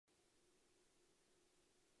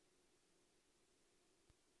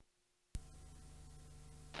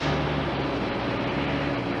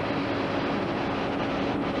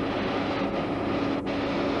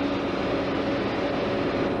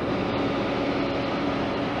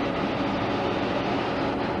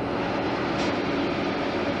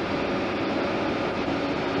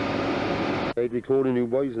Start recording you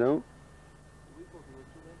boys now.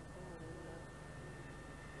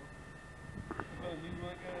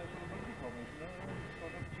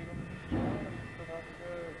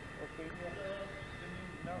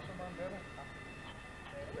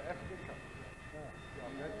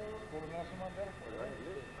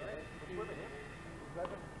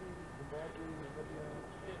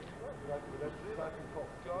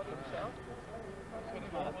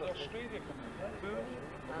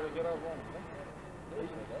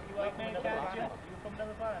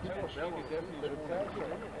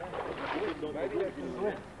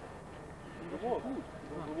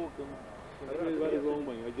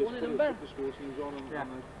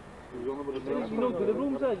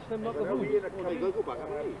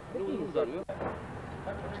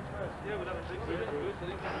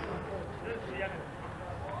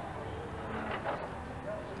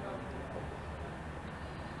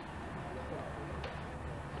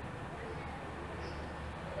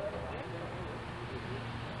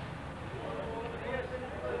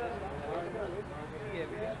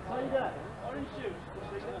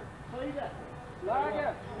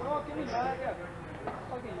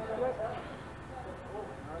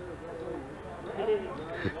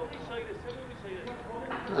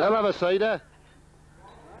 I'll have a cider.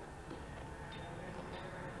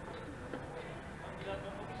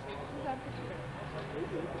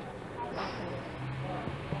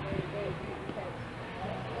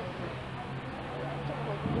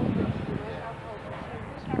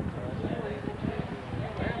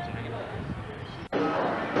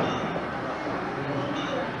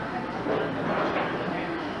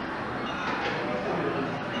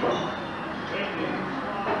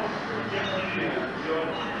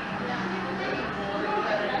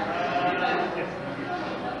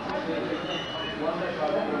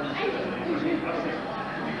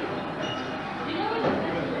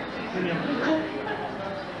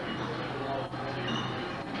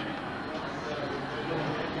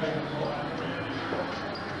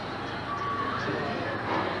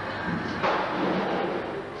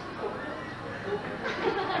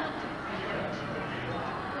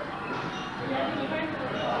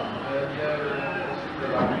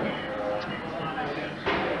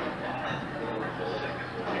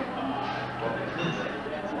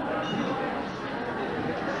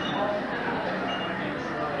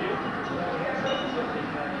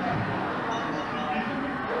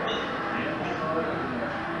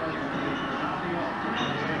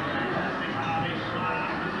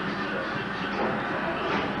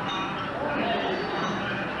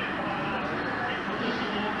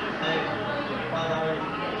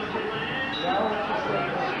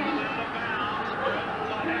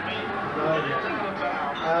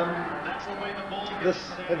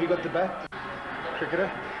 Have you got the bat, cricketer?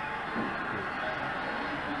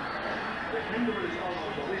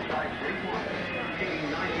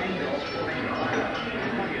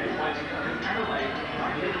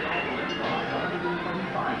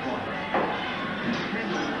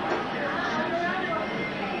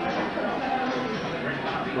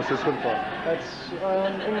 What's this one for? That's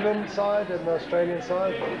England side and the Australian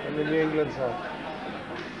side and the New England side.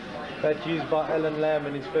 That used by Alan Lamb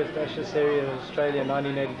in his first Ashes series in Australia,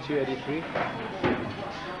 1982-83.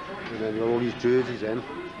 And then you've got all these jerseys then.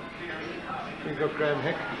 We've got Graham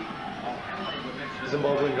Hick,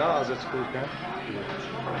 Zimbabwean guy. I was at school with Graham.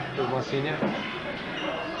 He was my senior.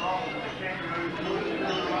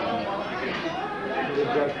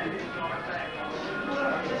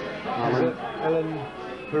 Alan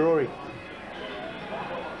Perori,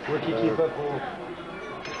 rookie keeper for.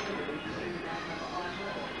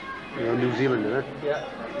 You're New Zealand, isn't it? Yeah.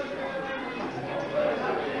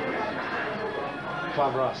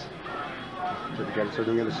 Clive Rice. So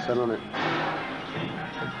don't get a spell on it.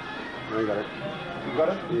 No, you got it. You got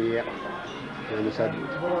it? Yeah. And it's that.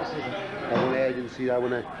 What else is it? That one there, I didn't see that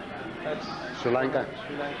one there. That's Sri Lanka.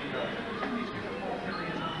 Sri Lanka.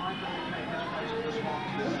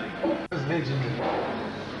 It's legendary.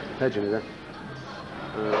 Legend, is it?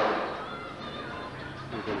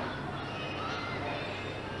 Okay.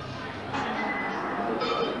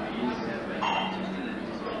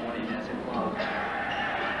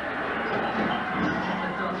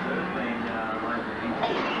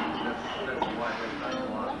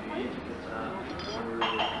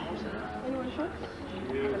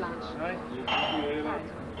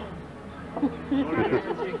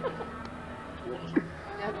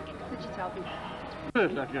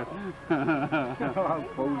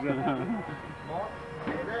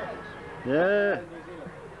 Yeah.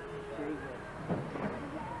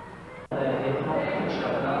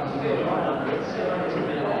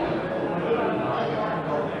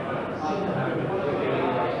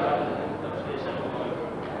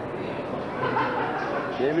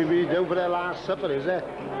 Everybody's down for their last supper, is there?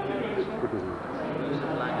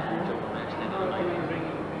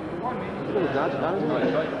 That's fun, isn't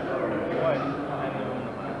it?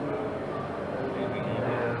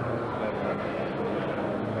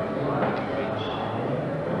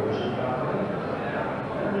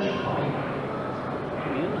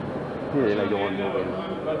 Yeah, like the one moving.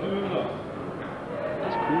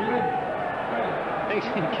 That's cool, isn't it? Thanks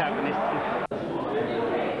for capitalist.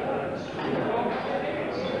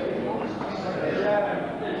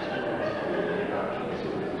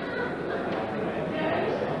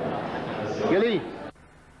 Gilly!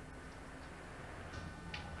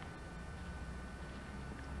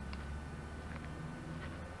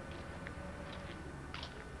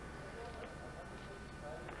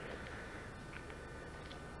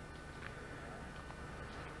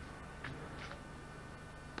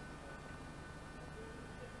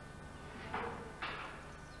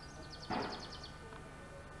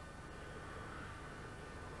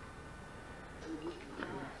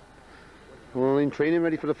 Well, in training,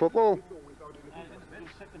 ready for the football.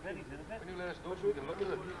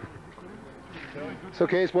 It's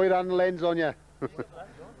okay, it's wide on the lens on you.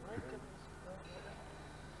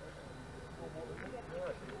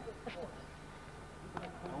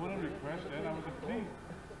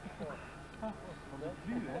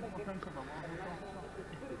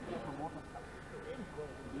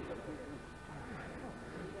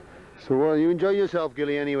 So well, you enjoy yourself,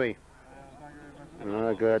 Gilly, anyway?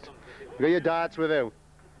 Oh, good. You got your darts with you?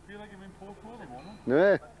 I feel like I'm in Port at the moment.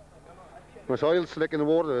 No? What's oil slick in the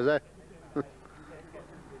water, is it?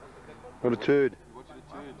 Or a turd? Watching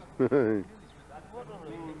a turd.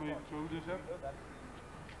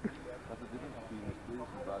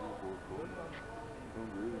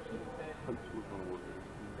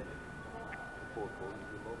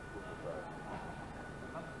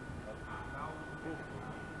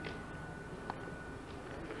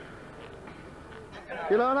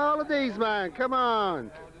 You're on holidays, man. Come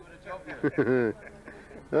on.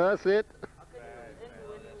 That's it.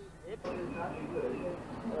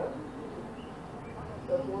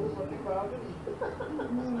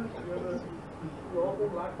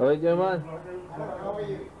 All right, young man.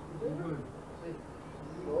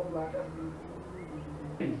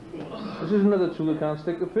 This is another tool that can't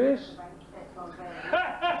stick to face.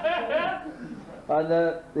 And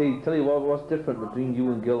they tell you what's different between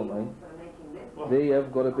you and Gil, mate. They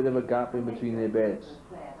have got a bit of a gap in between their beds.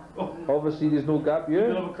 Obviously, there's no gap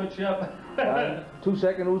here. You'll cut you up. And 2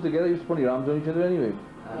 seconds together, you just put your arms on each other anyway.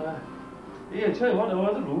 Yeah, I tell you what, the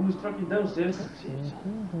other room is trucking downstairs.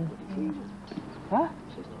 Huh?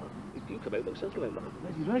 You come out, look, son, come out.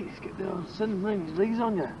 That's right, he's got the old sun, man, his legs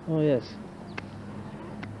on you. Oh, yes.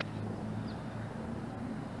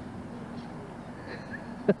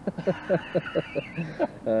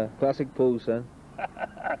 Classic pose, son.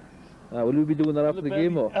 Will we be doing that after the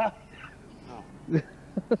game, or? Is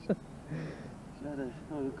that a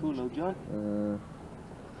cool old John?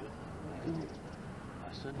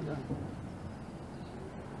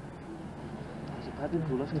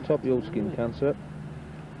 The top of your skin cancer.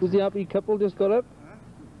 Was the happy couple just got up?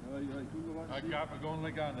 I can't be going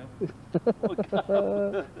like that now.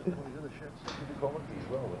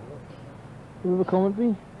 With a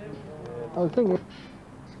commentary? I was thinking.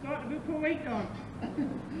 Scott, have you put weight on?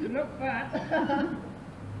 You look fat.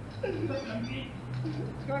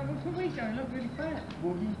 Scott, have you put weight on? You look really fat.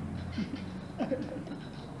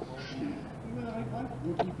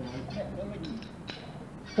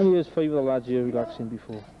 And here's 5 of the lads here relaxing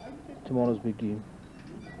before tomorrow's big game.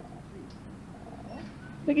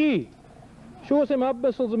 Nicky, show us them ab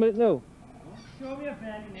muscles a minute now. Show me a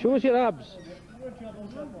fan. Show us your abs.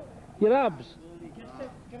 Your abs.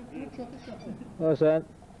 That's that.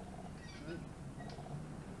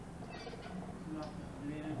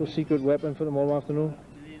 The secret weapon for tomorrow afternoon.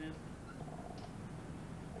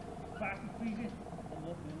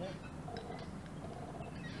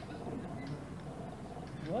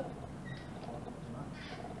 What?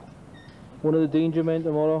 One of the danger men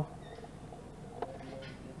tomorrow.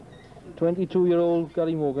 22-year-old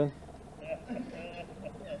Gary Morgan.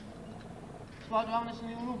 What do you have this in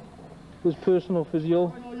your room? Was personal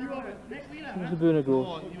physio. Oh, you have it. Next week, It was a burner growth.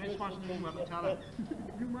 Oh, you may smash the room up and tell her.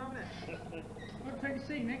 You have it. What do you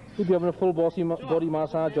see, Nick? We'll be having a full body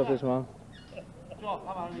massage of this man. Joe,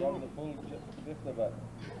 come on, you have the full lift of it.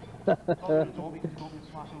 What?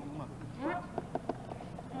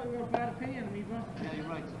 Oh, you got a bad opinion of me, bro. Yeah, you're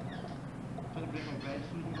right. Trying to break my bed,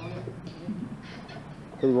 so you can go there.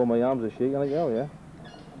 Tell you what, my arms are shaking like hell, yeah.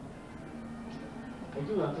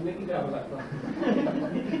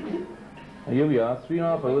 And here we are,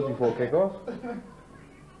 3.5 hours before kick-off.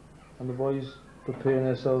 And the boys preparing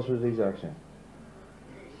themselves for these action.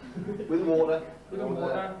 With water. With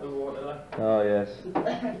water. Oh yes.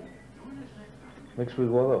 Mixed with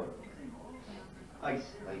what though?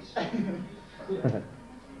 Ice.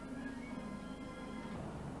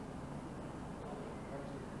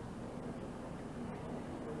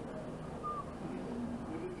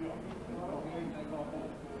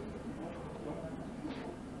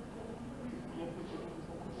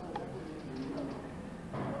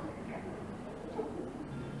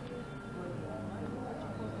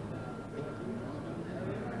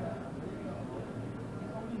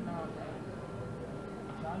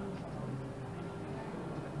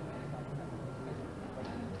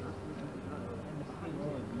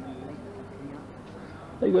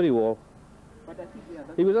 Hey, got he wall.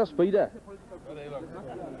 He was a speeder.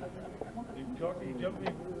 He jumped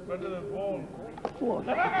in front of the ball.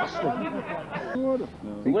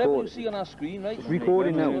 Whatever you see on our screen, right? It's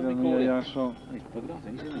recording now. Yeah, so. He's buggered off,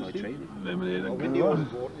 he's in my training.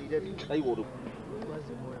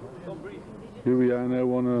 Here we are now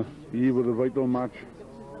on a eve of a vital match.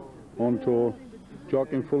 On tour.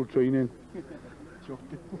 Jockeying full training. The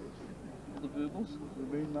verbals.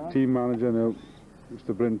 Team manager now,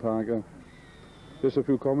 Mr. Bryn Parker. Just a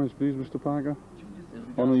few comments please, Mr. Parker.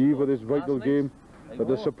 On the eve of this vital game, that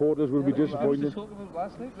the supporters will be disappointed.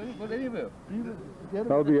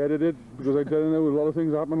 That'll be edited, because I tell you now, a lot of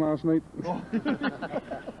things happened last night.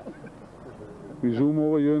 We zoom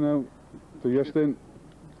over here now to Justin.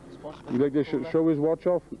 He'd like to show his watch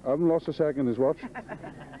off. I haven't lost a second, his watch.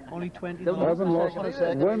 Only 20. I haven't lost 1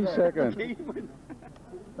 second.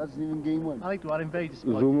 That's even game one. I like to add him very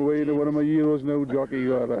disappointed. Zoom away to one of my heroes now, jockey.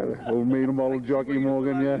 Old main model jockey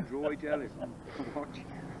Morgan, yeah.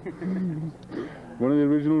 One of the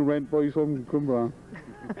original rent boys from Cumbria.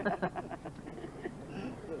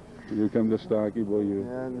 You come to Starkey, boy, you.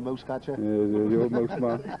 Yeah, the mouse catcher. Yeah, the old mouse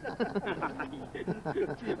man.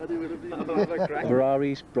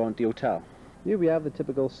 Ferrari's Bronte Hotel. Here we have the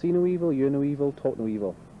typical see no evil, hear no evil, talk no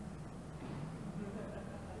evil.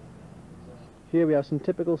 Here we have some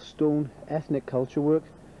typical stone ethnic culture work.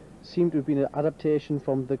 Seemed to have been an adaptation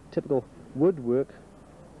from the typical woodwork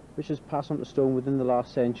which has passed on to stone within the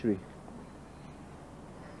last century.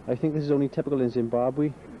 I think this is only typical in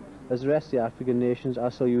Zimbabwe, as the rest of the African nations are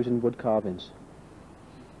still using wood carvings.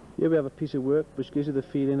 Here we have a piece of work which gives you the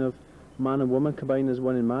feeling of man and woman combined as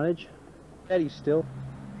one in marriage. Very still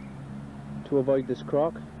to avoid this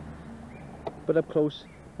crock, but up close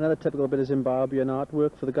another typical bit of Zimbabwean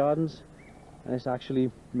artwork for the gardens, and it's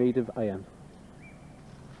actually made of iron.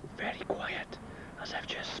 Very quiet, as I've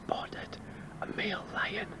just spotted a male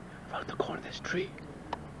lion around the corner of this tree.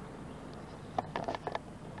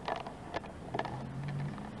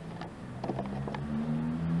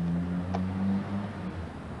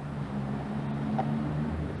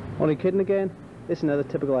 Only kidding again, it's another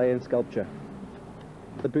typical iron sculpture.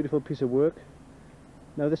 A beautiful piece of work.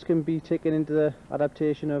 Now this can be taken into the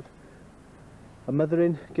adaptation of a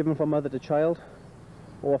mothering given from mother to child,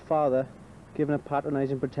 or a father given a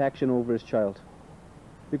patronising protection over his child.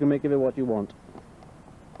 You can make of it what you want.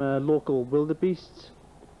 Local wildebeests.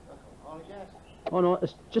 Oh no,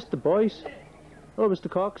 it's just the boys. Hello Mr.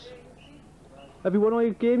 Cox. Have you won all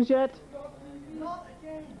your games yet?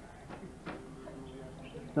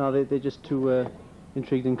 No, they're just too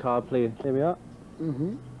intrigued in card playing. There we are.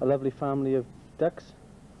 A lovely family of ducks.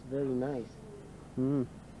 It's very nice.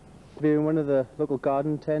 Being one of the local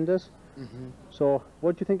garden tenders. So,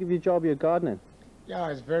 what do you think of your job, your gardening? Yeah,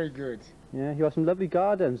 it's very good. Yeah, you have some lovely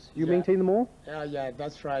gardens. You Yeah. maintain them all? Yeah,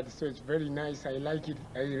 that's right. So it's very nice. I like it.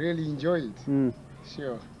 I really enjoy it.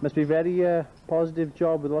 Sure. Must be a very positive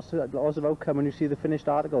job with lots of outcome when you see the finished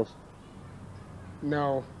articles.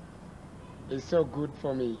 No, it's so good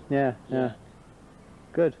for me. Yeah.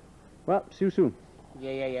 Good. Well, see you soon.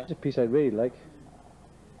 Yeah. Here's a piece I really like.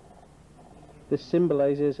 This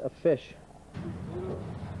symbolises a fish.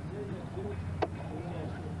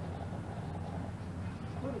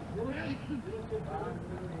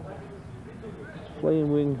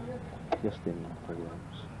 Flying wing, Justin Williams.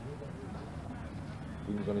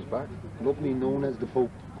 He was on his back. Locally known as the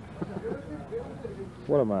Pope.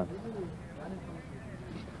 What a man.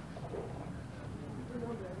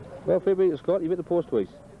 Well, February, Scott, you've hit the post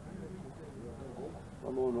twice.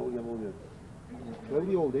 I'm on you.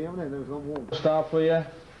 Lovely all day, haven't I? There's no warm. Start for you.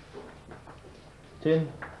 Tin.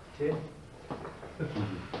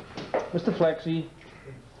 Mr. Flexi,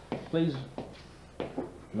 please.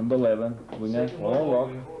 Number 11, winger, or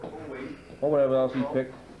rock, or whatever else he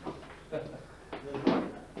picked.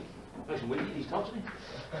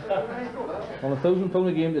 On £1,000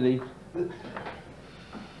 a game today.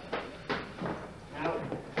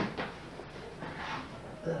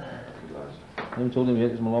 haven't told him yet,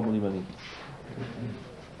 it's monopoly money.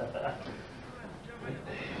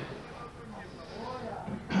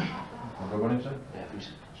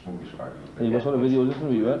 Hey, what sort of video is this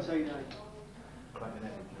going to be, right?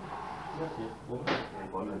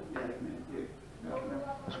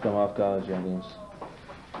 Let's come off guard, Jenkins.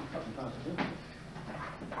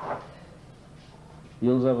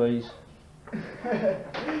 Heels have eyes.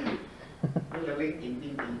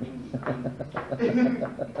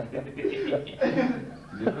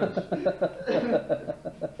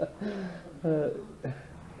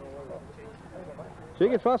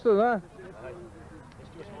 Shake it faster than that.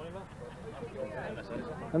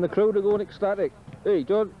 And the crowd are going ecstatic. Hey,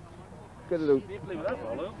 John, get it out.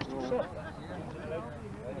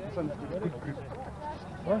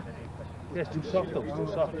 What? Yes, too soft though, too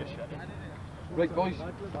soft. Right, boys.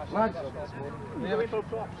 Lads.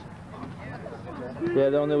 Yeah,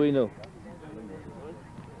 down there we know.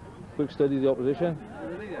 Quick study the opposition.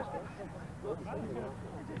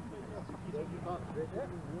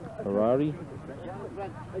 Ferrari.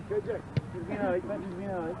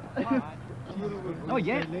 Oh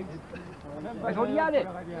yeah. I thought he had it.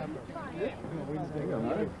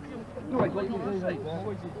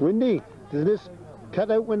 Windy, does this cut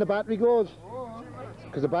out when the battery goes?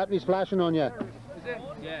 Because the battery's flashing on you. Is it?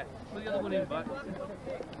 Yeah. Put the other one in back.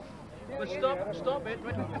 But stop it.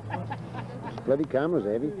 This bloody camera's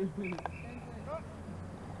heavy.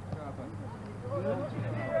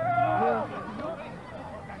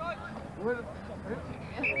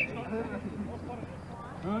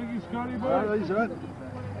 Thank you, Scotty boy.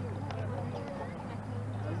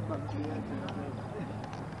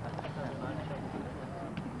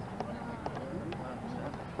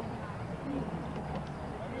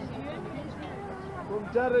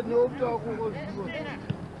 Jared, no talk.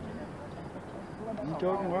 You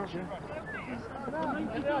talking what?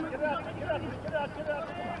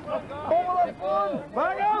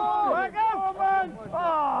 Back out, man!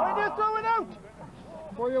 When you're throwing out!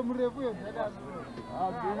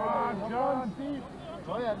 John, Steve.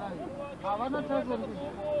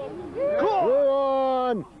 Go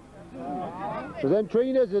on! So them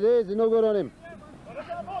trainers it is, they're no good on him.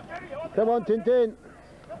 Come on, Tintin.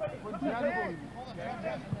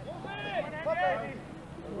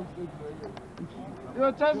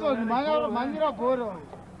 Yo, Chaso, Mangira Boro.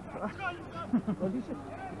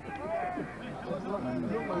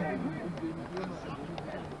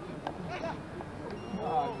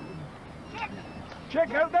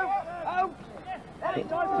 Check out now! Out! Let it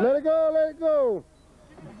go, let it go.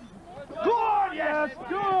 Go on, yes!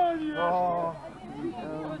 Go on, yes! Oh.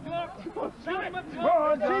 Go on,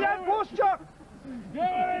 see that post, Chuck!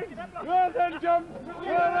 Well done, John!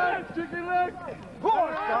 Well done, chicken leg! Go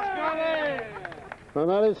on, Scott! And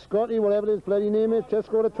that is Scotty, whatever his bloody name is, just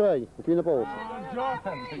scored a try between the posts.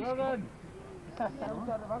 Well done!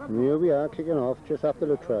 Here we are, kicking off just after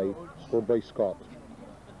the try, scored by Scott.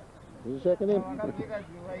 Who's the second name?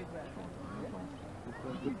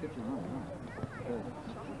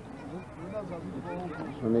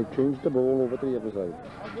 And they changed the ball over to the other side.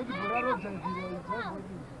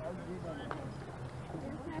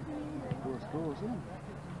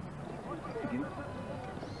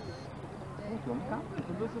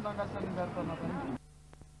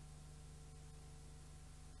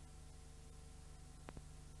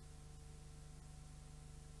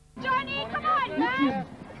 Johnny, come on, man!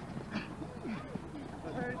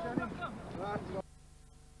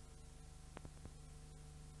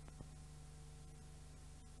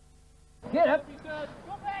 Get up!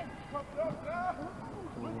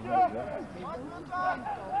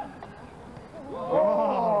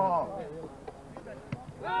 Oh!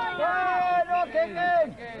 Hey, no kicking!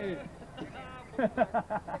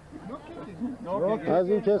 No kicking. As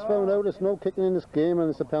you just found out, there's no kicking in this game and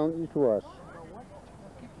it's a penalty to us.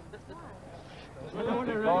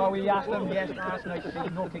 Oh, we asked them last night to say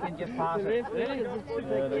no kicking, just pass it. It was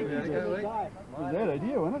their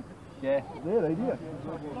idea, wasn't it? Yeah. It was their idea.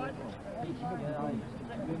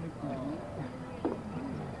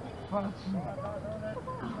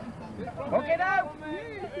 Okay now!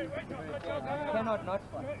 Cannot not.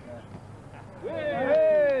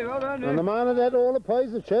 Hey, well done, And the man of that all the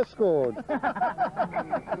pies have just scored. Let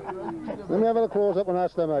me have a close up on our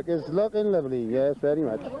stomach. It's looking lovely, yes, very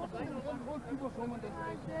much.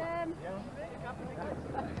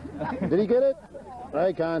 Did he get it?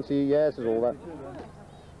 I can't see, yes, it's over.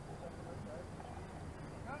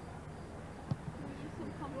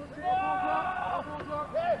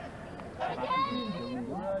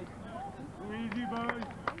 Easy, boys.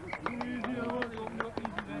 Easy,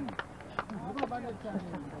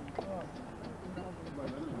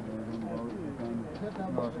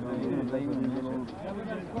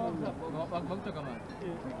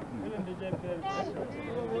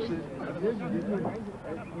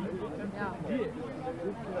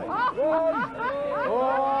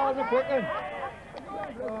 Oh, the quicken.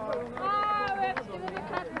 Oh, we have to give him a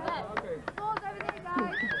cut for that. Ball's over there,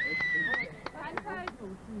 guys. I'm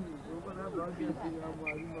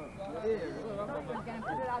going to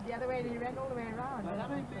put it out the other way and he ran all the way around.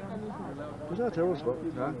 Was that a terrible spot?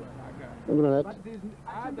 Huh? We'll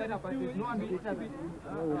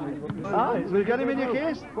get him in your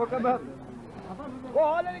case. Fuck him up. Go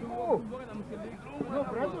on, let it go.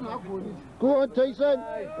 Go on, Tyson.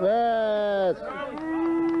 Yes.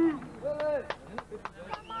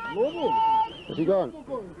 Has he gone?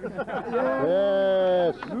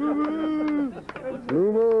 Yes.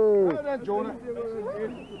 Lumo. Well done, Jonah.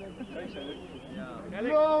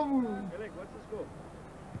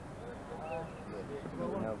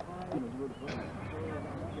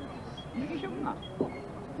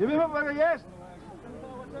 Give him up like a yes.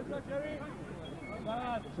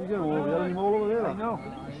 She's going to over him all over there. I know.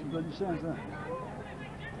 She's bloody sense, huh?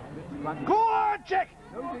 Go on, check!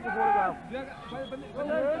 Don't take the photograph.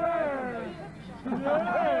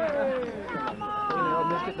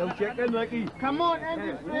 Missed it, don't check in, Ricky. Come on,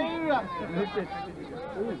 Andrew, finger. Missed it.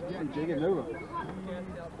 Oh, he's getting jiggy now.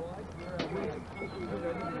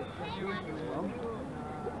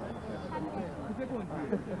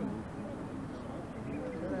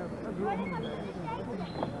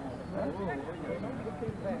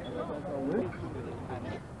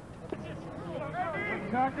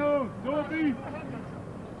 Tackle, Dorothy.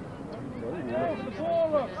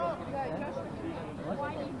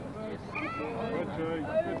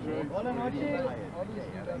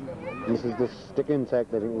 This is the sticking tack,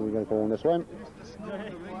 I think we're going to call on this one.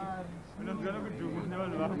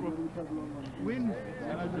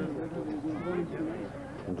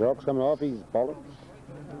 And Jock's coming off, he's bollocks.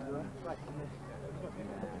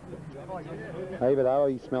 Either that or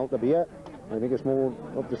he smelt the beer. I think it's more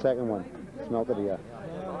up the second one. Smelt the beer.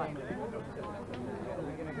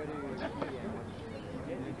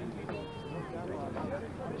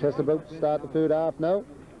 Just about to start the third half now.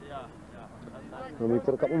 And we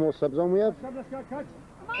put a couple more subs on, we have. And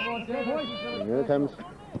here it comes.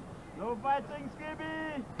 No fighting,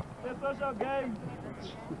 Skibby. This was our game.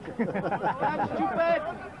 That's stupid.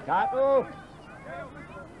 Tackle.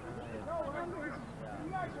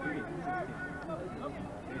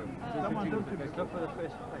 Someone took him. Stop for the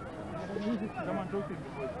first fight. Someone took him.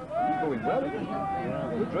 He's going well.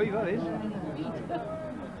 Yeah. Good drive, that is.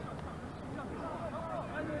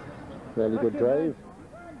 Really good drive.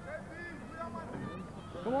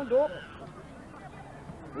 Come on, Dope.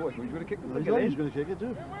 Oh, he's going to kick the leg. He's going to kick it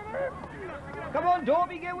too. Come on,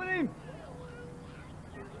 Dopey, get with him.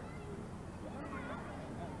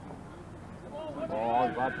 Oh,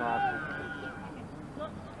 bad pass.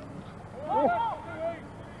 Oh.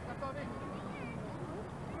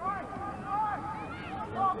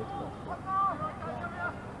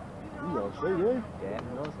 Yeah,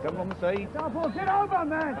 come on the side. Get over,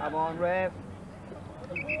 man. Come on, ref.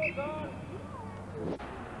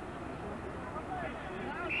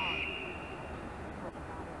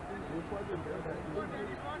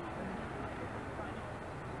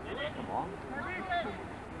 Come on.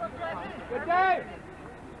 Good day.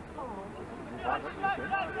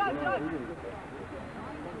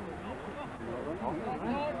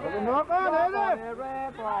 Knock on, there,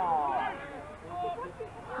 ref.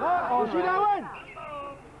 Oh, she going?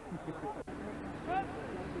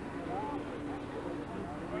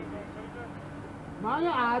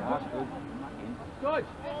 Good.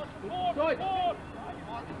 Good.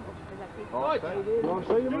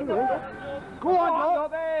 Go on,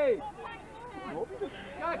 Dobby!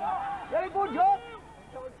 Very good job!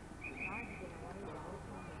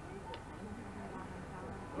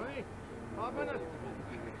 Half minute.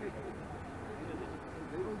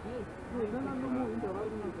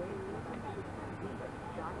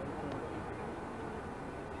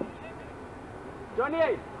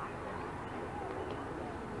 Johnny!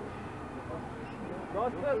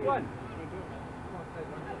 Lost this one.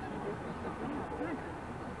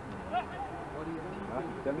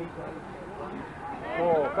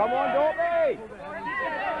 Oh, come on, Dobby!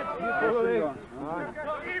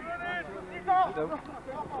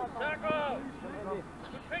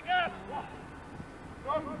 Pick up! I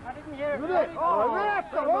didn't hear it. Oh,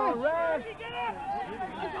 ref! Come on, ref!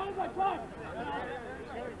 Go,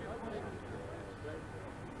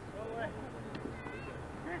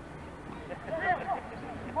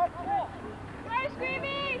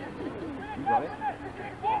 Screamy! right?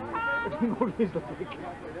 Mowgli's like...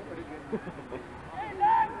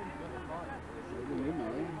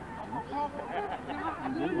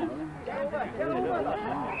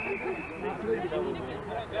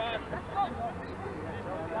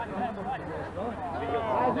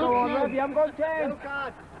 Go on, Rugby, I'm going 10.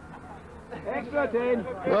 Extra 10.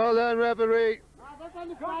 Well done, referee. That's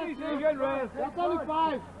only 5. That's only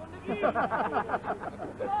 5.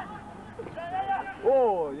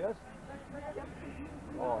 Oh, yes.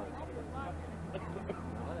 Oh.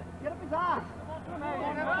 Get up his ass.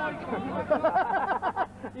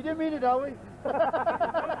 You didn't mean it, are we?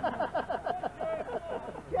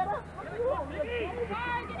 Get up.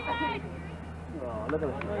 Oh, look at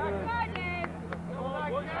it.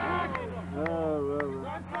 Oh, well.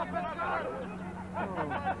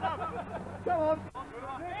 Come on.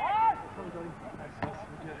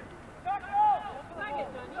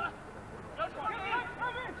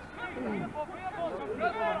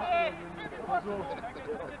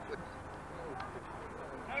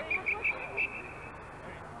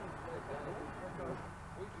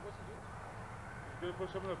 Gonna put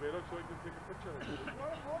some in the bed so I can take a picture.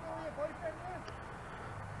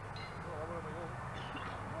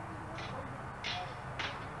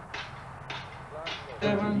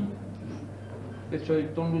 Which I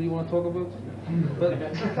don't really want to talk about, but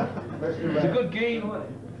it's a good game,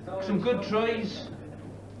 some good tries,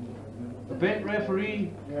 a bent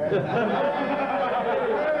referee.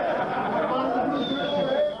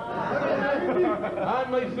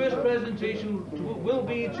 And my first presentation will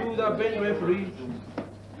be to that bent referee.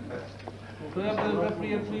 Can I have the referee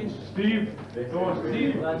here, please? Steve! Go on,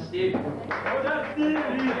 Steve! Come on, Steve. Oh, that's Steve!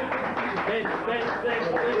 Ben.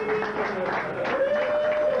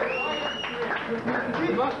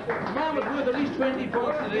 Man was worth at least 20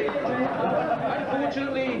 points today.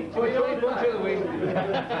 Unfortunately, for 20 points the other way.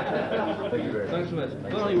 Thanks so much.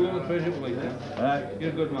 Well, you won the treasure plate. You're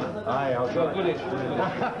a good man. Aye, I'll try. Goodish.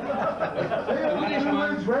 Goodish,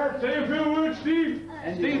 man. Say a few words, Steve!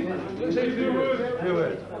 Steve, say a few words. Few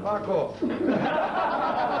words. Back off. Well,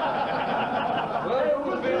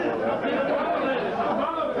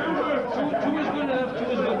 two is good enough, two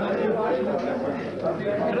is good enough.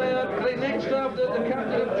 Can I next have the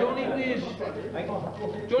captain, Johnny, please?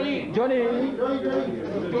 Johnny,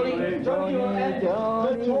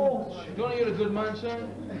 you're a good man, son.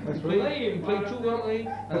 You played too well, eh?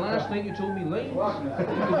 And last night you told me lines. If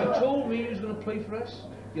you told me you was going to play for us,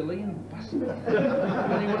 you're lying bastard.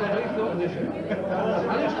 And you would have played for opposition.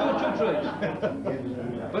 And you scored 2 tries.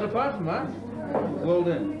 But apart from that, well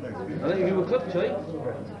done. I think you were club tight,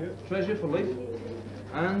 treasure for life,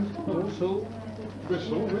 and also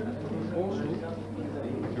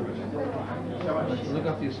look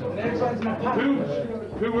after yourself.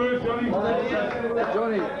 Two words,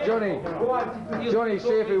 Johnny. Johnny,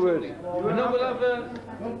 say a few words. And now we'll have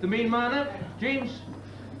the main man up, James.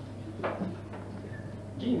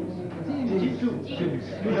 Chairman,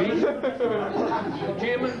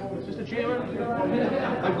 Mr. Chairman,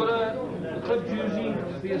 I've got a club jersey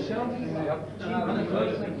for yourself. And a club.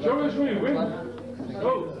 Show us who you win.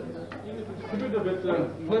 Oh, give it a bit.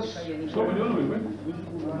 Plus, Show me the other win.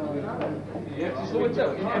 you have to slow it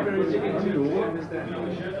down.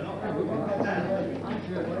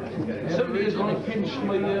 Somebody is going to pinch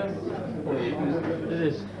my. It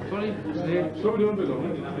is. Sorry, Show me the other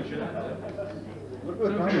win.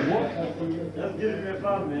 That's giving me a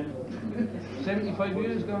fun, man. 75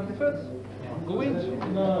 years Garndiffaith. Go in.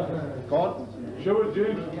 God. Show it,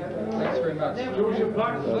 James. Thanks very much. Show us your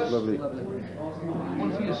plaque. That's lovely.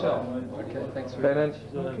 One for yourself. Okay, thanks very much.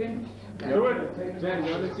 Okay. Show it.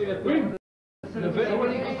 Win. A very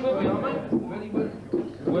well equal club, you know, mate.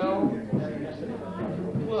 Very well.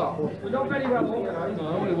 Well, we're not very well organised. No,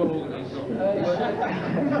 only well organised.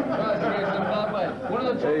 Zimbabwe. One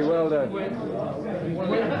of the Hey, well done.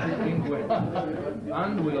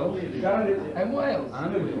 And Wales. And Wales.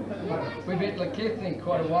 And Wales. We beat Lakeithney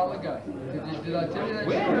quite a while ago. Did I tell you that?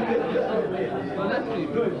 Where? Well, that's pretty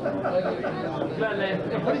good.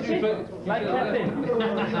 What did you put? Like Captain.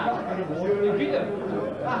 You beat them.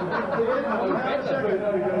 You bet them.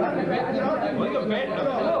 Well, you bet them.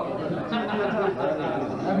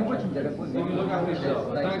 You look after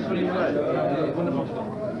yourself. Thanks very much. Wonderful stuff.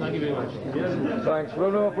 Thank you very much. Thanks.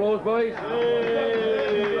 Round of applause, boys.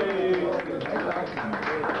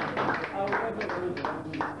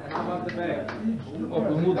 Oh,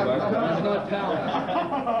 we'll move the bag. There's another pound.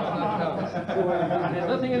 There's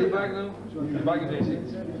nothing in the bag though. The bag is easy.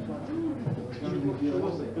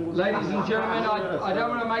 Ladies and gentlemen, I don't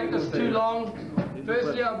want to make this too long.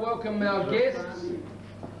 Firstly, I welcome our guests.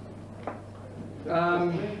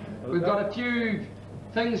 We've got a few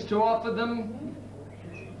things to offer them.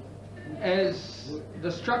 As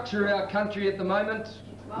the structure of our country at the moment,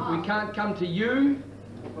 we can't come to you,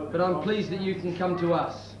 but I'm pleased that you can come to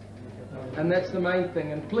us. And that's the main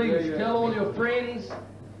thing. And please tell all your friends,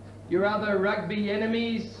 your other rugby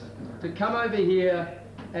enemies, to come over here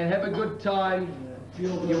and have a good time.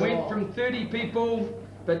 You went from 30 people,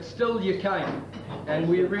 but still you came. And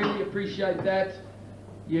we really appreciate that.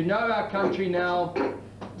 You know our country now.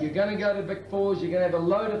 You're going to go to Vic Falls. You're going to have a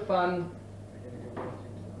load of fun.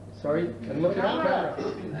 Sorry, and look at the camera.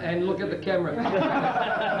 And look at the camera.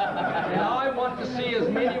 And I want to see as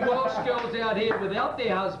many Welsh girls out here without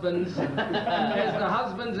their husbands as the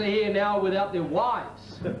husbands are here now without their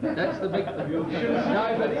wives. That's the big thing.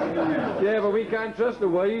 No, but yeah, but we can't trust the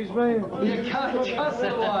wives, mate. You can't trust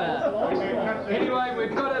the wives. Anyway,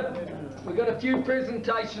 we've got a few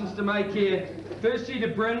presentations to make here. Firstly, to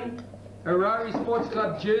Bryn, a Rugby Sports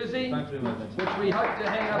Club jersey, which we hope to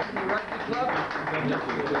hang up in the rugby club.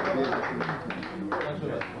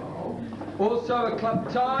 Also a club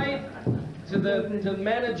tie to the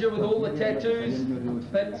manager with all the tattoos.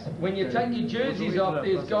 But when you take your jerseys off,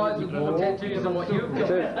 there's guys with more tattoos than what you've got.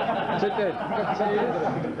 Cheers.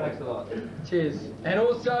 Thanks a lot. Cheers. And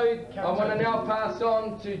also, I want to now pass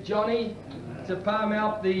on to Johnny to palm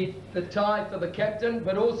out the tie for the captain,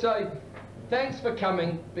 but also thanks for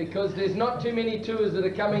coming, because there's not too many tours that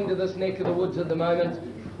are coming to this neck of the woods at the moment,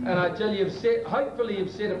 and I tell you, hopefully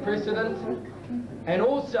you've set a precedent. And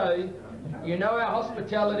also, you know our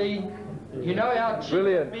hospitality, you know how cheap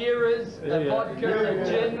beer is, the vodka, the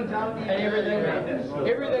gin, and everything.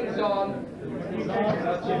 Everything's on.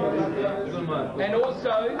 And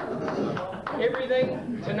also,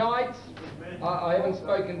 everything tonight, I haven't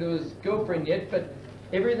spoken to his girlfriend yet, but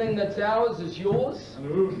everything that's ours is yours.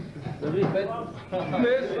 But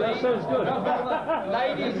firstly, that sounds good.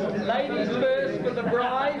 Ladies first for the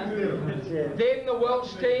bride, then the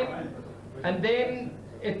Welsh team, and then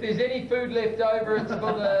if there's any food left over, it's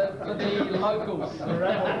for the locals.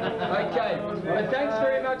 Okay. But thanks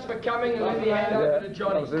very much for coming, and let me hand over to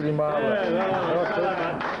Johnny. Absolutely marvellous.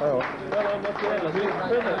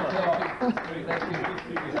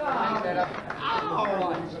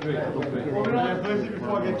 Firstly,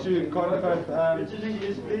 before I get to Garndiffaith,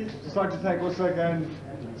 just like to thank also again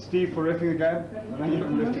Steve for reffing the game. I know you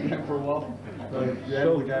haven't reffed the game for a while.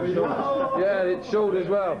 Yeah, it showed as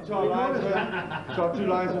well. To our two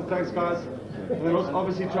linesmen, thanks guys. And then also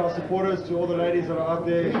obviously to our supporters, to all the ladies that are out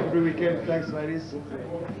there every weekend, thanks ladies.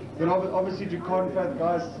 Then obviously to Garndiffaith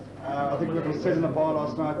guys, I think it was said in the bar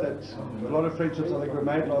last night that a lot of friendships I think were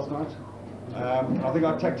made last night. I think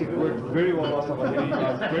our tactic worked very well last night. I think you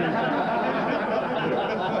guys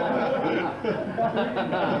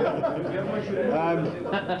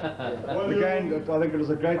the game, I think it was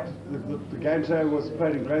a great, the game today was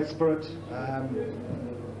played in great spirit.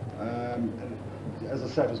 As I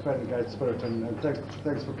said, it was played in great spirit, and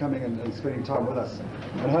thanks for coming and spending time with us.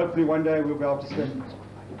 And hopefully one day we'll be able to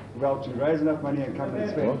raise enough money and come and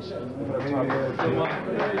spend a bit of time.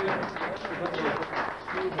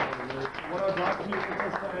 What I'd like to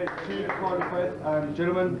say to Garndiffaith,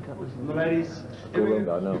 gentlemen, the ladies, everything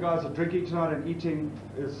you guys are drinking tonight and eating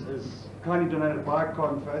is kindly donated by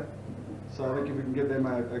Garndiffaith. So I think if we can give them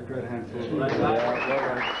a great hand for it.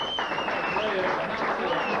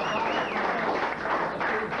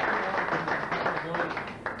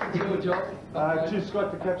 Good job. To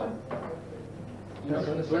Scott, the captain. You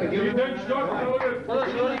don't stop.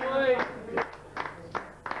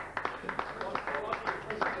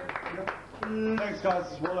 Thanks guys,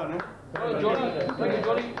 well done, eh? Johnny, thank you,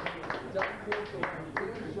 Johnny.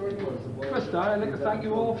 First, I'd like to thank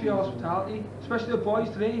you all for your hospitality, especially the boys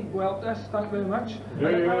today who helped us. Thank you very much. I'd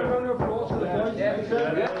like to have a round of applause for the boys. Thank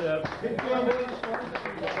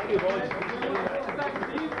you, boys. I'd like to thank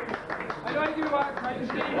Steve. Thank you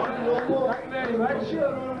very much.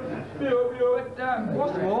 But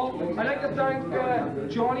most of all, I'd like to thank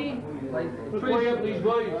Johnny.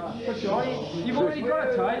 For Johnny, you've already got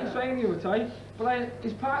a tie, he's saying you a tie, but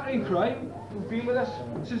his partner in crime, who's been with us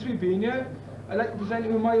since we've been here, I'd like to present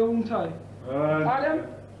him with my own tie. Adam?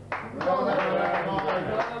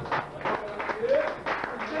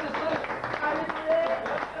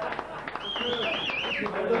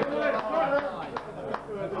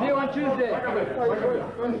 See you on Tuesday.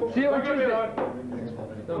 See you on Tuesday.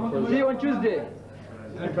 See you on Tuesday.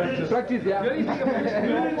 Practice, yeah.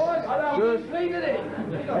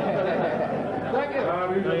 Thank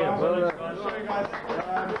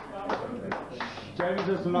you. Jamie's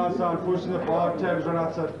just announced that unfortunately the bar tab's run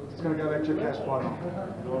out, so it's going to go back to a cash bar now.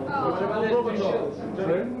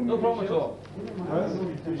 No problem at all.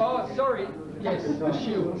 Oh, sorry. Yes, the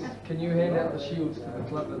shields. Can you hand out the shields to the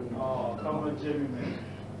club? And... Oh, come on, Jimmy, man.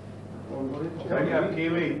 Can you have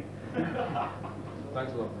Kiwi?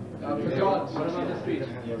 Thanks a lot. I forgot. What about the speech?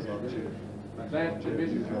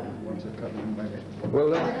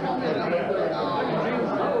 Well,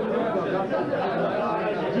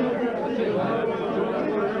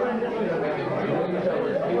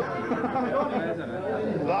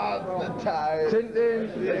 Tintin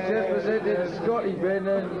just presented Scotty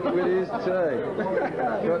Brennan with his tea.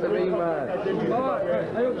 Got the ring man.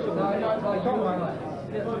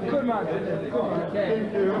 Good man.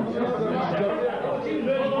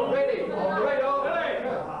 Ready. Right on.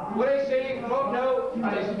 What I say, come now, and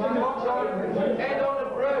it's box on, hand on the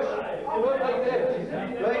brush, work like this,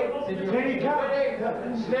 right? Steady,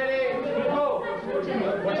 steady, go.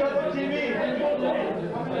 Watch out for TV.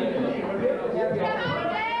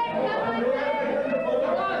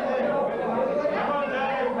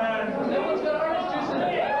 Everyone's got orange juice in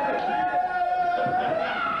it.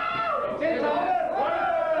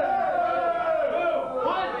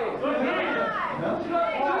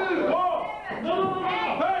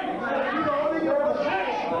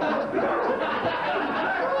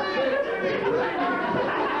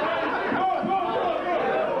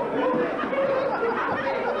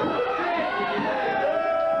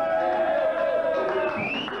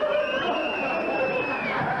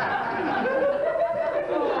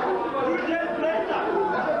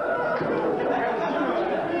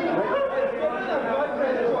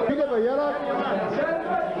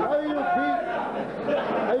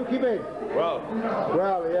 How you keep it? Well,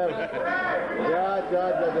 yeah.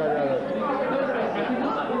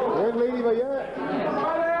 Young lady, but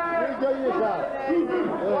yeah. Enjoy yourself.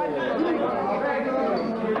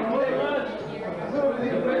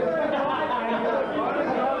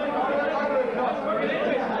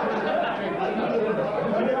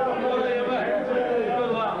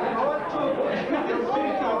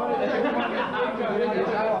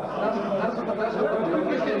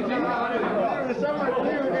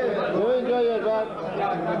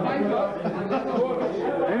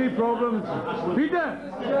 Any problems?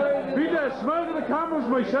 Peter, smile to the cameras,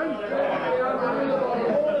 my son.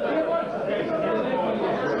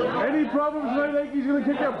 Any problems, my leg? He's going to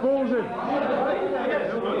kick your balls in.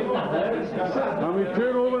 And we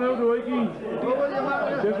turn over now to Ikey.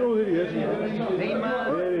 Just oh, there he is.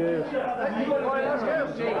 There he is.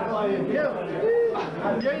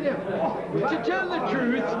 To tell the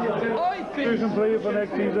truth, I think... Do some play for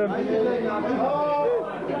next season.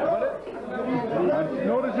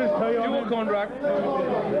 Notice his tie on him. Contract.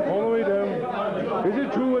 All the way down. Is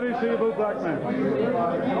it true what they say about black men?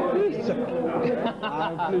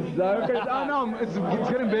 No, it's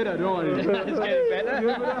getting better, don't worry. It's getting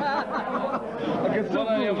better? I can still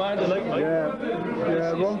put your mind,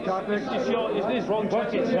 Yeah, wrong tactics. It's this wrong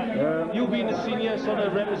tactics. You being the senior sort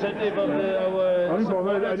of representative of our... I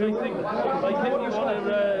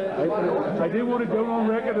didn't want to go on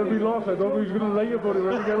record and be lost. I thought we was going to lie about it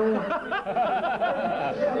when we get home.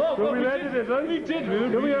 So we landed it, right? We did.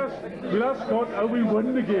 We'll ask Scott how we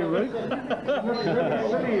won the game, right? You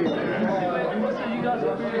guys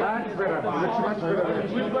are much better.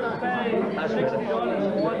 We've got to pay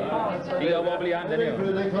 $60 1 wobbly hand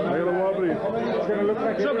anyway. Wobbly. It's going to look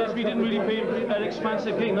like Sometimes we didn't really pay an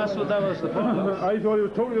expansive game. That was the problem. I thought it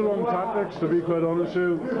was totally wrong tactics, to be quite honest with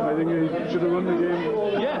you. I think he should have run the game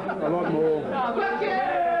a lot more.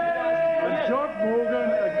 And John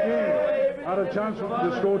Morgan again had a chance to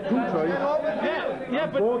score 2 tries. Yeah,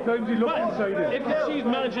 but both times he looked inside it. If she's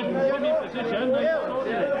managing to give me position,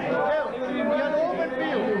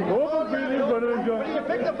 Open field in front of him, John. When you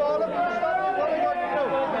pick the ball up, what do you want to do?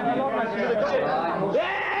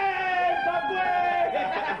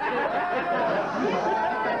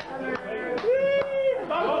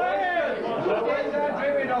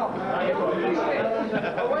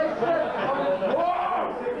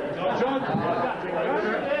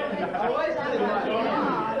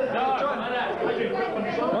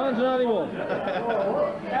 Man's not anymore.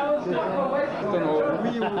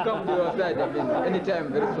 We will come to your side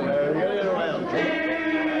anytime very soon.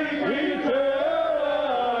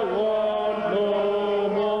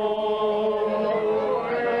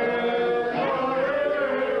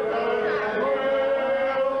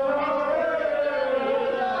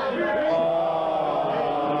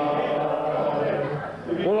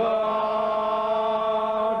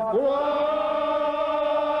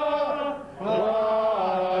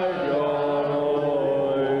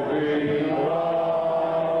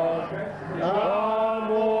 Ah!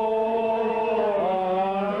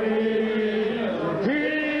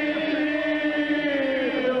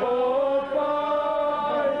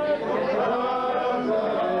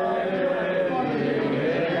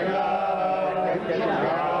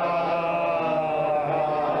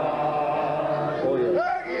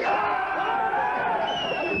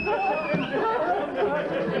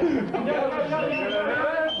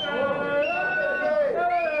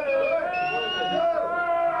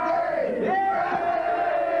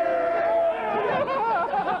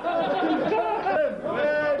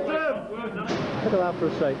 for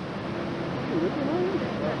a sight.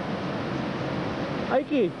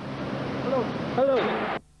 Ike! Hello. Hello.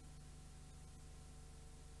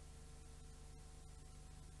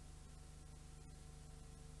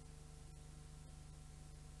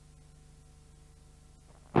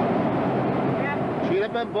 Cheer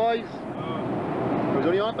up then, boys. I was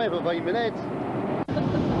only on there for 5 minutes.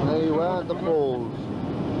 There you are, the falls.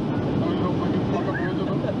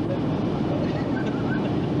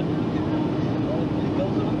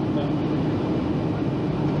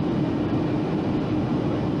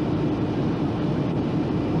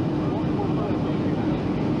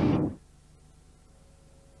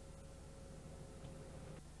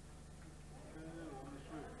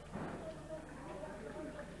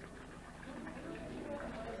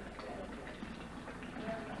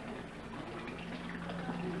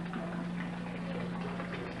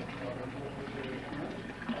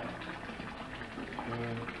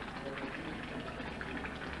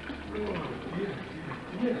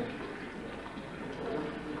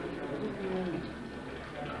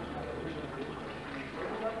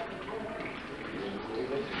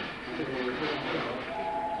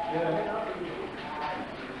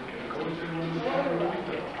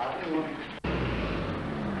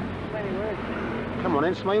 Come on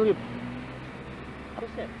in, smile you.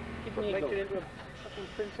 What's that? Keep me into a fucking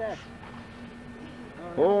princess.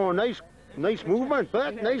 Oh, nice movement,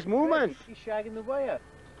 Bert, nice movement. She's shagging the wire.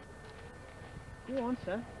 Go on,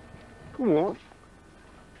 sir. Come on.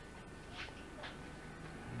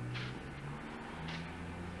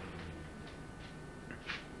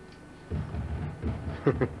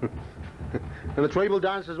 And the tribal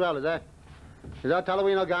dance as well, is that? Is that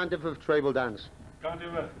Halloween or Garndiffaith tribal dance?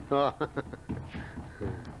 Garndiffaith. Oh.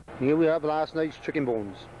 Here we have last night's chicken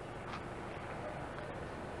bones.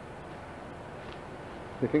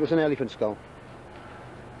 I think it's an elephant skull.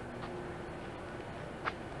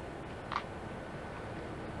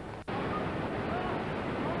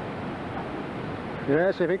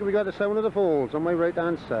 Yes, I think we got the sound of the falls on my right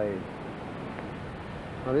hand side.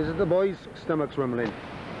 Now this is the boys' stomachs rumbling.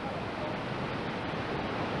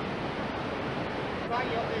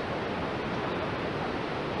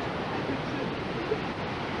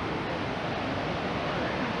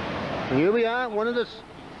 And here we are, one of the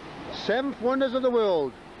 7th wonders of the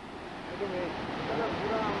world.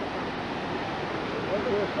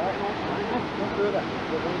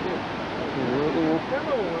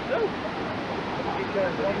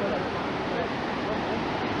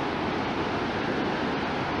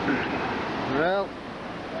 Well,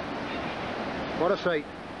 what a sight.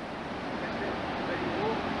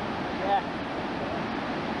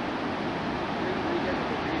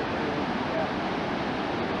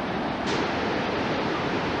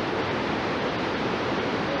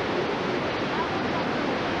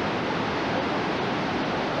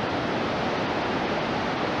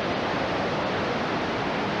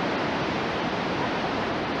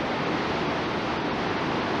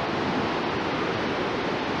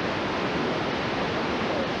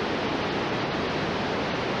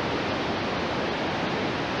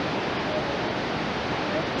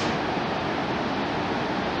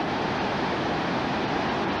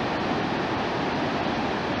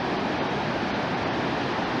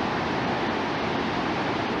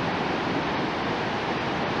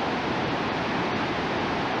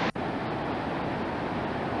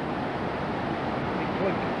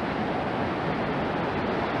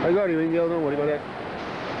 I got you in, Gil, don't worry about that.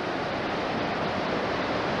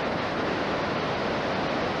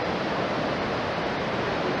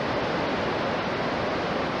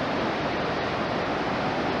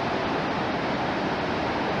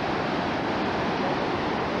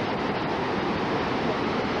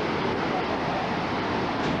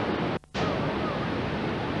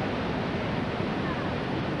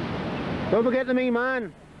 Don't forget the me,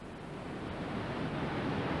 man.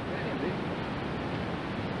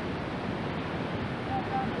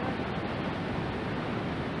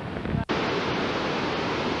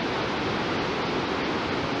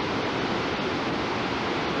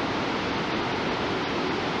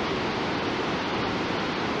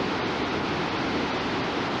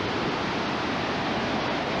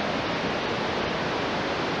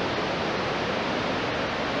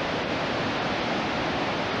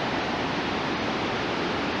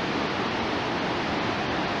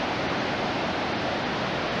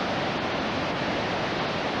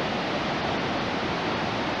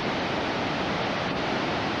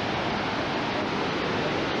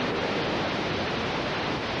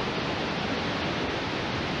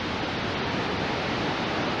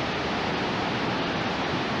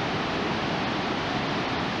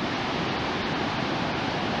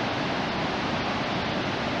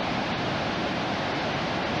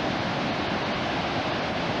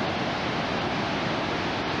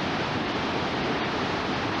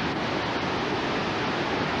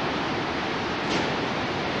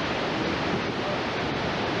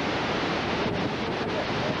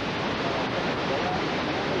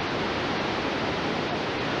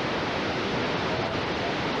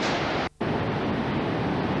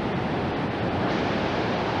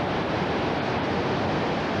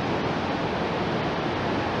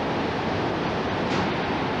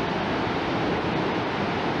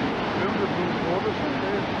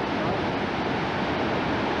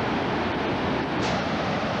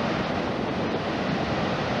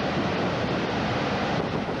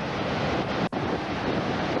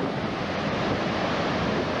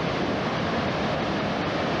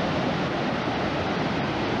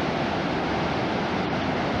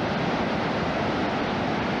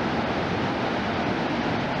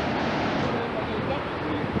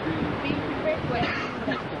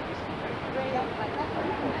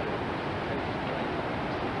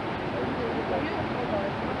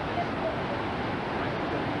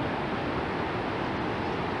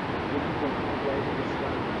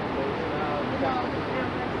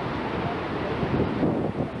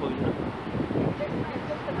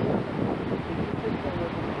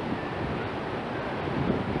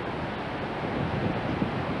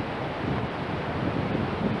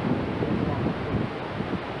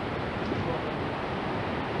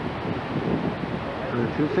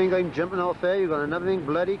 If you think I'm jumping off there, you've got another thing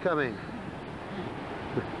bloody coming.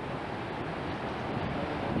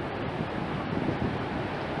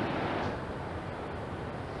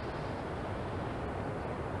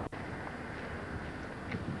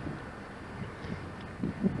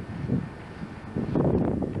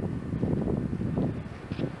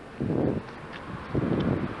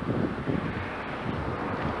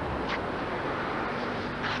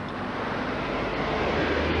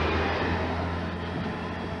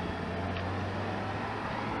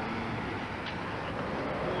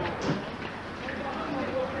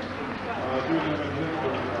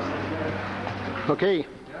 Okay.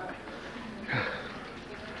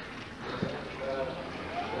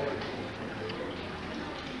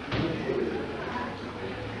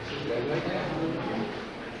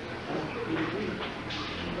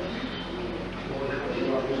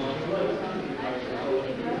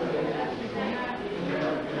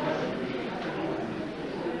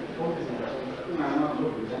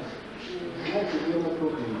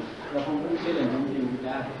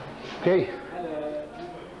 Okay.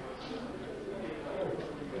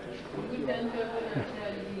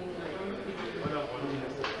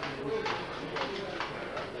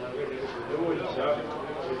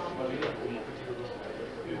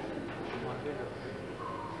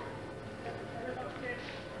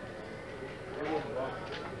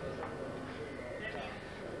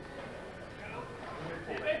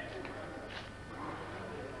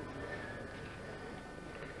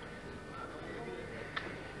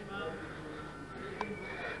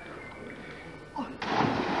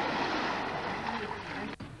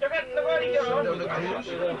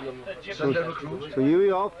 So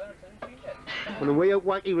you are off on the way out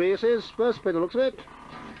wacky races first by the looks of it.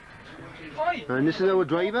 And this is our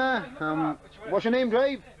driver. What's your name,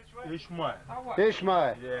 Drive? Ishmael.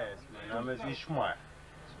 Ishmael. Yes, my name is Ishmael.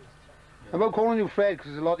 How about calling you Fred,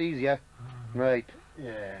 because it's a lot easier. Right.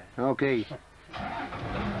 Yeah. Okay.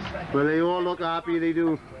 Well, they all look happy, they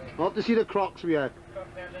do. I'll have to see the crocs we are.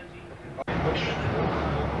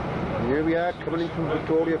 And here we are, coming in from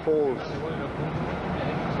Victoria Falls.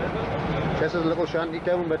 This is a little shanty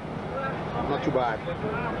town, but not too bad.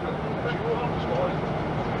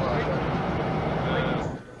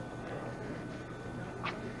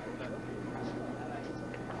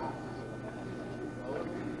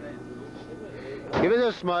 Give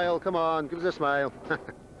us a smile, come on, give us a smile.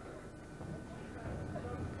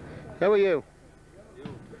 How are you?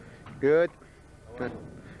 Good?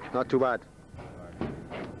 Not too bad.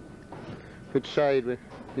 Which side?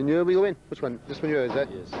 You knew we go in? Which one? This one yours, is it?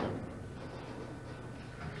 Yes.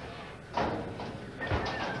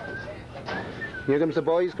 Here comes the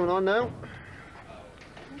boys coming on now.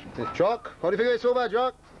 There's Jock. How do you figure it's over,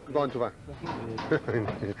 Jock? Gone too far.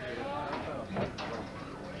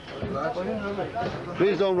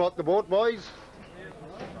 Please don't rock the boat, boys.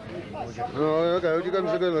 Oh, look out, here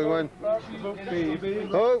comes the good one.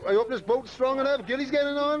 Oh, I hope this boat's strong enough. Gilly's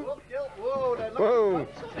getting on. Whoa.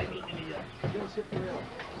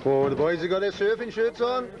 Oh, the boys have got their surfing shirts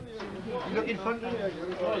on. You look in front of you. I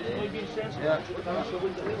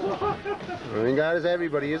think that is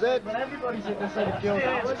everybody, is it? But everybody's at this side of Gil.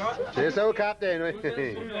 There's our captain.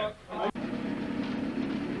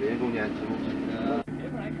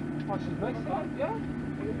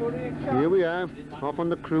 Here we are, off on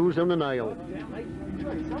the cruise down the Nile.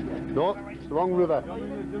 No, it's the wrong river.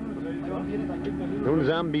 Down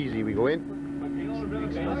Zambezi we go in.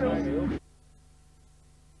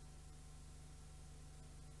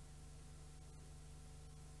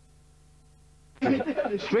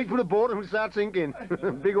 Straight for the boat and we start sinking.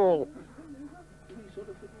 Big hole.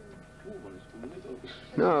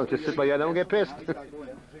 No, just sit by here, don't get pissed.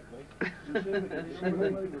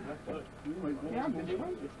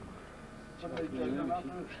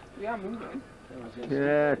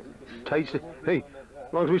 Yeah, tight. Hey,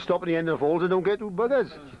 as long as we stop at the end of the falls, I don't get two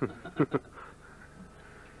buggers.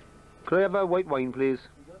 Could I have a white wine, please?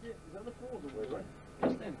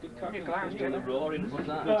 Here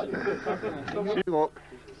you go.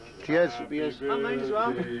 Cheers. Cheers. And mine as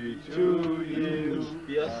well. To you.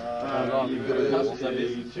 Yes. Happy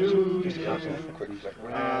birthday to you.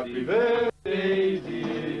 Happy birthday,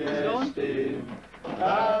 dear Steve.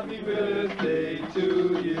 Happy birthday to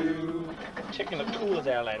you. Checking the coolest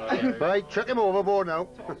airline. Right, chuck him overboard now.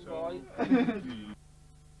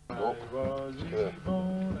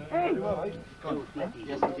 Hey!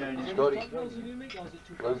 Scotty,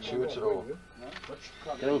 no shirts at all.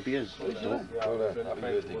 Get out beers. Happy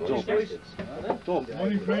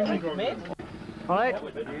birthday. Alright.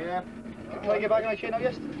 Yeah. Can I get back on my chain now,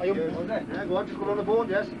 yes? Are you? Yeah, go on, just go on the board,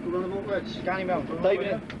 yes. Go on the board, right. Scanning mount. Diving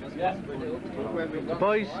in. Yeah.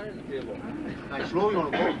 Boys. Nice, slowly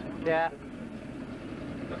on the board. Yeah.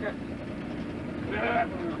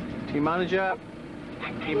 Team manager.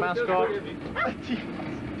 Team mascot.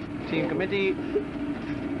 Team committee.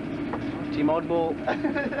 Team oddball.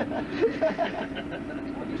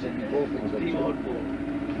 Team oddball.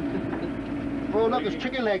 Oh, look, it's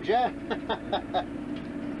chicken legs, yeah?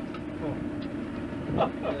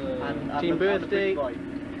 Team birthday.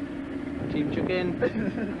 Team chicken.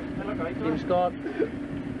 Team Scott.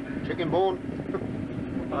 Chicken bone.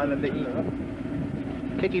 And a Nicky.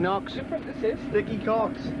 Kicky Knox. Sticky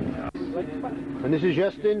Cox. And this is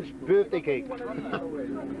Justin's birthday cake.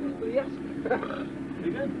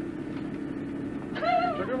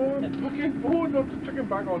 Fucking board, not chicken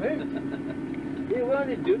back on it. Yeah, what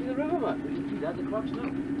did do to the river, man? He's at the clocks now.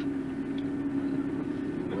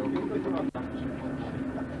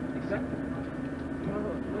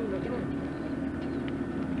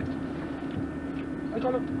 I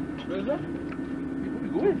got it. Where's that?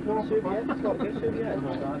 Good.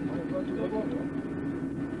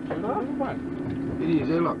 It is,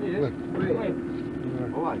 eh, look.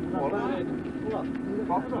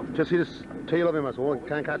 Just see this tail of him, that's all.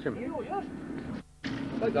 Can't catch him.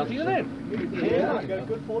 Like that, you name? Yeah, I got a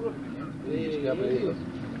good photo.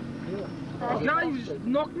 Guys,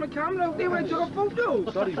 knocked my camera out there when I took a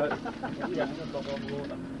photo. Sorry, but.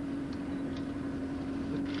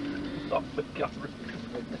 Stop the camera.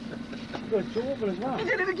 It's over as well. He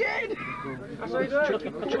did it again!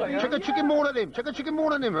 Chicken bone at him. Chicken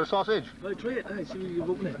bone at him, or a sausage. Right, try it. Hey, see what you can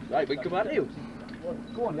open it. Right, we come at you.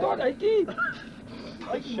 Go on, Go on, Ikey.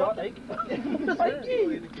 Shot, Ike.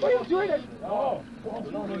 Ikey, why are you doing it? No.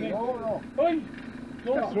 Oi!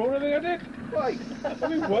 Don't throw anything at it. Why? I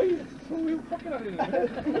mean, why? Throw you fucking at it.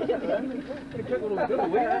 You can't go to the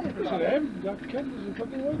way. It's an M. That kid is a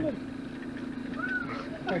fucking woman.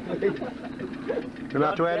 You'll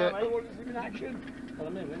have to edit. I want to see him in action.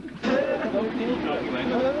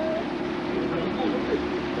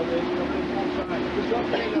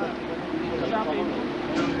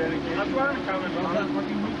 That's where I'm coming from.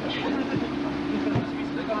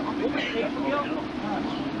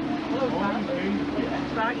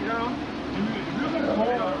 Start, you know.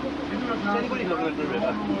 Is anybody looking at the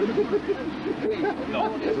river? No.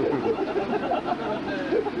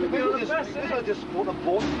 This is just what a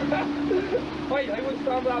boat. Wait, I wouldn't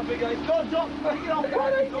stand that big guy. Go, John, get off the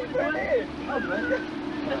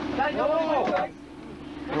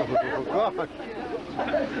Oh, God.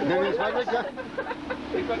 Then it's like that.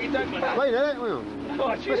 Wait a minute.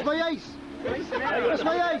 Where's my ice? Where's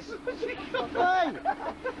my ice? Hey!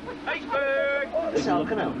 Iceberg! It's out,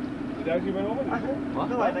 come out. Did I give it over? What?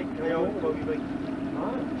 No, I think they all go be big.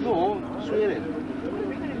 No, swear it.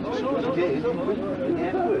 So it did.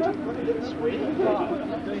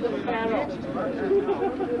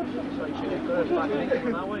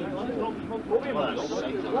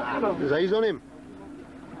 There's eyes on him.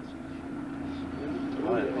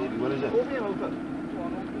 What is it?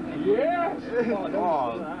 Yes!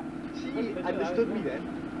 Oh, she understood me then.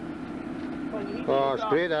 Oh,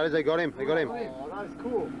 straight that is. I got him. Oh, that's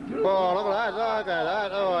cool. Oh, look at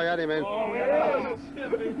that. Oh, I had him in.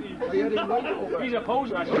 He's a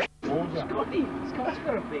poser. Scott's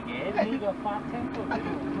got a big head. He's got a fat temper.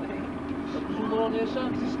 Zoom on here,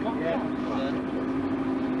 son. This is Scott. Yeah.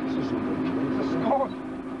 Scott.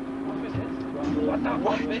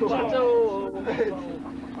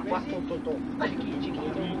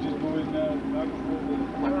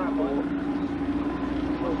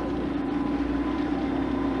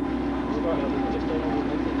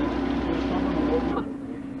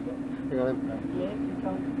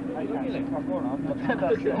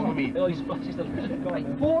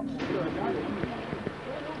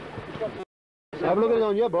 Have a look at it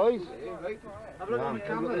on you, boys. Have a look at the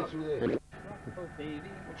camera.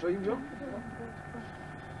 Try him, John.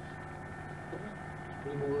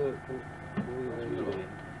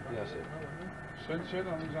 Sunset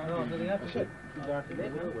on his No, did he have to sit?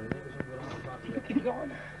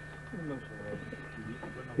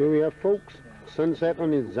 Here we have, folks, sunset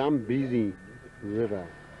on the Zambezi River.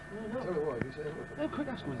 How quick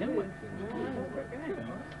that's going anyway.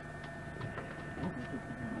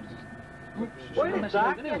 Why did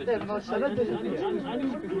Jack get there? The sun had disappeared.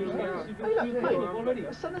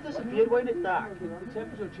 The sun had disappeared. Why did Jack?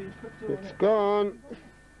 It's gone.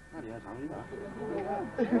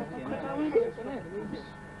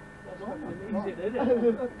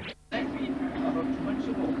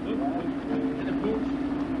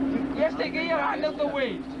 Yes, they get your hand out the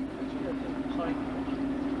way.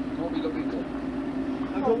 what we're looking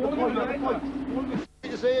for.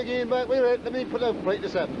 To say again, but wait a minute, let me put a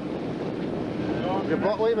brightness up. You're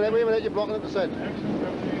wait a minute, you're blocking up the sun.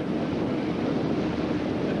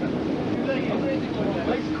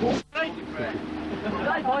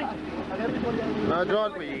 No,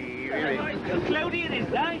 John, cloudy it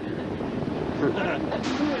is, eh?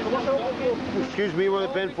 Excuse me, will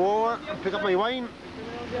I bend forward and pick up my wine?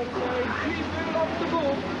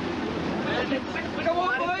 Come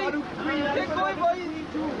on, boy! Big boy, boy!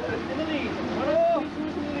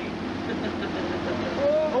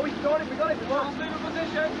 Oh, we got it, we got it! One stable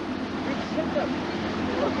position! We hit them!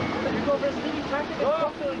 You go for a sneaky tactic and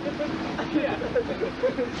something different.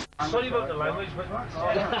 Sorry about the language, but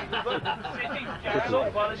it's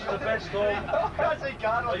so far, this is the best storm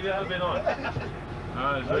I've ever been on.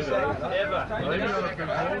 Ever.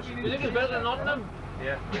 You think it's better than Nottingham?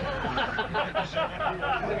 Yeah.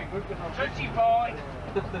 25.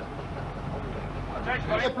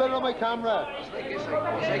 Get blood on my camera. Just take this thing,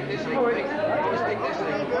 just take this thing. You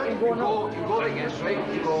go like this, right?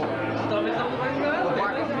 You go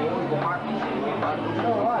back and forward, go back and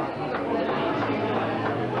forward.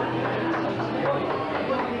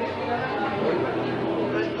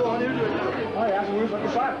 Oh yeah, so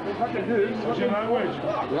what you do? What's your language?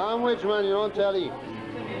 Language, man, you don't tell you.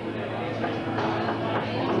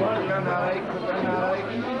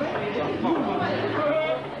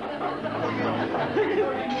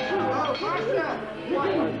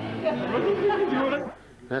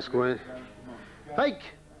 That's going. Hike!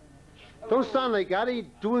 Don't stand like that, he's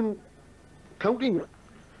doing counting.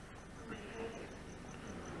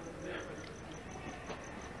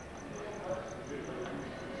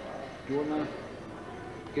 Do you want to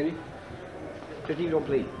get it? Just leave it on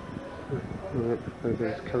play.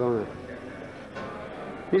 Okay, cut on it.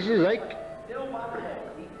 This is like.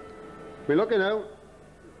 We're looking out.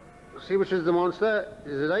 See which is the monster.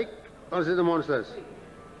 Is it like or is it the monsters?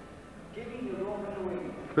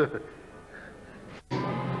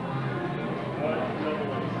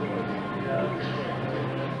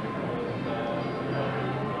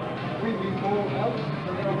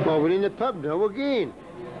 Well, we're in the pub now again.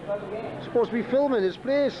 Supposed to be filming this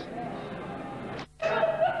place. Don't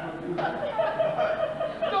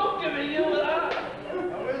give me that!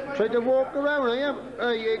 Try to walk around, I am.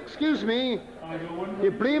 Excuse me.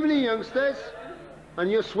 You're blaming the youngsters and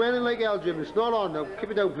you're swearing like hell, Jim. It's not on now.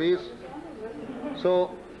 Keep it down, please.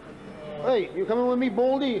 So, hey, you coming with me,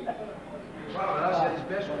 Baldy?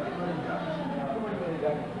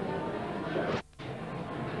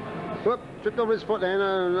 Whoop, tripped over his foot then,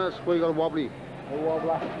 and that's why you got a wobbly. A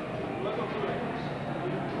wobbler.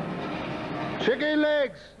 Chicken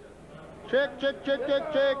legs! Check,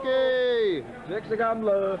 checky! Check's the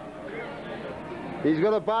gambler. He's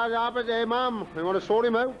got a bad habit there, ma'am. I want to sort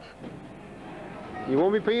him out. He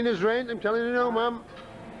won't be paying his rent, I'm telling you now, ma'am.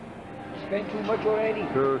 Spent too much already.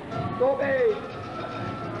 Good. Go, babe!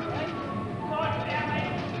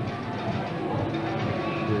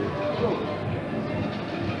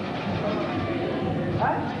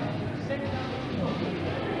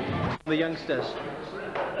 The youngsters.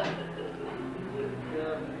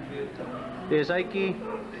 There's Ikey,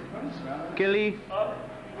 Gilly,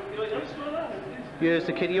 here's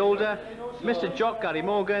the kitty older, Mr. Jock, Gary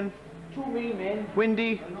Morgan,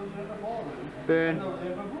 Windy, Byrne,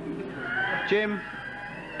 Jim,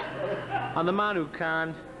 and the man who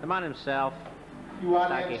can, the man himself. You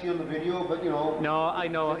are actually on the video, but you know. No, I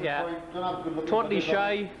know, yeah. Totally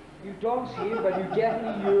shy. You don't see it, but you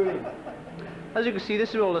definitely hear it. As you can see, this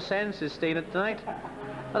is where all the senses staying at tonight.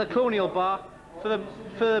 At the Colonial Bar for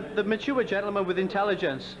the mature gentleman with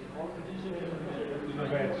intelligence.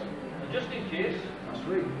 Just in case.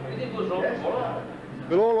 Anything goes wrong tomorrow.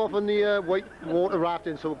 We're all off on the white water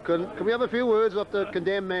rafting, so can we have a few words of the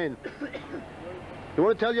condemned men? You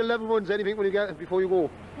want to tell your loved ones anything when you get before you go?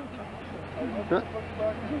 Huh?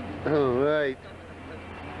 Oh, right.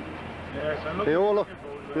 Yes, I'm They all look.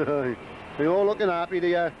 looking They're all looking happy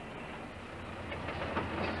there.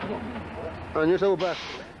 And you're so bad.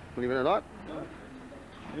 Believe it or not.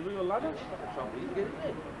 Have we got a ladder?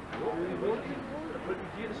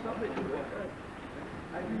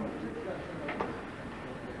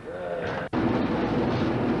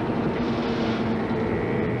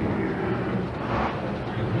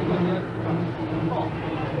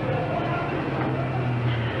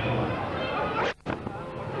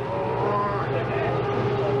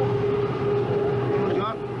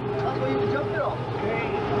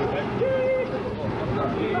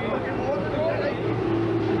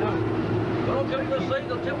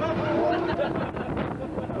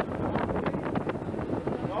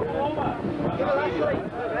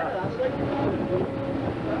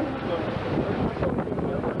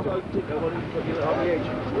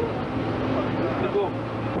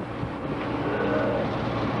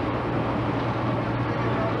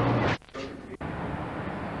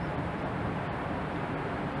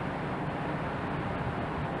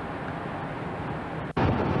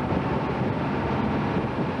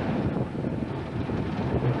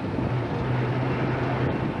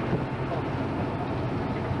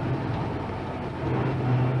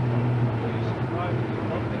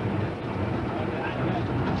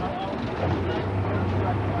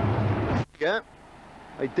 Yeah,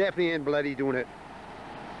 I definitely ain't bloody doing it.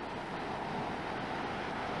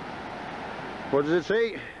 What does it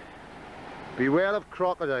say? Beware of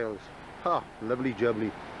crocodiles. Ha, lovely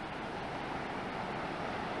jubbly.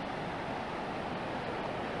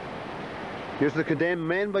 Here's the condemned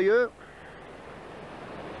men by you.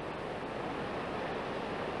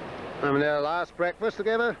 Having their last breakfast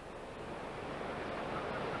together.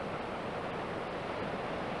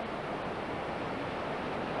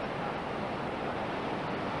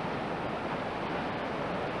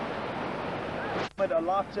 A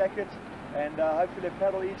life jacket and hopefully a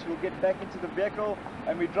paddle each. We'll get back into the vehicle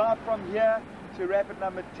and we drive from here to rapid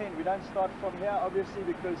number 10. We don't start from here obviously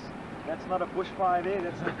because that's not a bushfire there,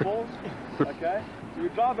 that's the falls. Okay, so we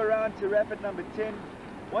drive around to rapid number 10.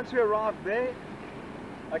 Once we arrive there,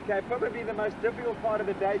 okay, probably the most difficult part of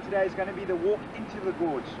the day today is going to be the walk into the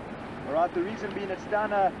gorge. Alright, the reason being it's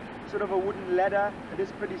down a sort of a wooden ladder. It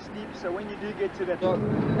is pretty steep, so when you do get to that...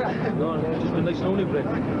 No, it's been like snowy break.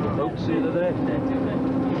 Out to the there.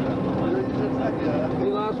 Any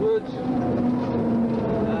last words?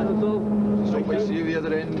 That's all. So we see you the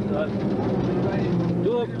other end.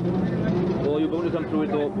 Dope. Oh, you're going to come through it,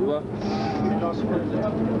 Dope. You are.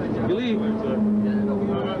 You leave?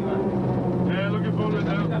 Yeah, looking forward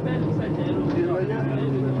now.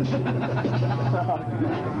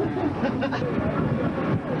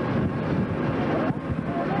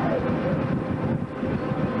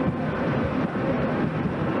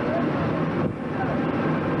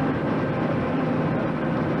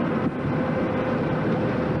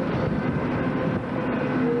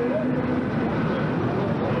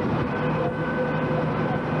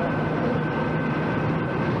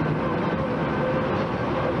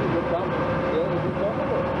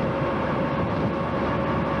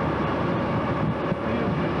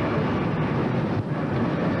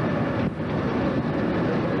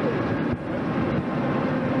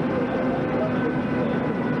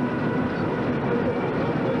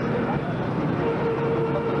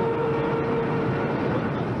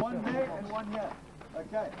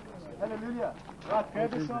 Okay, hallelujah. Right,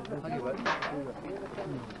 grab yourself.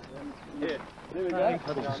 Yeah, there we go.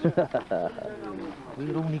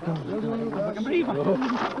 We're only going.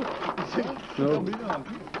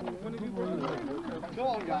 Go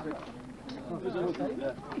on, guys.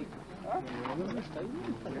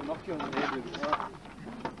 Knock you on the head with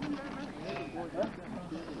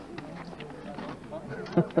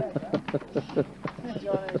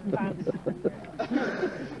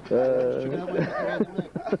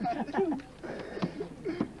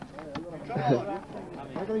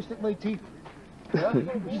I'm going to stick my teeth. Yeah?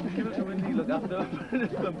 Give it to Wendy, look after.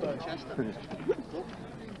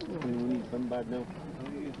 I'm bad now.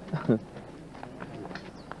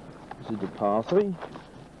 This is the par 3.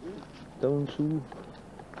 Down to...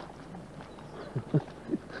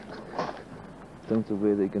 down to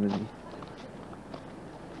where they're going to be.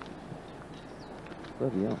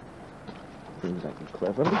 Bloody hell. Seems like it's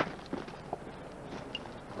clever.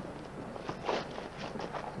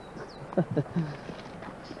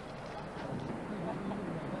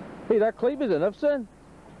 Hey, that climb is enough, son.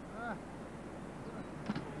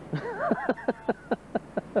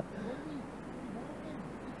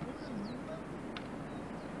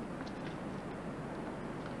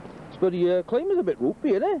 But the climb is a bit ropey,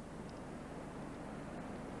 isn't it?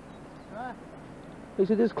 He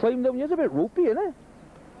said this climb down here is a bit ropey, isn't it?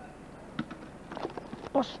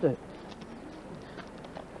 Bust it.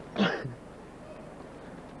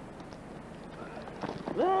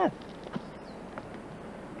 Ah.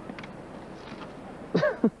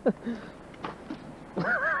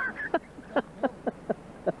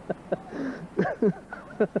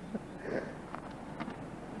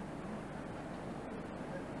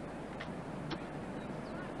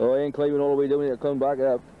 Oh, I ain't climbing all the way down here, come back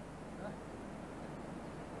up.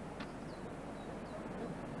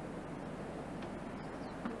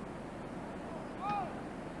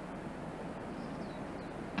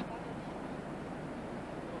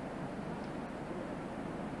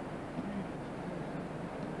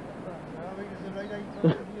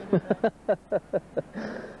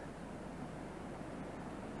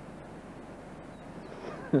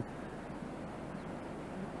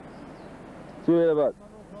 there, bud?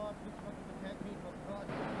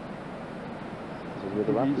 This is where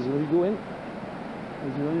the raft is going to go in.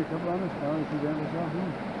 There's only a couple on this car, if you down this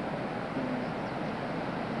afternoon.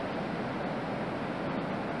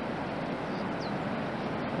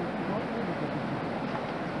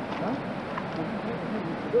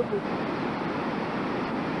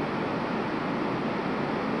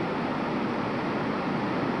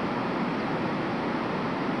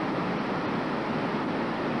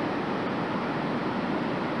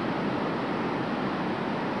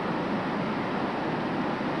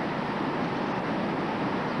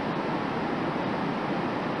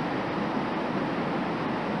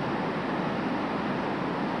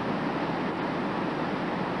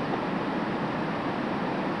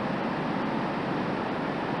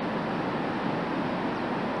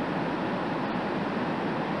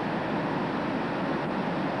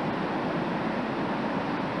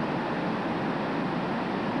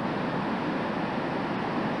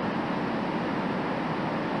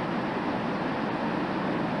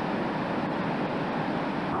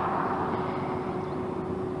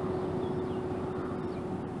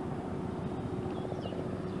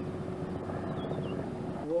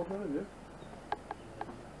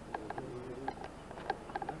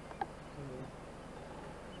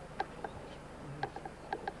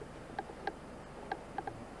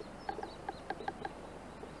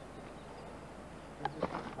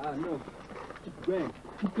 No.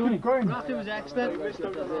 Keep going. Rafting was excellent.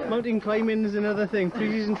 Mountain climbing is another thing.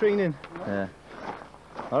 Pre-season training. Yeah.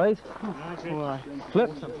 Alright.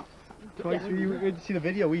 Flip. Twice. You see the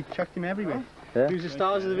video, we chucked him everywhere. Yeah. He was the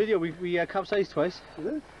stars of the video. We capsized twice. Is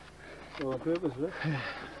it? Oh, on purpose, is it?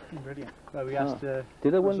 Brilliant. Well, we asked... Did the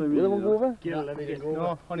other one go over?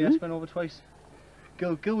 No, only us went over twice.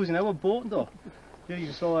 Gil was in our boat though. Yeah,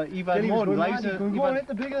 you saw Eve had more lives in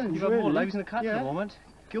the cat at the moment.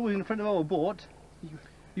 Gil was in front of our boat.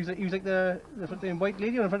 He was like the white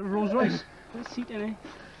lady on the front of Rolls Royce. What seat in it?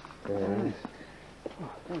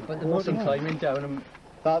 But the mountain climbing down and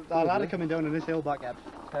that ladder coming down on this hill back up.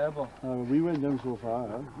 Terrible. We went down so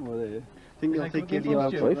far, over there. I think they'll take Gilly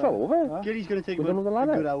out. We fell over. Gilly's going to take a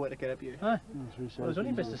good hour to get up here. Well, it was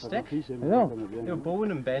only just a stick. I know. They were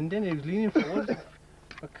bowing and bending, he was leaning forward.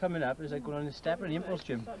 But coming up, it was like going on the step in the impulse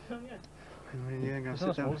gym. Yeah, I'm going to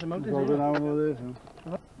sit down.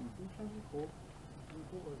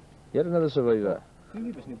 You had another survivor.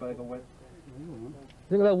 Think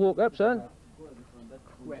they'll walk up, son?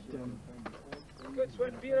 Wet good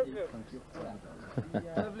sweat beer up there.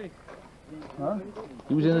 Lovely. Huh?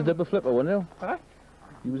 He was in the double flipper, wasn't he? Huh?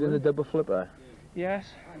 He was in the double flipper. Yes.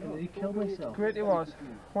 He killed myself. Great it was.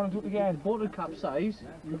 Want to do it again? The boat had capsized.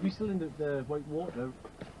 If we still in the white water,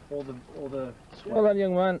 all the sweat. Well done,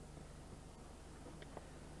 young man.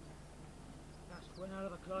 That's one out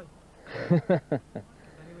of a climb. And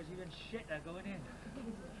he was even shitter going in.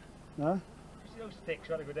 Huh? You see those sticks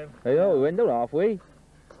trying to go down? I know, we went down halfway.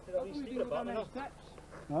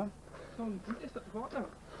 Huh? Just at the bottom.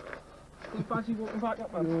 Do you fancy walking back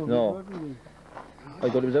up, man? No. I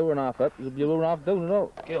thought it was over and half up. It was over and half down,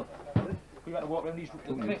 no? Gil, we got to walk around these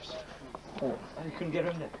little cliffs. Oh, and you couldn't get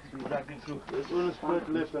around there, so we dragged him through. It's only split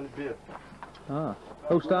left and beer. Ah.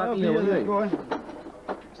 How starting here, wasn't it? Go on.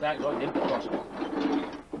 Starting right in the cross.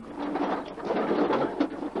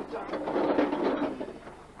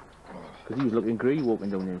 Because he was looking grey walking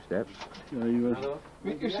down them steps. Yeah, he was.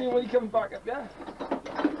 You see when he comes back up, yeah?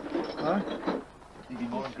 Huh? He'd be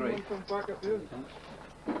more grey. He comes back up here.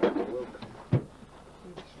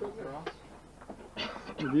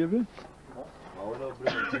 Have you been?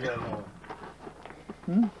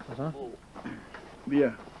 What's that?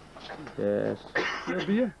 Beer. Yes. Yeah,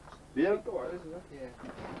 beer? Beer?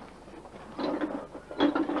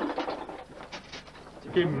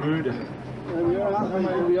 Game murder.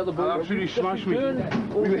 We had the boat. Absolutely smashed me.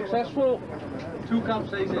 We were successful. 2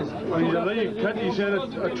 capsizes. Well, he's a lady, cut. He said a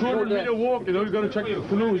 200-metre walk, you know, he's got to check the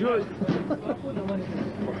canoes, right?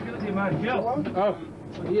 Oh.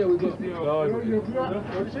 Here we go.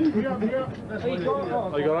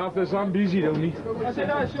 I got after some busy, don't he? I said,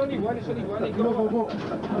 no, it's only one, it's only one.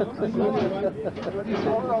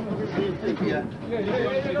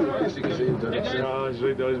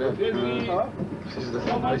 This is the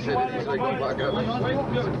thing I said, he's like, come back up. I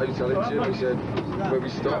challenged him, he said, where we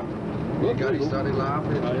stop. Me and Gary started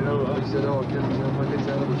laughing. He said, oh, get my kids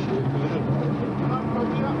out of the shit.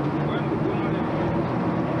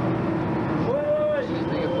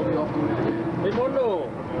 Hey, Mondo!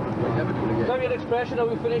 Is that your expression how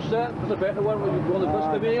we finished that? Was a better one when you go on the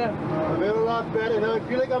bus to me, yeah? A little lot better, now I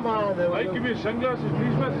feel like I'm on there. Hey, give me your sunglasses,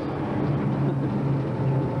 please, mate.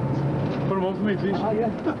 Put them on for me, please. Ah, yeah.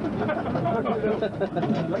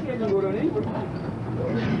 Lucky I can go down here.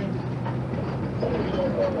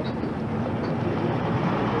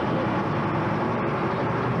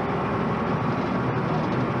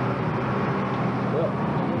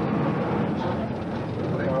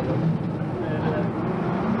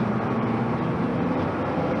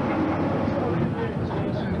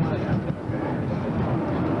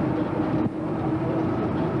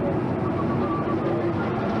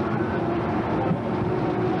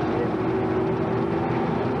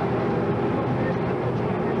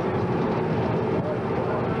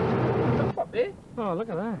 Oh, look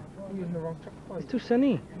at that. I'm using the wrong track. It's too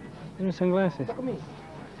sunny. Give me sunglasses. Look at me.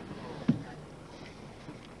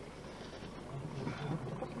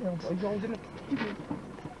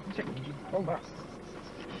 Check. Hold that.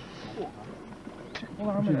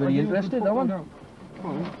 She's very interested, that one. Oh,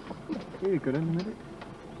 very good in a minute.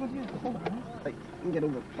 Good, yeah. Hold on. Right, you can get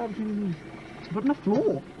over. But on the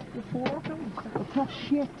floor. The floor, it's not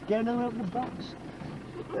shit. Getting out of the box.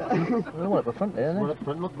 Well, one up the front there, isn't it? One up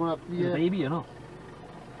front, not going up the... The baby, you know.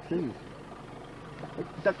 Please.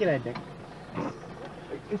 Duck your head, Nick.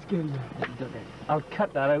 It's good. I'll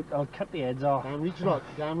cut that out. I'll cut the heads off. Can't reach, look.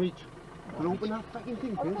 Can't reach. I'll open that fucking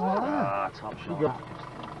thing, please. Ah, top shot.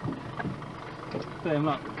 I'm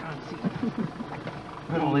not. Can't see.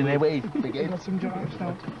 Only there, wait. Big game. Got some jobs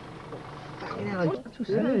now. Yeah, you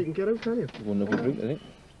can get out, can you? You won't know if you drink, I think.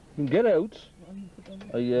 You can get out.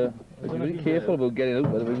 I'd be really careful about getting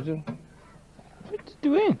out by the way you do. What are you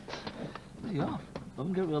doing? Yeah.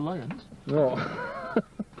 Don't get with the lions. No.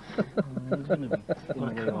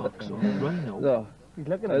 No. He's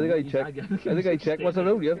looking I at think me. I checked what's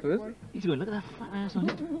around here first. He's going, look at that fat ass on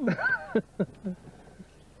it.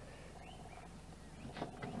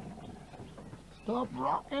 Stop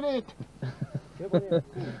rocking it!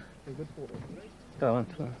 Go on.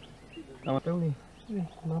 Only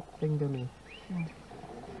nothing to me.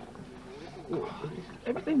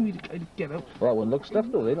 Everything we get out. Well, that one looks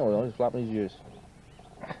stuffed though, they know, he's flapping his ears.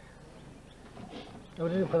 Oh,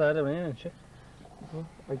 did you put that in and shit?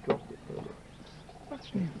 I dropped it.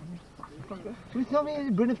 That's me. You tell me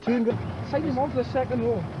British 200. Take him on for the second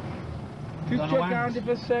row. Two check Garndiffaith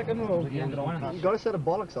for the second row. You got a set of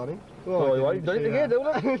bollocks on him. Oh, you want it again,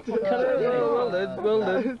 don't you? Well done, well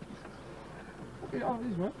done.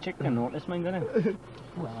 Chicken notice mine, didn't it?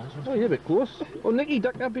 Oh, you're a bit close. Oh, Nicky,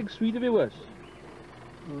 duck that big sweet of yours.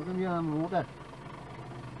 Look at me on water.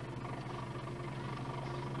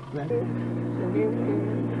 Oh,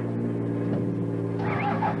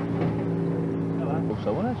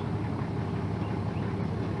 someone is.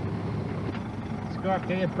 Scott,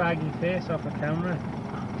 get your baggy face off the camera.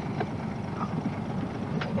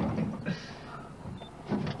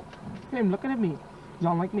 Him looking at me. You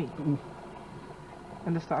don't like me.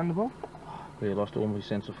 Understandable? Well, you lost all my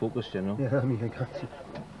sense of focus, you know. Yeah, I mean, I can't see.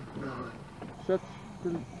 Shut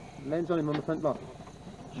the lens on him on the front lock.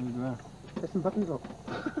 Press some buttons off.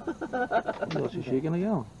 What's he shaking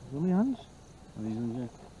again? With my hands? Reasons,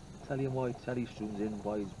 Tell him why Teddy zooms in,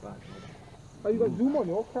 why he's back. Oh, you got zoom on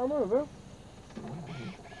your camera, have you?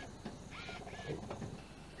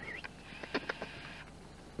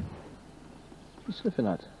 What's he sniffing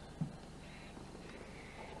at?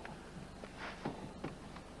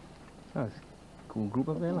 That's a cool group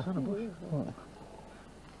up there. What's that about?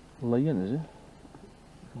 Lion, is it?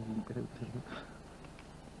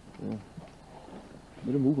 Yeah.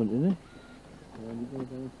 Bit of movement, isn't it?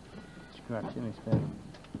 Scratching his head.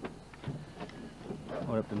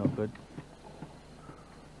 Or up to no good.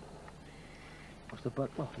 What's the butt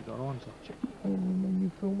off? You got on, so check. When you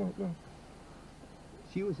film out there.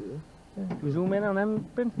 She was here. Yeah. We zoom in on them,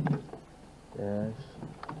 Ben? Yes.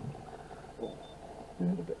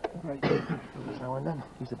 Right. Now and then.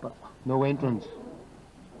 He's the butt. No entrance.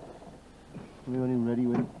 We weren't even ready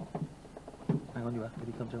with it. Hang on, you are.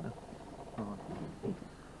 He comes out now.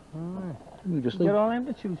 Alright. You just Get like, all them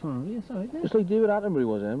to choose from. Yes, all right. just like David Attenborough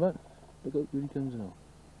was then, but look out, here he comes now.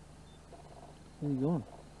 Where are you going?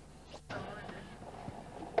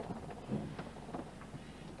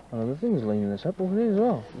 Oh, the thing's lining this up over there as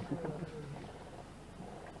well.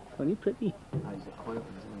 Funny, pretty.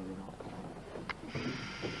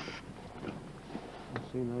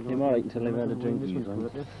 You're alright until they've had a drink. This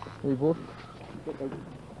one's good. They both.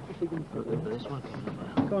 This one.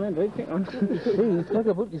 Go on in, dude. Pick on. Hey, it's like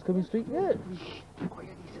a book. He's coming straight there.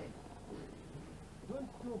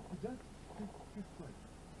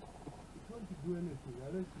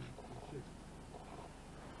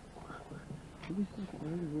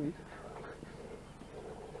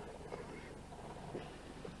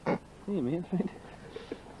 Hey, man, right.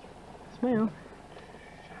 Smile.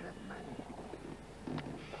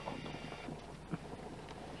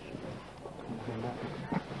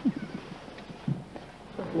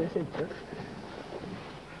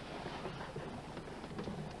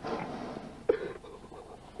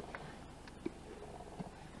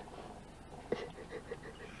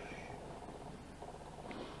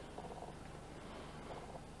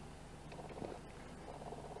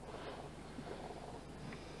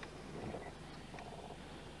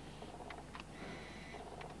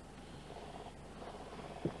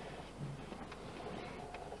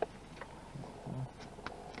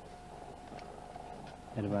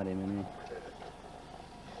 Head about him, anyway.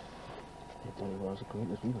 It's only was a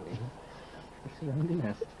great as we were. It's a handy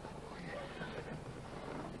nest.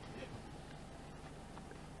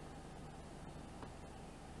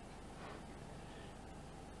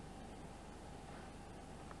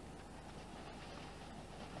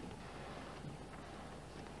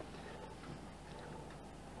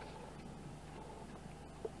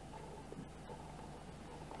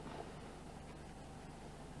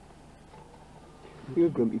 You're a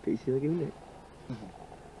grumpy piece here, isn't it?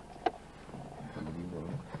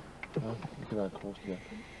 Look at that close to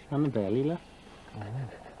And the belly left.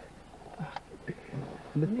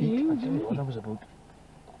 And the feet. I tell you what, that was about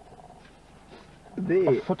there.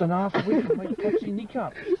 a foot and a half away from my Pepsi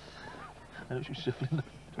kneecap. I know she's shuffling.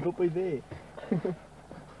 Look by there.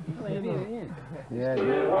 Yeah.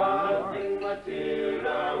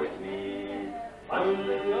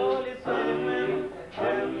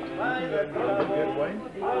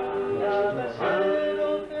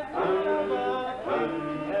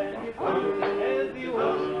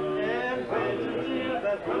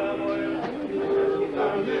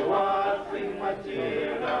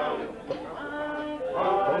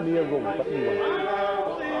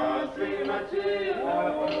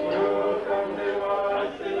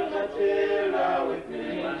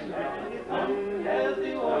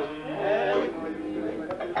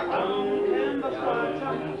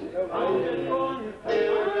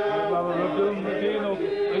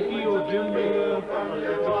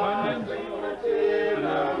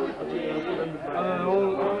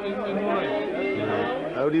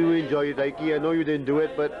 How do you enjoy it, Ikey? I know you didn't do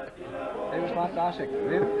it, but... It was fantastic.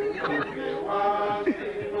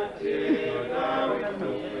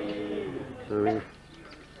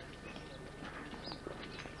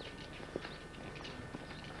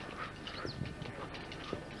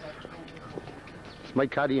 It's my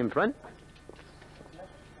caddy in front.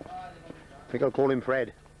 I think I'll call him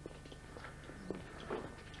Fred.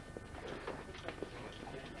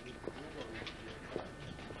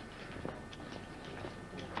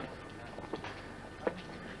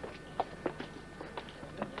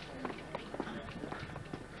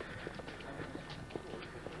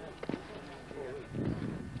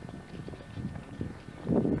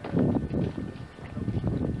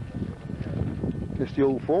 Just the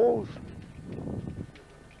old falls.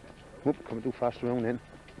 Oop, coming too fast around then.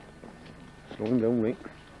 Slow him down, right?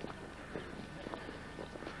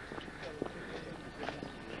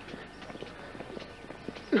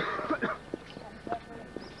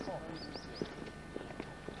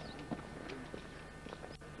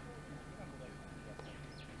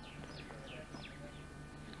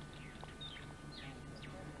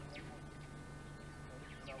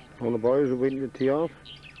 All the boys are waiting to tee off.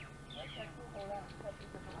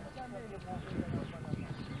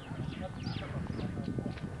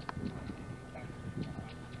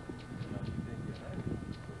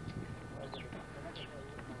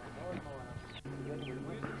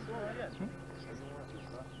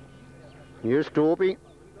 Here's Toby.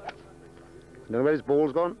 Don't know where his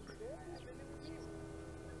ball's gone.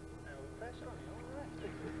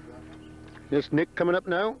 Here's Nick coming up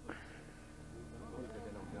now.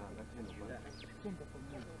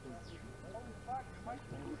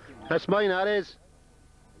 That's mine, that is.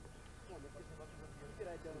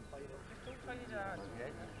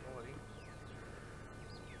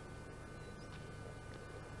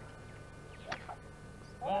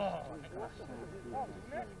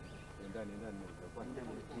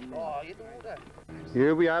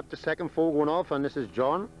 Here we have the second four going off, and this is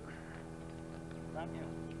John.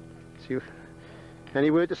 See,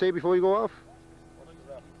 any word to say before you go off?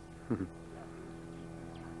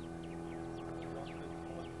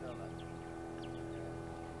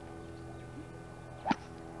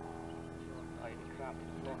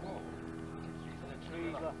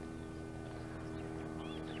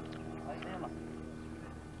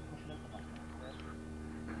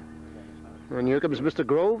 And here comes Mr.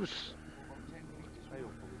 Groves.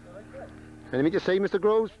 Anything to say, Mr.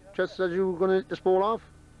 Groves, just as you were going to just fall off?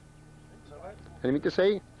 Anything to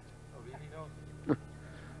say?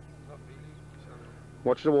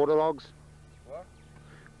 Watch the water logs. What?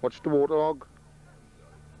 Watch the water log.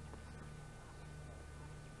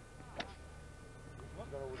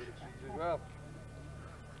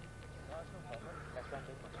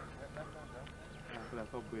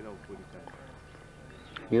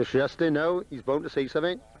 He's just in now, he's bound to see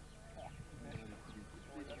something.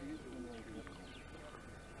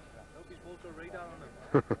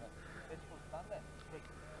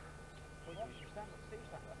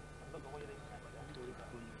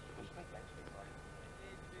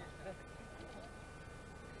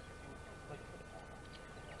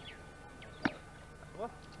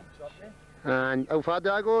 And how far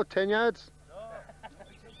did I go? 10 yards?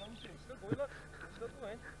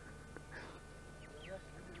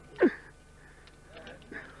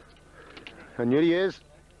 And here he is,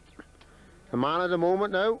 the man of the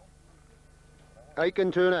moment now, Ike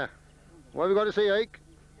and Turner. What have we got to say, Ike?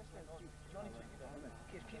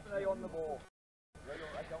 Keep an eye on the ball.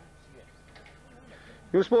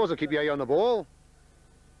 You're supposed to keep your eye on the ball.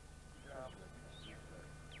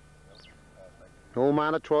 Old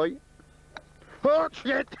man of Troy. Oh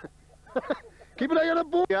shit! Keep an eye on the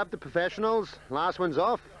ball. You have the professionals. Last one's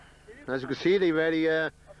off. As you can see, they're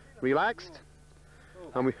very relaxed.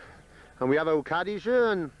 And we have our caddies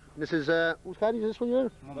here, and this is whose caddy is this one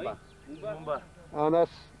here? Mumba. And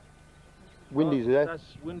that's Windies, is it? That's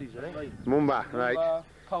Windies, right? Mumba, right.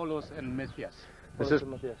 Paulos and Matthias. This is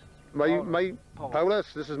my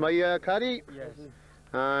Paulus. This is my caddy. Yes.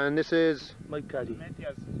 And this is my caddy.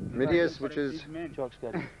 Matthias, which is Jock's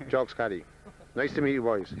caddy. Jock's caddy. Nice to meet you,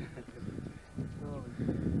 boys. It's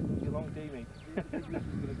a long day, mate.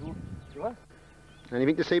 You what?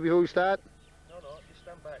 Anything to say before we start? No, just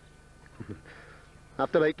stand back.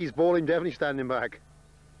 After Ikey's bowling, definitely standing back.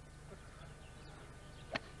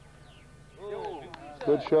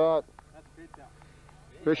 Good shot.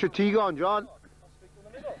 Where's your tee gone, John?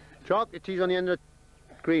 Jock, your tee's on the end of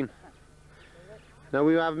the green. Now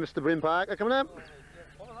we have Mr. Bryn Parker coming up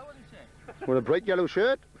with a bright yellow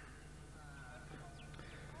shirt.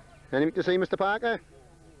 Anything to say, Mr. Parker?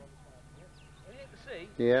 Anything to say?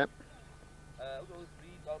 Yeah. I'll go 3,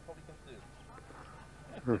 I'll probably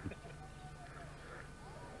come 3.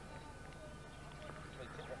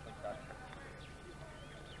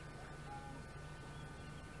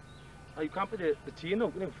 Oh, you can't put the tee in,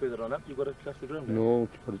 no, further on up. You've got to catch the ground. No,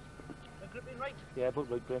 put it. The grip in right? Yeah, put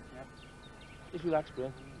right, Bryn. Yeah. Just relax,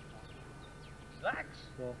 Bryn. Relax?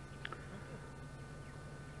 Yeah.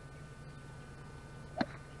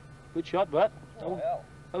 Good shot, Bert. Oh,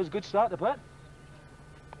 that was a good start, Bert.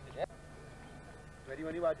 Ready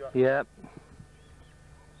when you are, John? Yeah.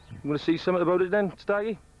 You want to see something about it then,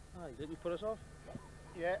 Starkey? Ah, you think we put us off?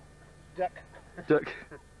 Yeah. Duck. Duck.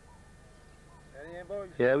 Ready, eh, boys?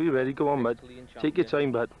 Yeah, we ready. Go on, bud. Take your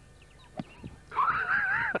time, bud.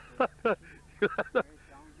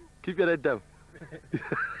 Keep your head down.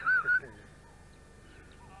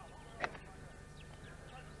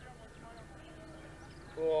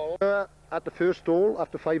 At the first stall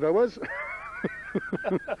after 5 hours.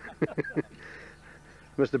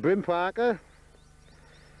 Mr. Bryn Parker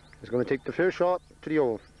is going to take the first shot to the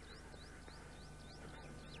hole.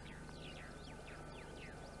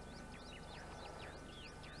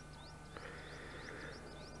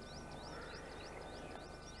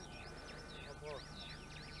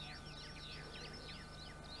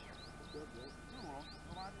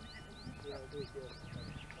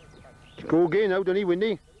 Go again now, don't he,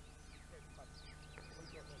 Windy?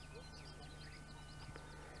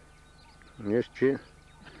 And here's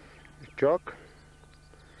Jock.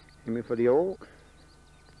 Aiming for the hole.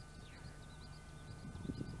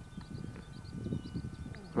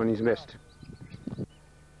 And he's missed.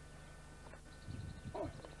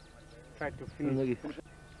 Try to finish.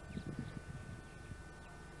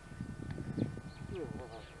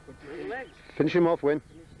 Finish him off, Win.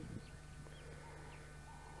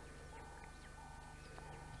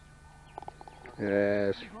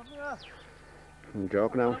 Yes. And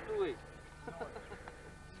Jock now.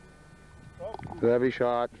 Lovely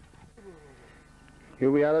shot. Here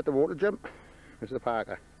we are at the water jump. Mr.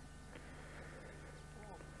 Parker.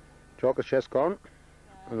 Jock has just gone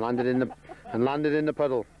and landed in the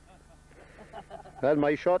puddle. That's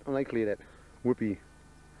my shot and I cleared it. Whoopee.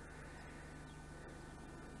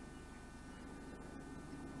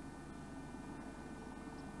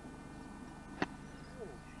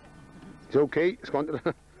 It's okay, it's gone to the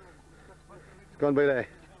it's gone by there.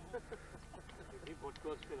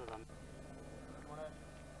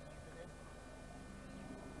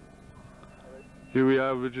 Here we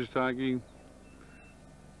are, we're just talking.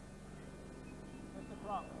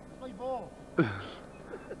 It's my ball. It's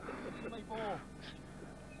my ball.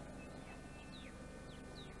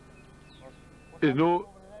 There's no...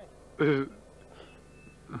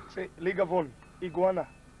 Say, Liga Von, iguana.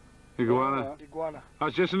 Iguana? Iguana.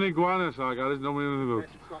 That's just an iguana, so I got it, no meaning about.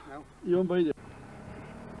 You don't bite it.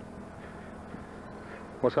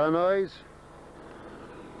 What's that noise?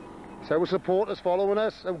 It's our supporters following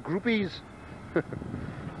us, our groupies.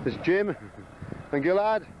 There's Jim and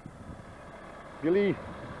Gillard. Gilly.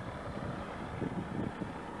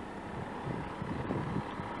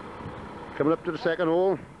 Coming up to the second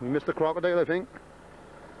hole. We missed the crocodile, I think.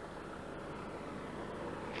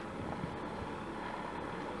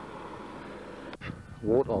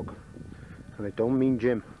 Warthog. And I don't mean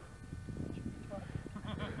Jim.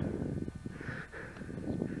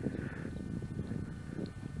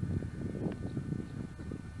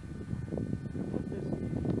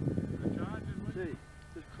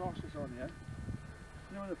 There's crosses on here.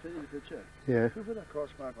 You know, in the picture? Yeah. Who put that cross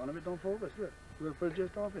mark on him? It don't focus, does it? We'll put it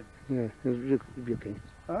just off him. Yeah, it'll be okay.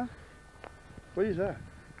 Huh? What is that?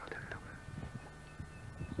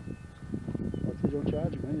 What's his own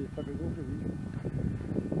charge, man? You fucking go for it.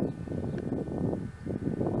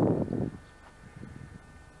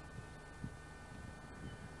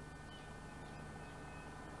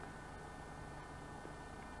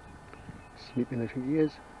 Sleeping, I think he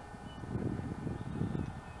is.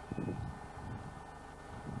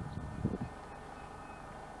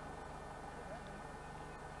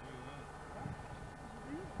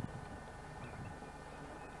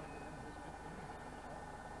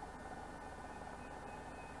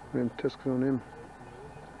 Them tusks on him.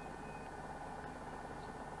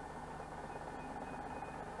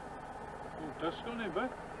 Oh, tusks on him, eh?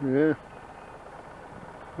 Yeah.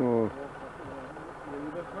 Oh.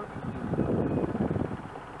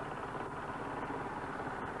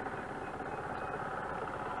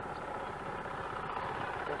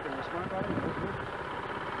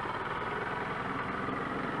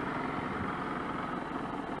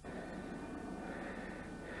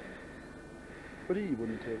 But he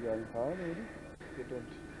wouldn't take that in power, would he? They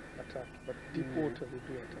don't attack, but deep water they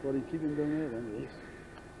do attack. Well, he keep him down there then, yes.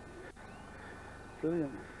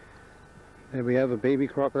 Brilliant. There we have a baby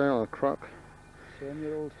crocodile, a croc.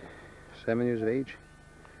 7-year-old. 7 years of age.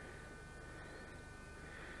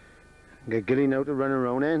 Get Gilly now to run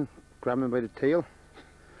around in, grab him by the tail.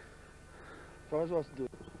 What was to do?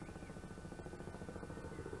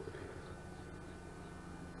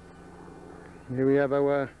 Here we have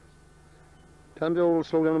our... Tell him to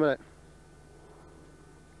slow down a minute.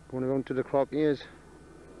 Going around to the croc ears,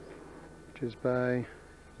 which is by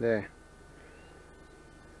there.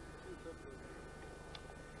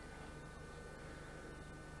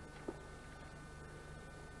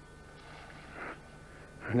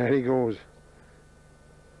 And there he goes.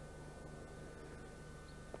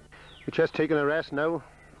 We're just taking a rest now.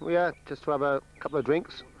 We are just to have a couple of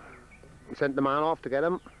drinks. We sent the man off to get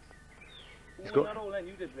him.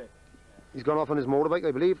 He's gone off on his motorbike,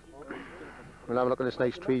 I believe. We'll have a look at this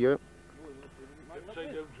nice tree here.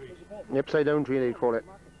 Upside down tree. The upside down tree, they call it.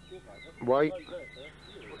 Why?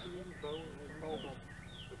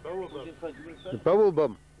 The bowel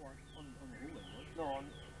bum.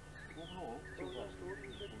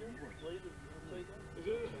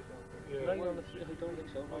 Yeah. Lying on the tree, I don't think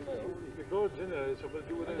so. The gods in there, somebody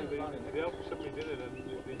do it, they helped somebody did it and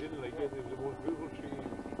they didn't like it. It was the most beautiful tree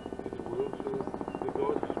in the world, so the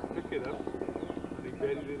gods picked it up and they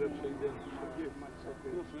buried it upside down.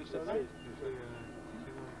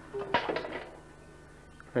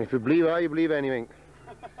 And if you believe her, you believe anything.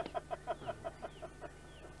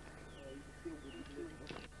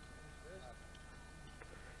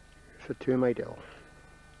 It's a termite hill.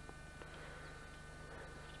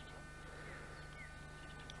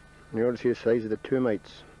 You ought to see the size of the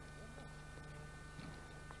termites.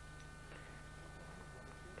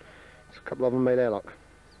 There's a couple of them by there, look.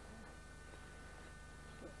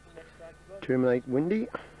 Termite windy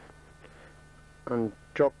and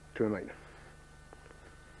jock termite.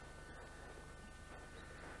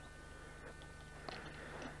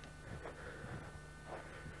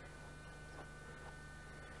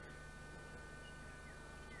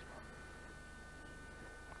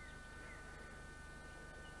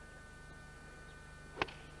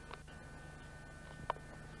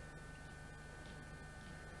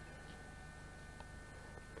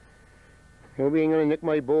 Hope he ain't gonna nick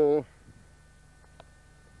my bowl.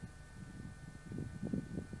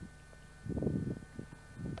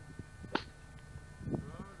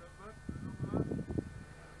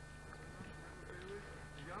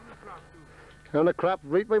 On the crap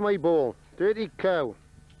right by my bowl. Dirty cow.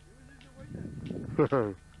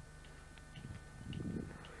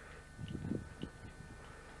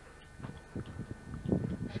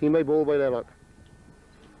 See my bowl by there, look.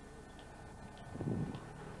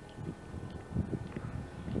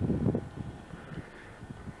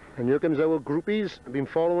 And here comes our groupies. I've been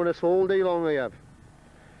following us all day long, I have.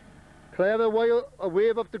 Can I have a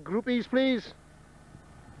wave of the groupies, please?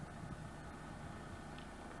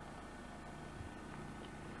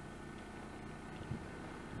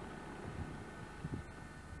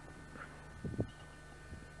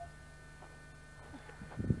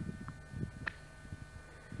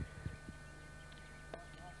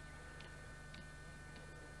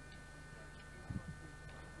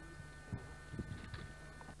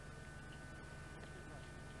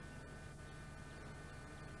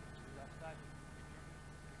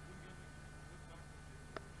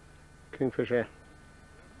 Kingfisher.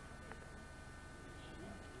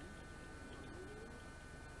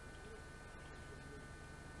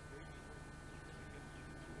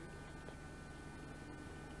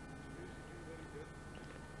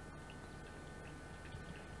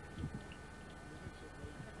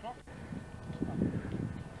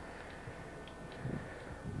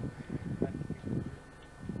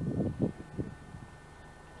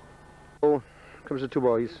 Oh, comes the two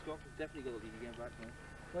boys. Definitely got to leave again back now.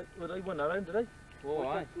 Right, well, I won that round, did I? Oh,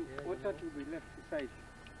 aye. What that will be left beside?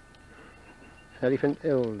 Elephant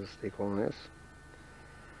Hills, they call this.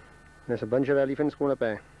 There's a bunch of elephants going up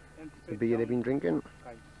there. The beer they've been drinking.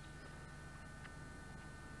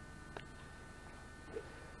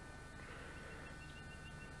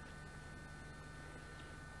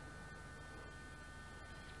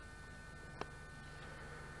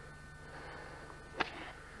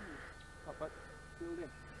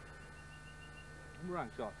 Wrong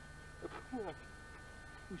shot.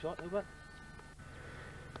 Who shot over?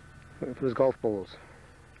 For his golf balls.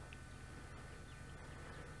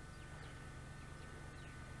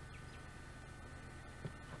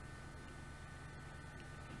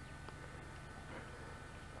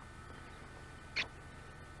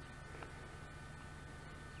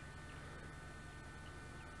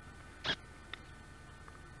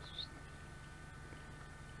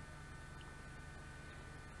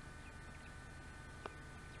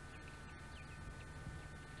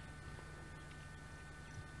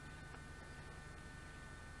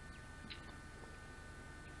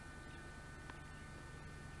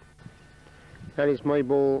 That is my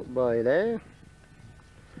ball by there.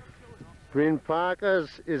 Bryn Parker's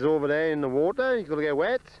is over there in the water, he's going to get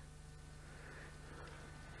wet.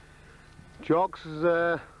 Jock's is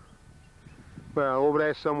well, over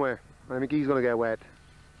there somewhere. I think he's going to get wet.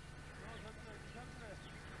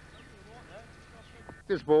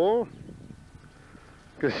 This ball,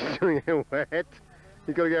 because he's going to get wet.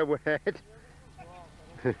 He's going to get wet.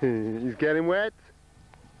 He's getting wet.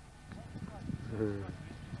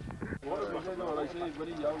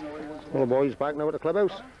 Well, the boys back now at the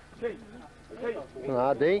clubhouse. On a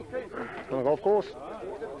hard day on a golf course.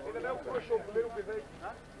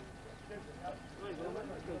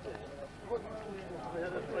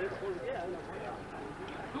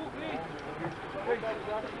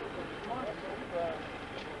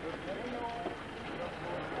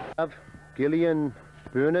 Have Gilly and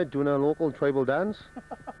Bernard doing a local tribal dance.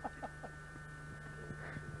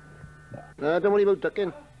 Don't worry about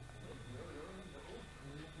ducking.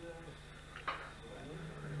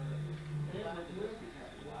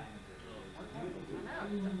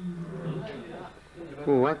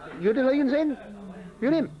 Oh, what? You're the lion's in?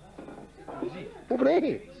 You're in? Over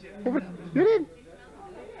there. Over. You're in?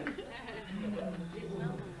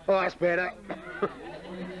 Oh, that's better.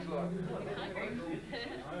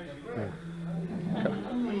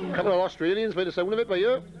 Couple of Australians by the sound of it, by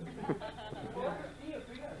you.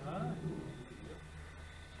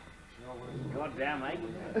 God damn, mate.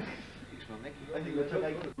 I think we'll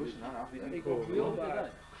take a push now.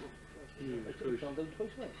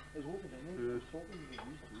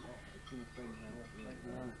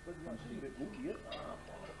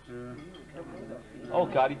 Oh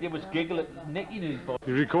God, he did was giggle at Nicky in his body.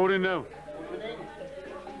 You're recording now?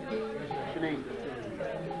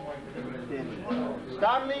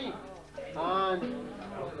 Stanley and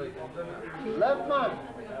left man.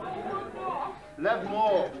 Left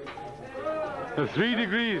more. 3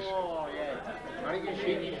 degrees. Oh yeah. I can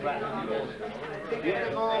shake his back.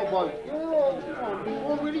 Beautiful boy.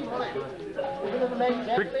 Oh, really funny. Look at the legs,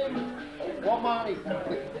 that one money.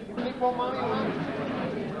 You pick one money, man.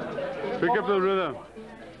 Pick up the rhythm.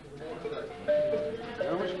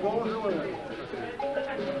 How much balls are we?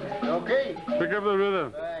 Okay. Pick up the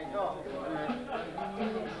rhythm. There you go.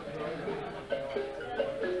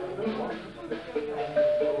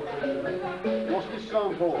 What's this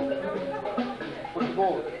song called? What's the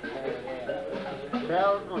ball?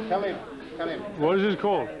 Tell him. Tell him. What is this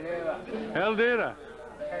called? Eldera.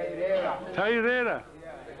 Tairera.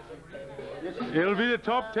 It'll be the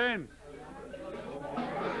top 10.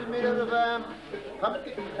 This is made out of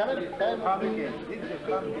Pumpkin.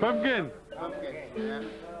 Pumpkin. Yeah.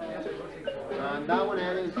 And that one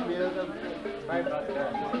here is made of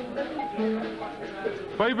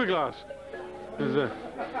Fiberglass. Is it?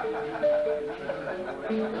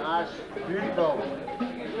 That's beautiful.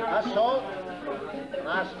 That's salt.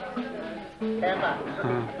 That's pepper.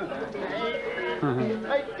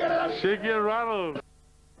 Hey, get it up. Shake your rattle.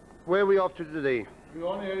 Where are we off to today? We're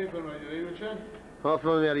on the elephant ride today, Richard. Off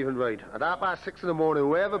on the elephant ride. At 6:30 in the morning,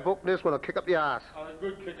 whoever booked this will kick up the arse. And a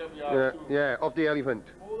good kick up the arse too. Yeah, off the elephant.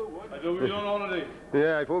 I thought we were on holiday.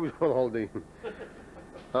 Yeah, I thought we were on holiday.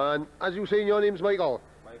 And as you say, your name's Michael.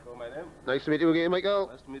 Michael, my name. Nice to meet you again, Michael.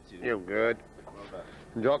 Nice to meet you. You're good.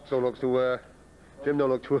 Jock don't look too, Jim don't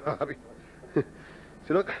look too happy.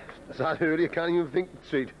 So look, Saturday early, I can't even think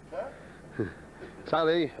straight.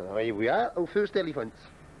 Saturday, here we are, our first elephants.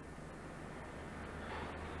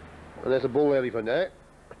 And there's a bull elephant there.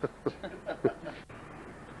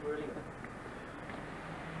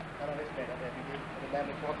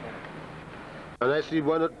 And actually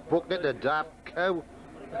one that booked it, the dark cow.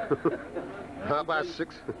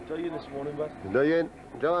 6:30. Tell you this morning, bud. Diane,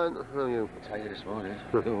 John, how are you? I'll tell you this morning.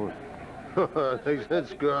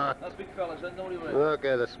 That's good. That's big fellas, isn't it? Look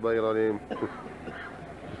at the smile on him.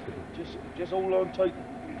 just hold on tight.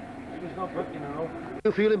 He's not booking, you know. How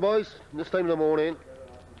you feeling, boys, this time of the morning?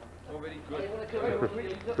 Oh, very good.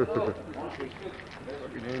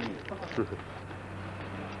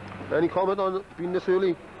 Any comment on being this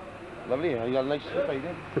early? Lovely, you got a nice sleep, I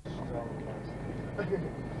did.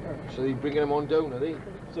 So you're bringing them on down, are they?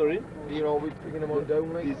 Sorry? You're always bringing them on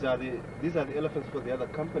down, like? These are the elephants for the other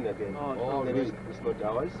company again. Oh, It's not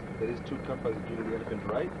ours. There is two companies doing the elephant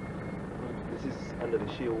ride. This is under the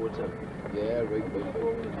Shearwater. Yeah, right.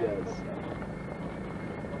 Yes.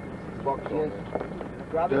 Box on.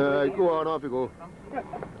 Go on, off you go.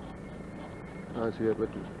 I see it, but...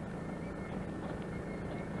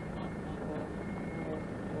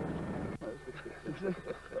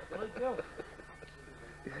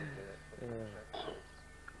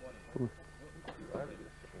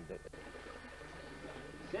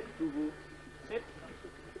 Sit, Boo-Boo. Sit.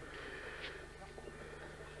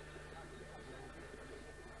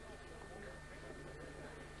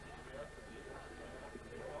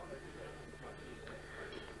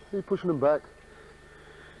 Are you pushing them back?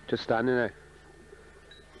 Just standing there.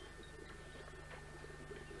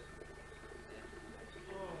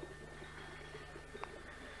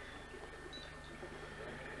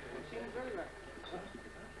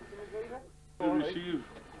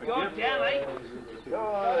 God damn, mate.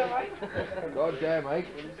 God damn, mate.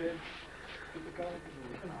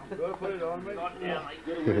 Gotta put it on, mate. God damn, mate.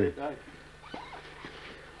 Gotta wear it, aye.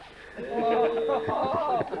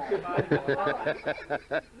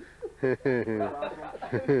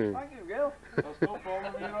 Thank you, Gil. That's no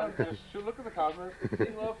problem, you know. Just should look at the cameras.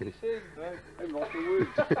 Sing love, you sing. I'm lost for words.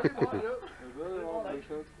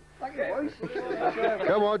 Thank you, boys.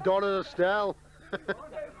 Come on, Donna Estelle.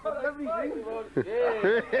 Everything.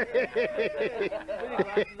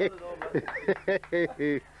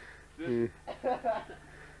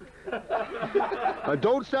 And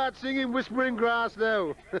don't start singing Whispering Grass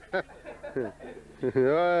now.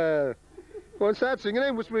 Go on, start singing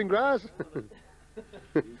in Whispering Grass.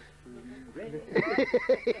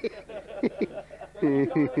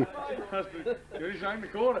 You're sang the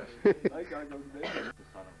chorus. The son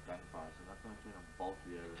of grandfathers, and that's not doing a bulk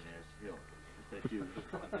here and there's hill. That you will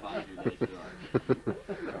come and find you later on.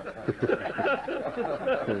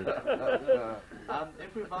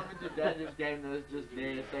 If we bump into Daniel's game that was just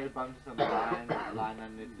there, say we bump into some lion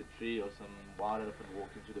underneath the tree or some wild elephant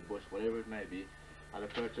walked into the bush, whatever it may be, I'll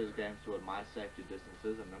approach those games toward my safety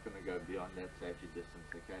distances. I'm not going to go beyond that safety distance,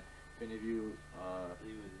 okay? If any of you are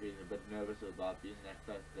being a bit nervous about being that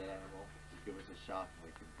close to that animal, just give us a shout and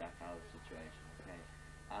we can back out of the situation, okay?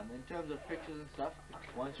 In terms of pictures and stuff,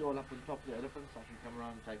 once you're all up on top of the elephants, I can come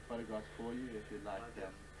around and take photographs for you if you'd like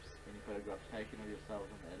any photographs taken of yourselves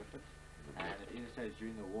on the elephant. And at any stage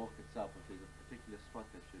during the walk itself, if there's a particular spot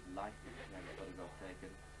that you'd like to have a photograph taken,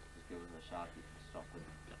 just give us a shout, we can stop and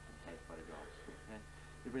take photographs. Okay?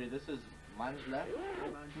 Everybody, this is Man's Lab.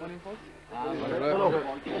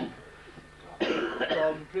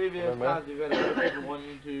 From previous times we've had people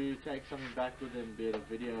wanting to take something back with them, be it a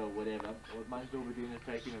video or whatever. What mine's will be doing is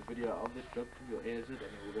taking a video of the trip, you'll edit it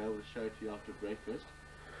and we'll be able to show it to you after breakfast.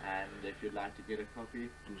 And if you'd like to get a copy,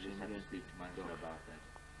 you just have to speak to Mandel about that.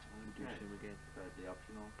 Okay. Totally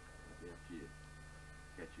optional, that'll be up to you.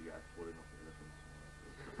 Catch you guys falling off the elephants.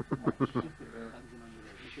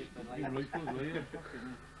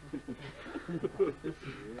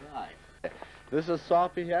 Right. This is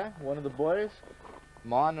Sarpi here, one of the boys.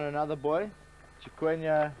 mine and another boy,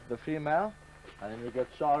 Chiquenya, the female, and then we've got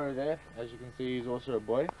Shara there. As you can see, he's also a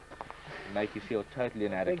boy. Make you feel totally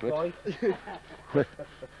inadequate. Big boy.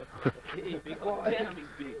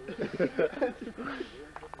 Big.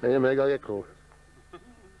 Yeah, mate, I'll get cold.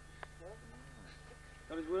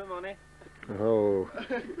 Got his worm on it. Oh.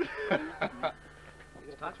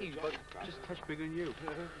 It's lucky, but just a touch bigger than you.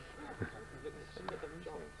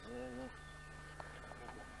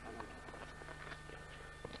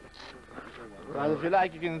 Guys, if you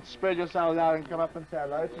like, you can spread yourselves out and come up and say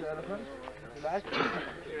hello to the elephant. If you like.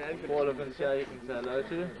 All of them here you can say hello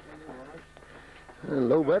to.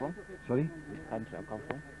 Hello, bud. Sorry? Country I come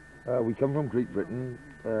from? We come from Great Britain,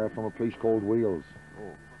 from a place called Wales.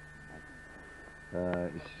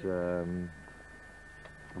 It's a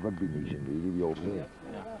rugby nation, really, we all play.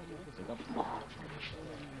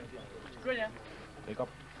 Pick up.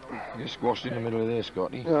 You're squashed in the middle of there,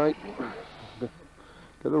 Scotty. Alright. Get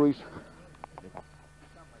a release.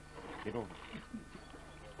 Get over.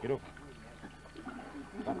 Get over.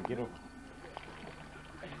 Get over.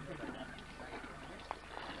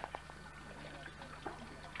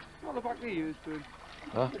 Not the back of the ears, dude.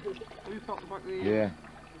 Huh? You felt the back of the ears? Yeah.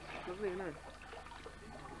 Lovely, isn't it?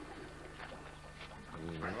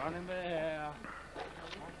 Run in there.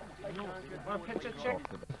 Want a picture, chick?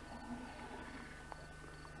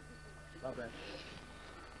 Not bad.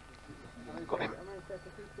 Got him.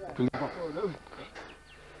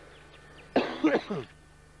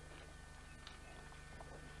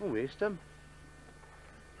 Don't waste him.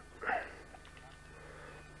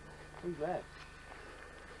 Who's that?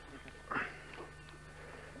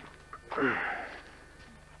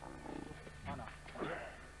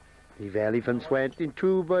 The elephants went in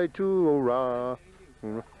 2 by 2, hurrah!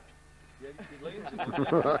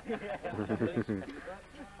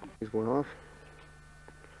 He's going off.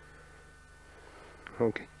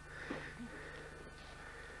 Okay.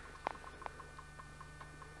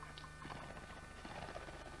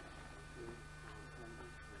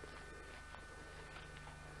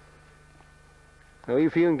 How are you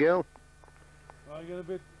feeling, Gil? I get a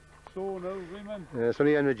bit sore now, Raymond. Yeah, it's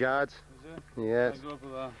only 100 yards. Is it? Yes. Thank God for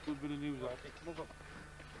that. Good bit of news that.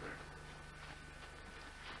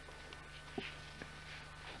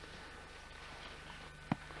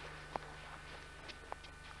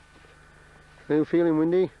 How are you feeling,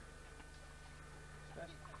 Windy?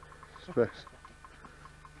 Stress.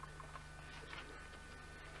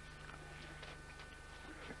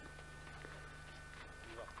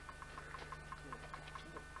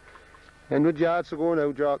 Hundred yards to go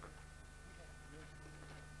now, Jock.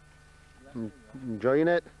 Enjoying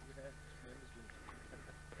it?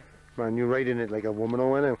 Man, you're riding it like a woman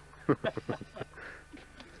over now.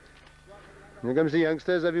 Here comes the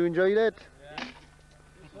youngsters. Have you enjoyed it? Yeah.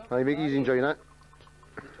 I think he's enjoying that.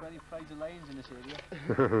 There's 20 prides of lions in this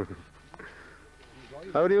area.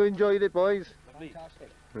 How do you enjoy it, boys?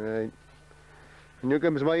 Fantastic. Right. And here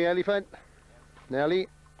comes my elephant. Nelly.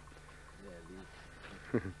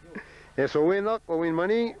 Yes, we'll win luck, we'll win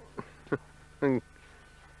money. And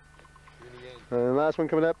last one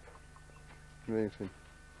coming up. Amazing.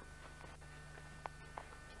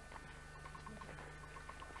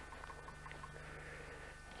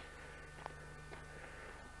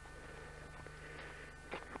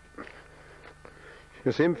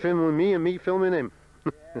 It's him filming me and me filming him.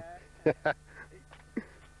 Yeah.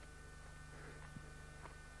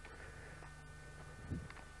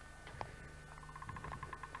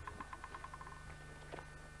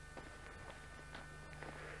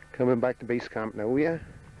 Coming back to base camp now, yeah?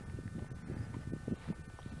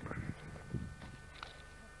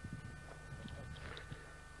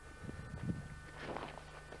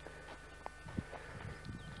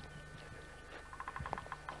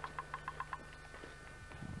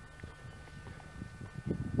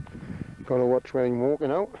 Gotta watch where I'm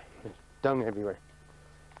walking out. There's dung everywhere.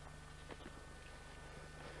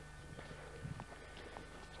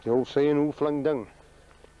 The old saying, who flung dung?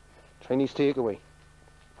 Chinese takeaway.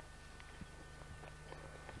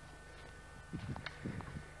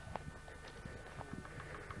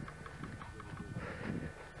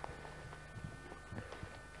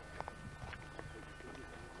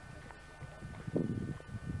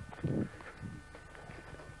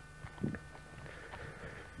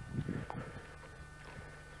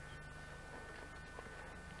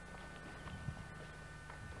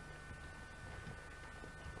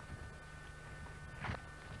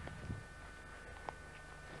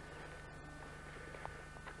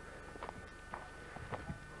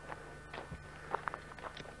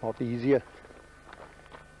 Lot easier.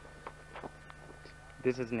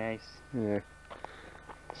 This is nice. Yeah.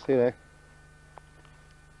 Stay there.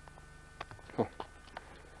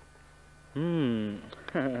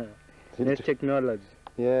 There's technology.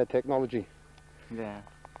 Yeah, technology. Yeah.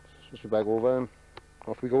 Switch it back over and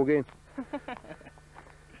off we go again.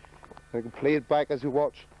 I can play it back as you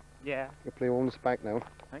watch. Yeah. I can play on this back now.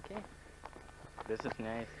 Okay. This is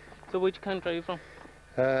nice. So which country are you from?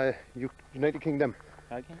 United Kingdom.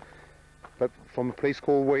 Okay. But from a place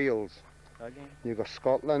called Wales. Okay. You've got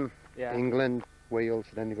Scotland, Yeah. England, Wales,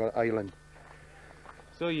 then you've got Ireland.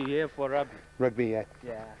 So you're here for rugby? Rugby, yeah.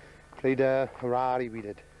 Yeah. Played Harare, we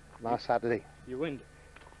did, last Saturday. You win?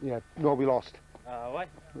 Yeah, no, we lost. Why?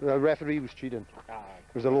 The referee was cheating.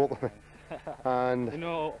 It was a local. And you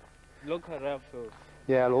know, local ref.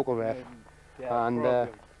 yeah, local ref. Yeah,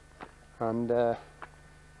 and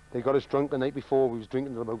they got us drunk the night before. We was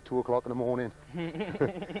drinking till about 2 o'clock in the morning.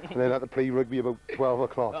 And then had to play rugby about 12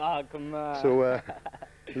 o'clock. Ah, come on. So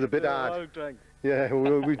it was a bit hard. All drunk. Yeah,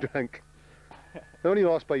 we drank. They only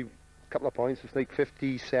lost by a couple of points. It's like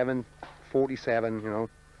 57, 47, you know.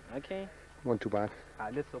 Okay. Wasn't too bad.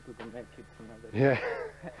 Let's hope we can make it another. Yeah.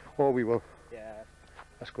 Oh, we will. Yeah.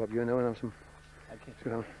 Let's go up here now and have some. Okay. Sit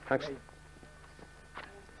down. Thanks. Great.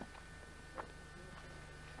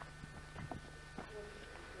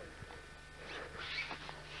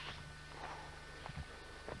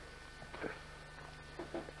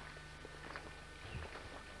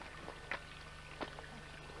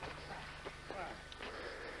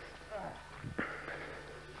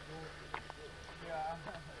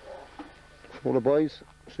 All the boys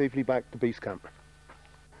safely back to base camp.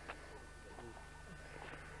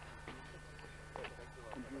 You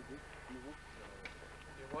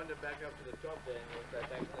wander back up to the top there and what's that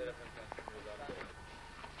back to the elephant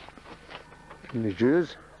In the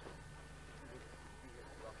Jews.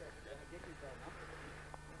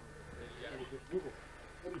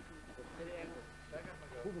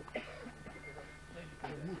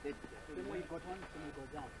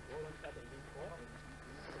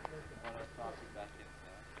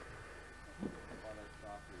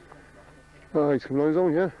 Oh, he's coming on his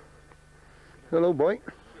own, yeah. Hello, boy.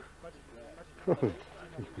 You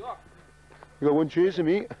got one chasing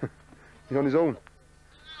me. He's on his own.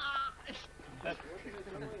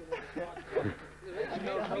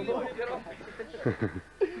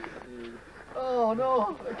 Oh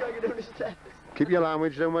no, I can't get down the steps. Keep your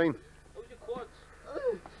language, don't mind. How's your quads?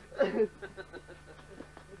 I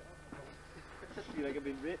feel like I've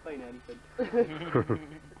been raped by an elephant.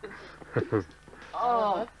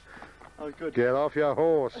 Oh, that was good. Get off your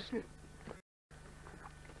horse.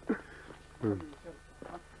 You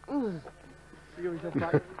got yourself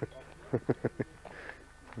back.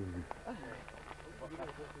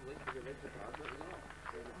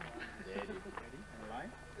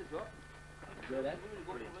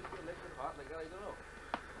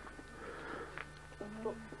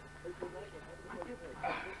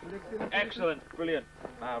 Excellent, brilliant,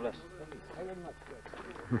 marvellous.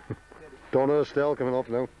 Donna Estelle coming off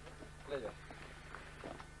now.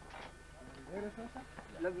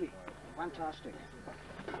 Lovely, fantastic.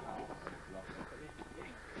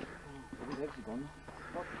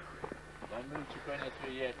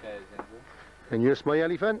 And you're my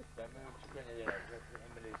elephant?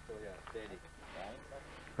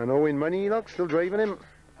 And Owen Money, look, still driving him.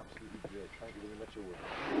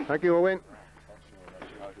 Thank you, Owen.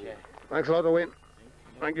 Thanks a lot, Owen.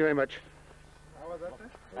 Thank you very much.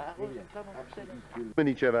 In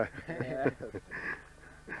each other.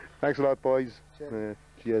 Thanks a lot, boys.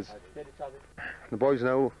 Cheers. The boys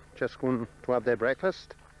now just going to have their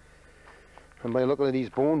breakfast. And by looking at these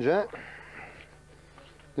bones, yeah,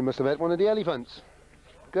 they must have had one of the elephants.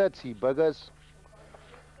 Gutsy buggers.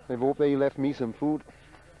 I hope they left me some food.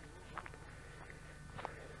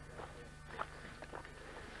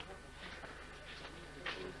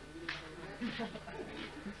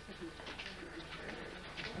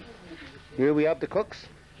 Here we have the cooks.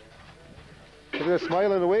 Look at a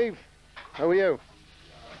smile and a wave. How are you?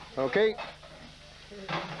 Okay?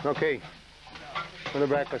 Okay. When the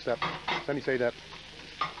breakfast up. Sunny side up.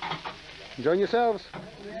 Enjoying yourselves?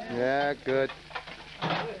 Yeah, good.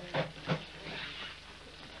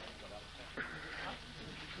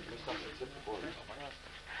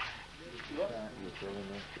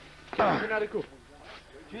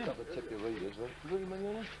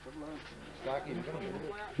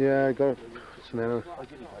 Yeah, I got it. So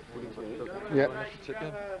yeah.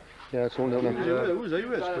 Yeah, it's all down there. Who's he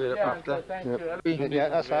with? Straight up after. Yeah,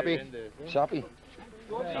 that's happy. Sappy.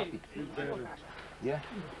 Yeah.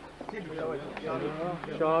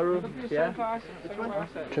 Sharu, yeah.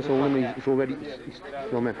 Just hold him, he's already, he's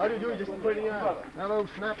filming. How do you do? Just putting hello,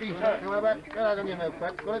 Snappy. Come on back. Get on your mouth,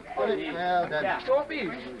 quick. Got it? Well done. Snappy,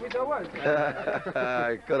 which I was.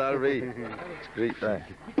 Good on me. It's great, right?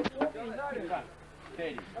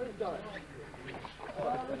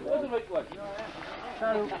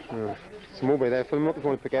 Some more by there. Film him up if you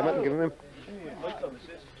want to pick him up and give him him.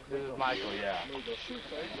 Michael, yeah.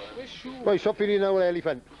 Right, stop feeding now with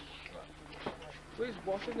elephant. Where's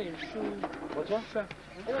what's his name? What's that?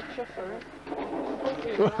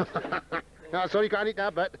 No, sorry, you can't eat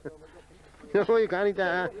that bit. No, you can't eat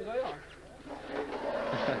that.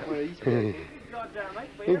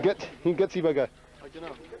 He gets you bugger.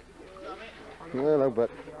 Hello, but.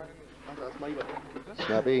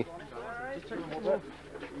 Snappy.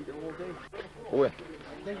 Oh, yeah.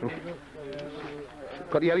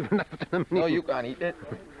 Got the elephant after him. No, you can't eat it.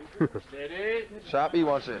 Snappy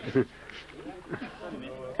wants it.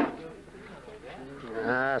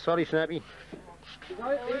 Sorry, Snappy.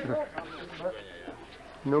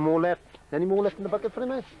 No more left. Any more left in the bucket for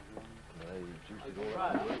him, eh?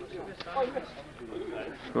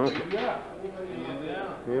 Okay.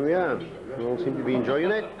 Here we are. You all seem to be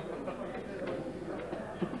enjoying it.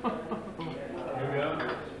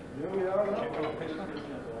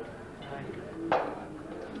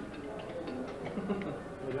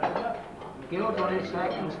 George on his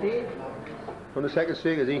second stage. On the second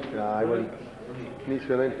stage, is he? Aye, well, he needs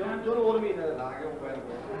filling.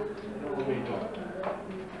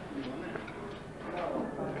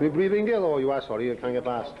 Can you breathe in, Gil, or you are sorry, I can't get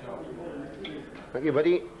past? Thank you,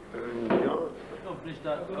 buddy.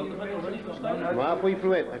 I'm halfway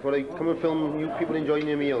through it. I thought I'd come and film you people enjoying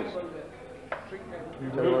your meals.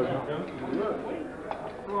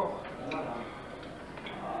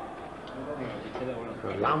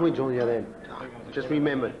 Language on you then. Just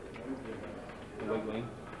remember.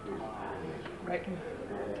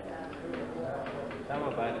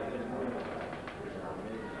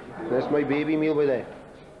 That's my baby meal by there.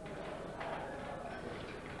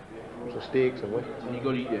 Some steaks and what? And you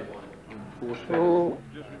got to eat it. Oh.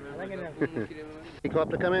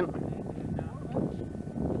 Helicopter come in.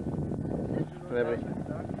 Whatever.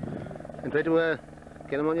 And try to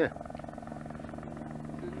get him on you.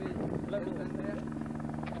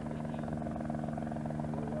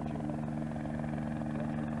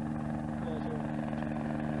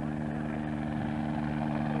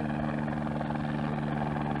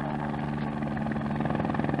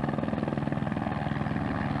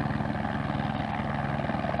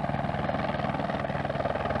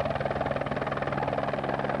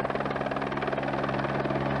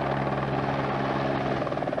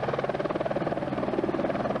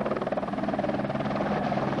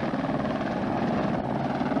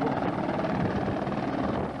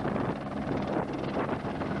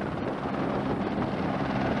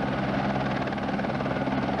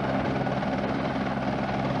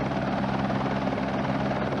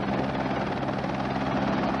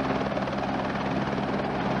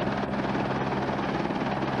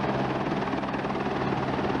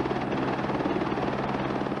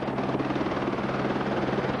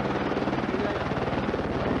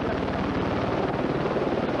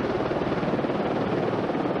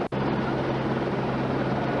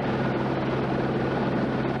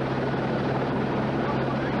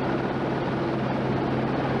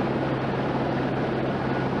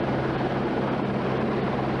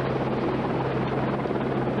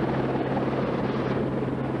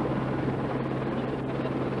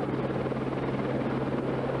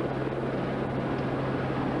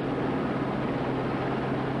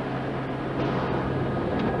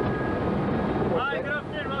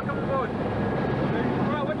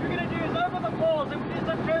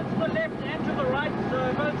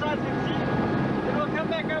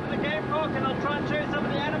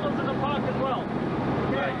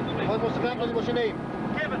 What's your name?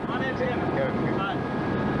 Kevin, my name's Kevin. Kevin. Hi.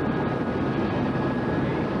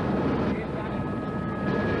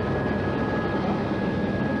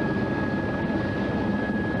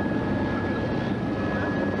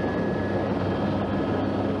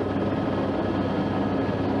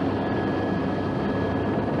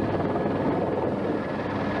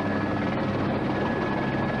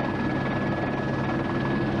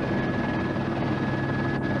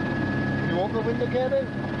 You open the window, Kevin?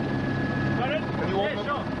 Pardon? Can you open Yeah,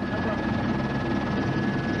 sure. No problem.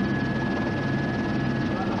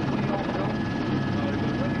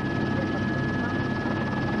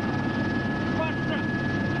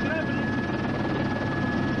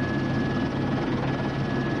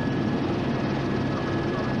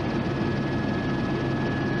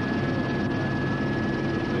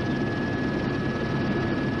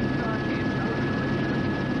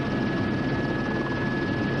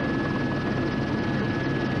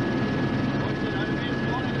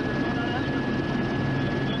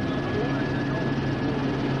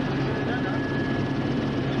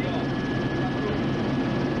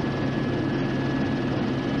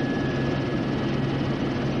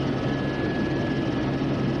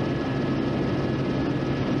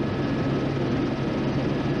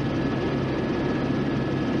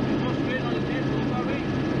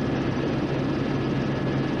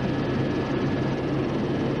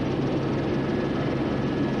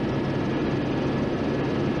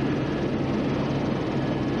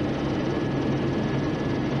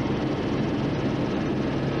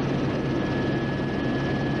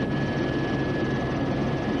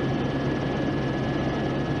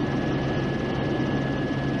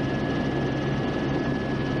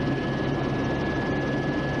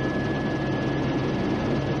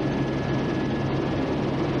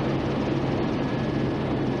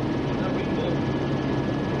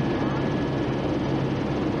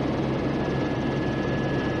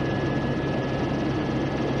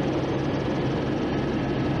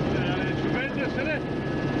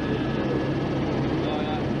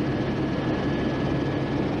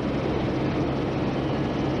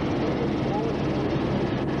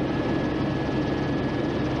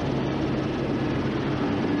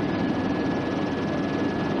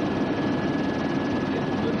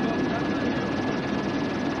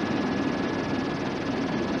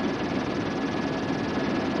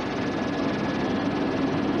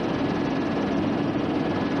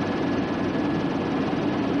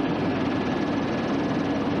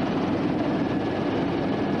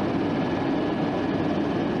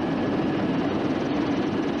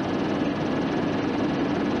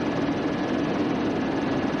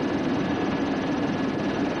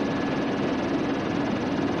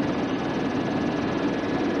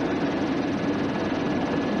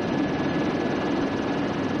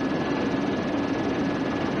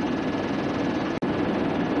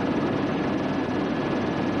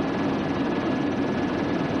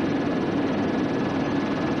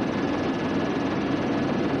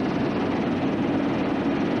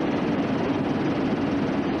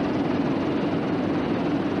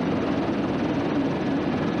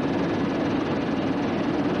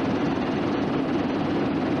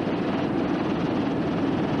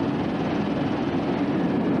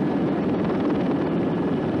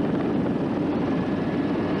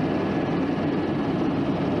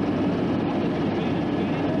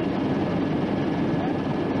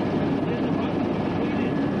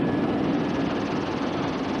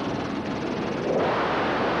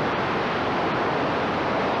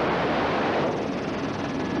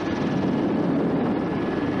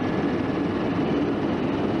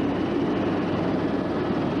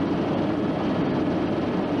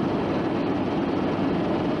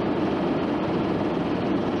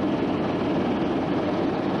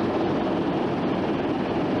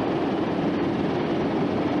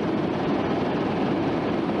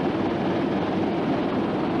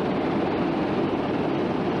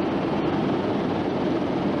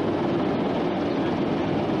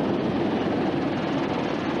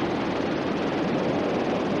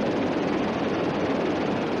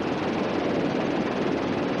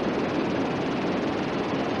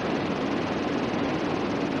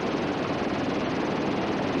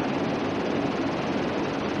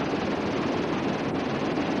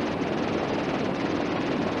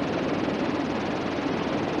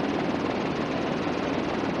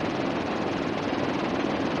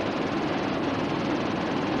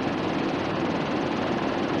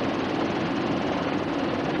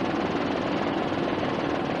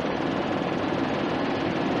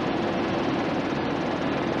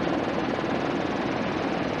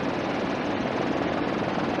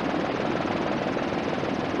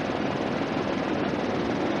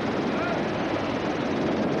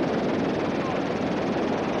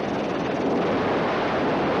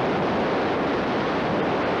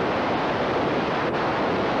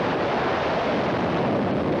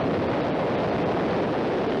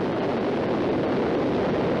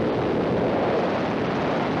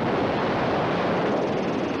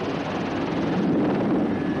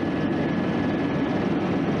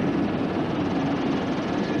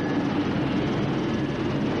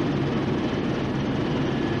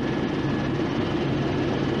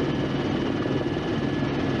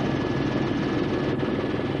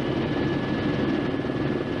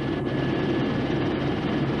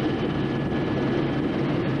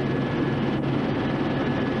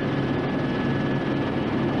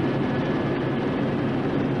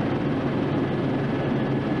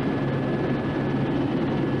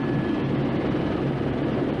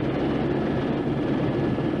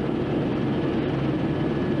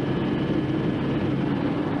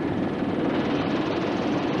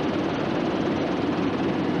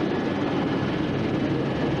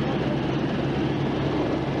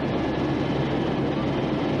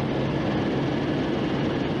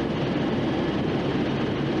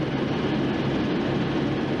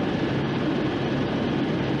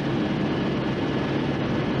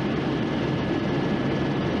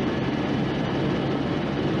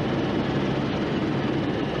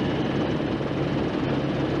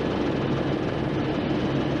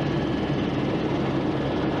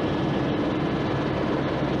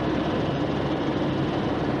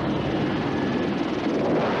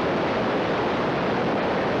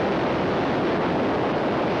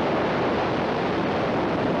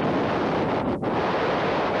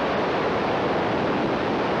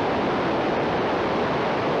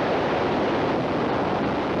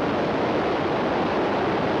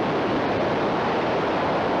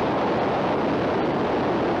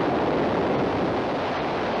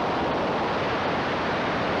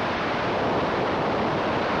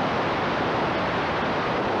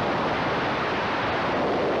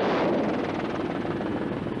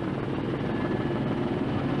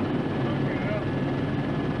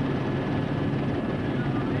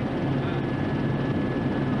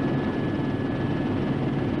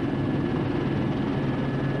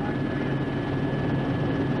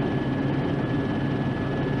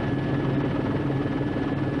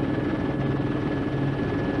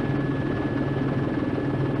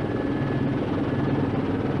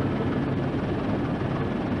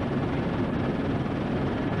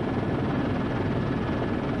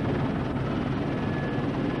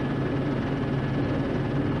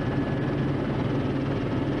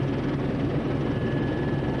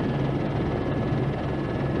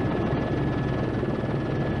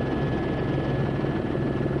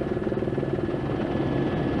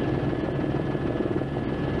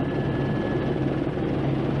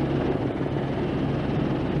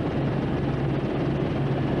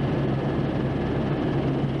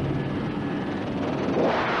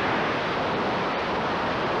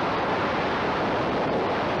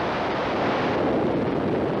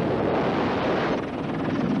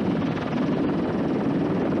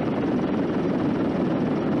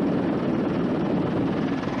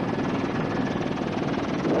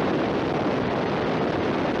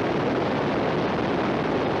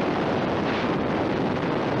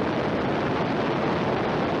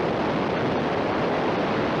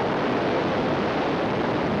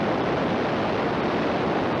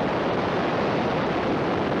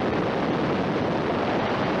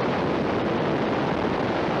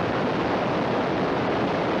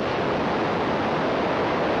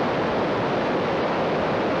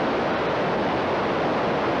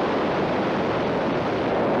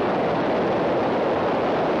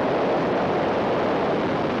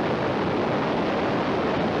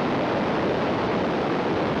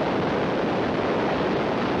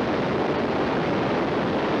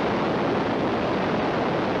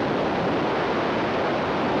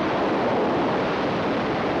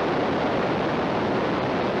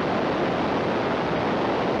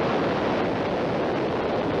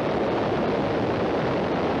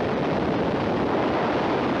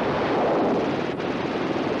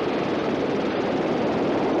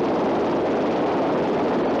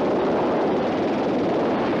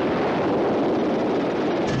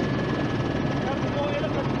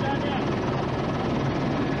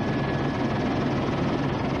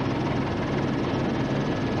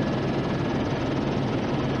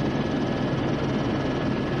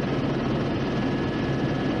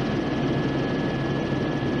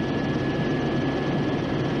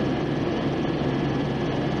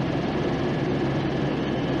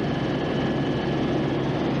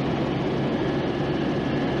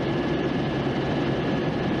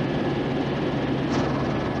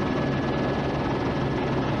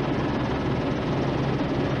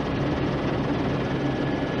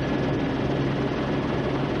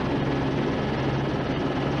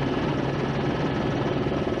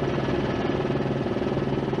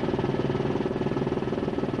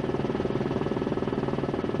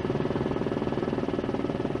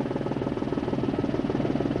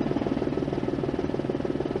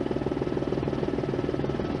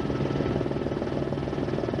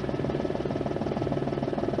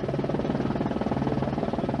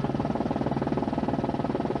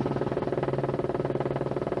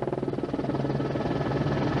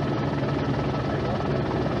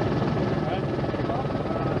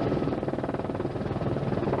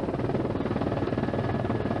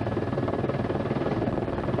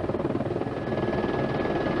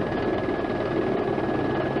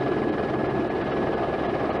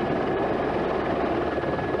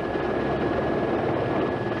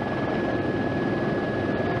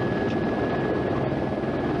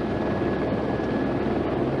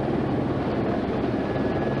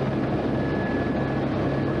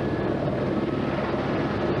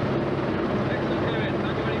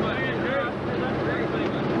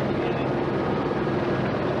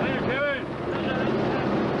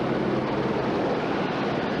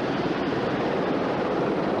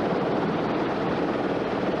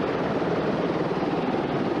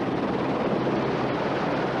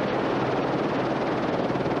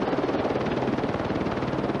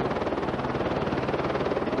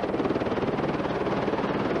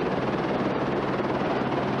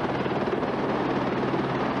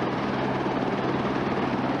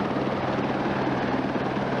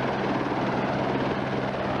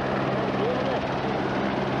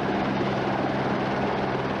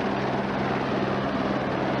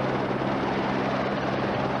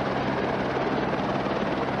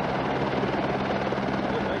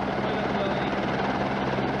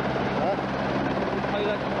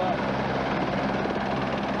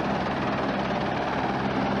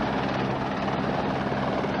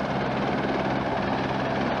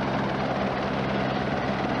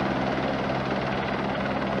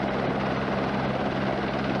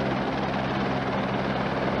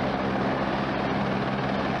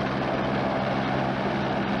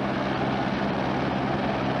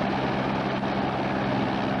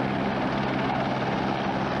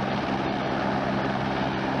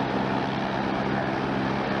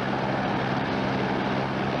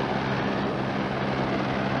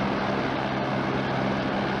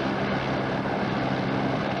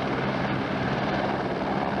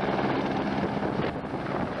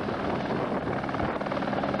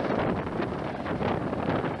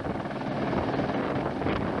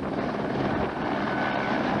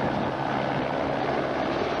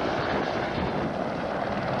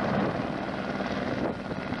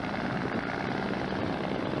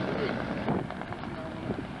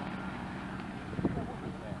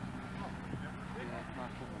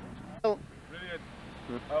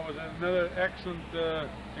 That was another excellent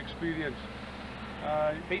experience.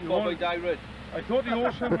 Beat by David. I thought the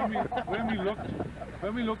ocean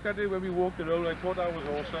when we looked at it, when we walked around, I thought that was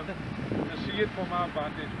awesome. To see it from our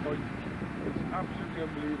vantage point, it's absolutely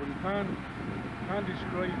unbelievable. You can't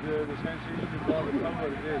describe the sensation of all the power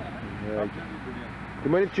it is. Right. Absolutely brilliant. Do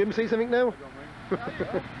you mind if Jim sees something now?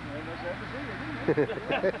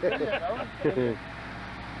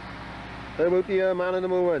 How about the man in the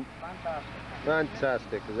movement?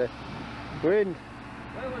 Fantastic, is it? Wind.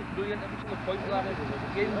 Well, it's brilliant. Every single point of that is the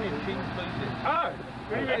game being changed like this. Ah!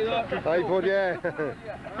 I thought, yeah.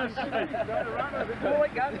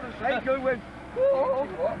 Hey, good win.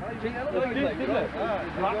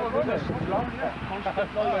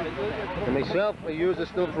 And myself, I use the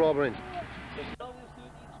stuff robbering.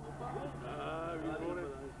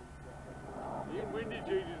 Windy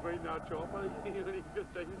changes mind now, chopper. He just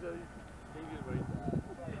thinks that he's mind.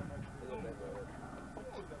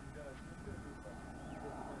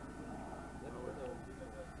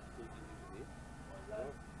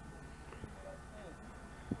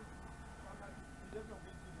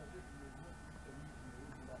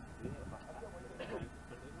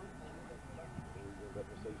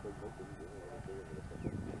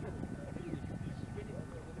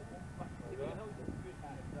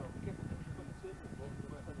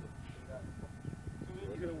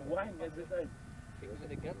 Wang, is it then? Kicks in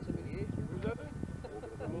the guts of it, who's that?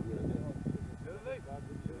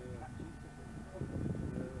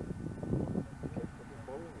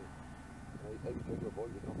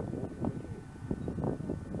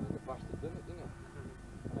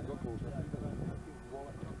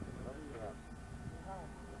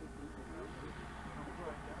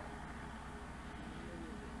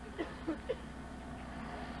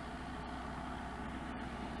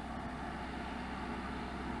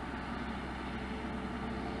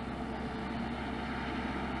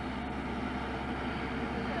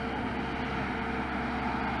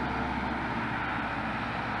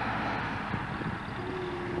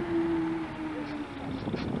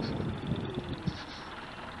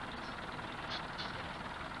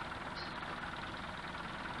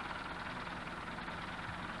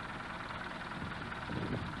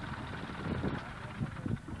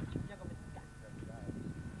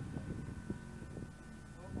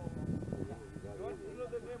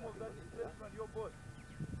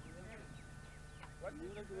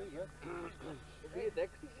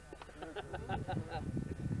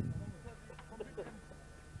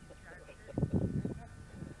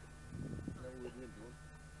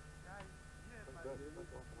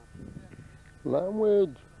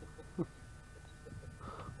 Language.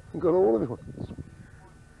 Got all of it.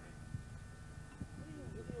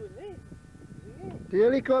 The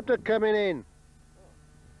helicopter coming in.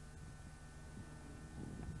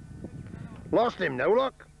 Lost him now,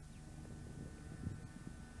 look.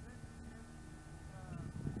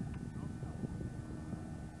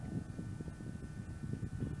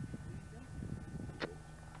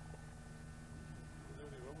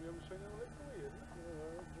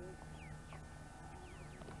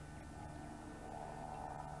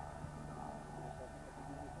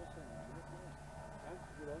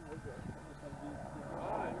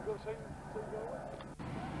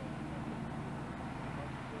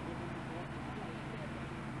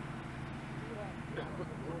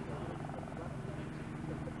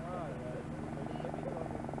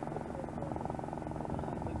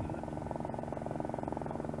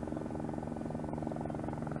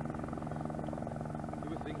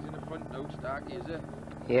 No starky, is it?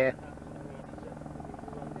 Yeah.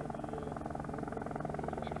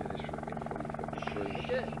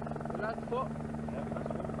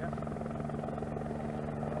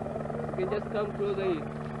 You can just come through the...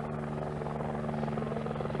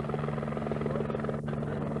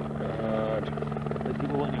 God.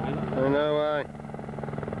 I know why.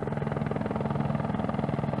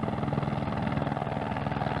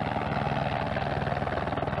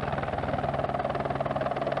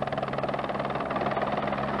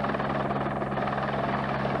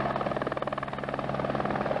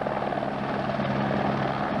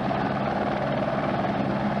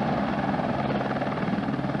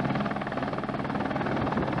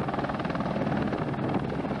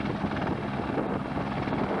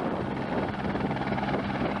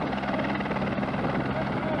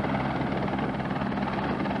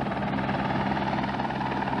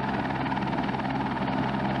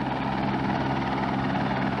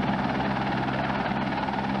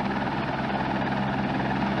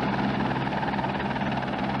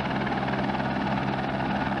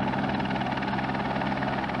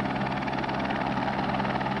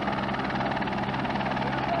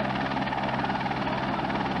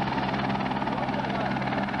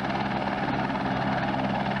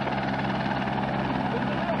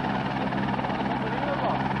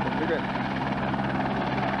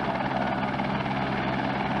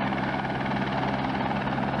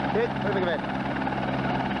 Sid, what do you think of it?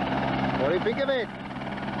 What do you think of it?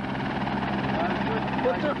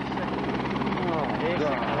 What's up? Oh,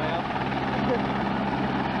 God.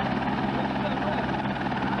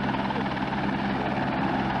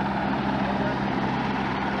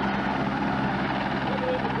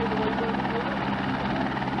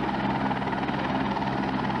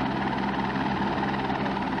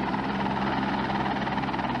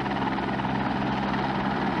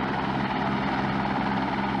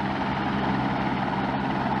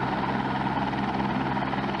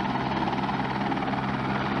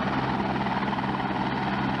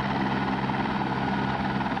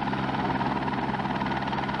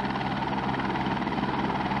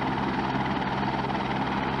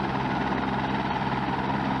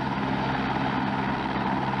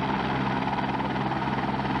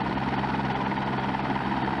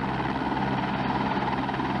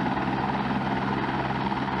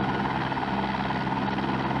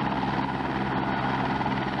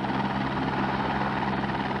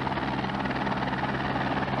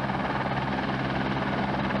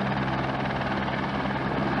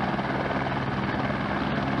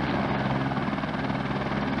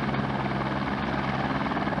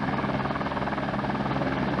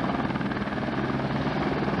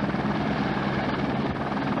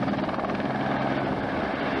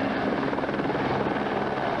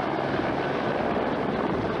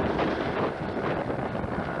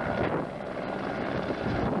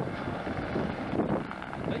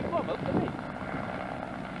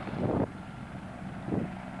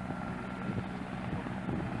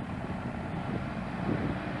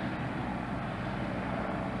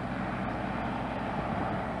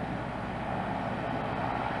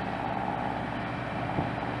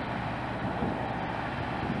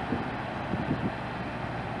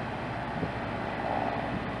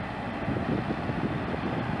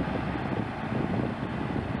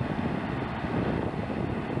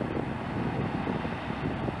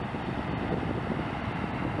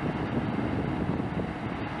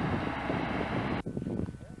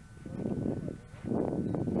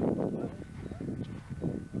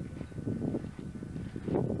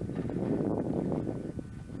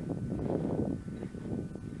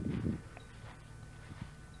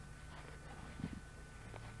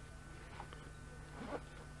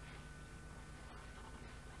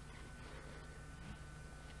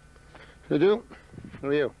 You do? How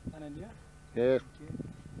are you? And India? Yes. Okay.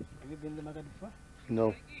 Have you been to Makkah before?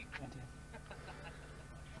 No. Not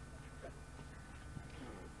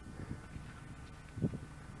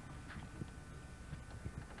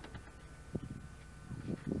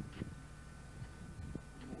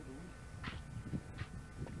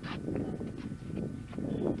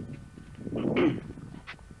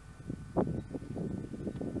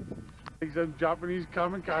He's a Japanese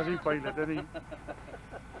kamikaze pilot, isn't he?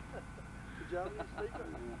 Japanese speaker.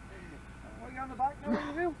 What are you on the back now,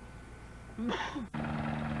 are you?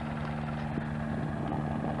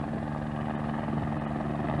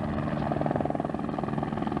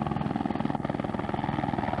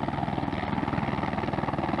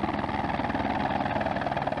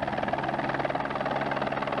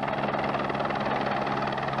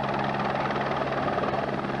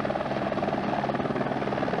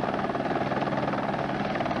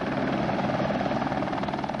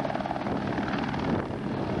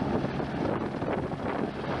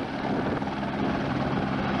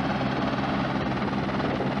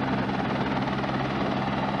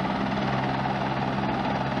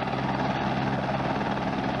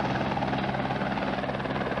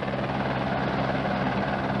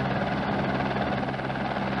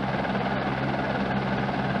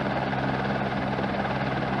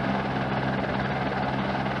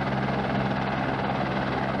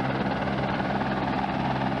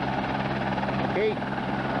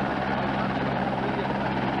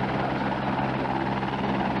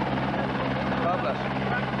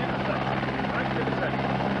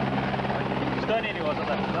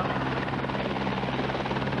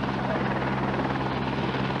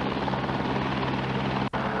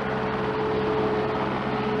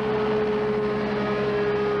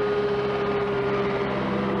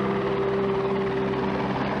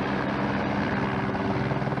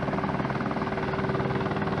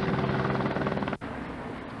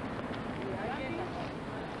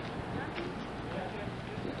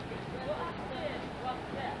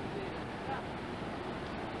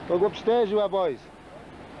 We'll go upstairs, you are boys.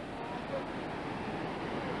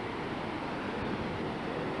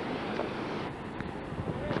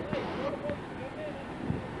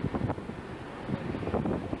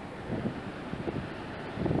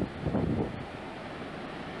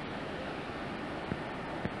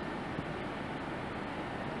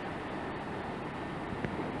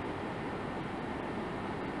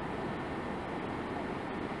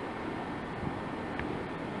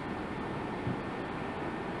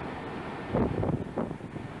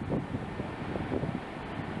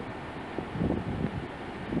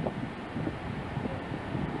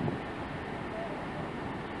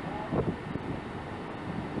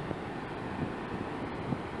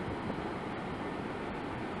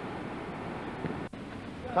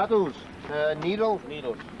 Paddles, needle.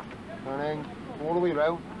 Needles. And then all the way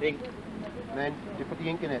round. Ink. And then you put the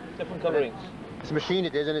ink in it. Different colour inks. It's a machine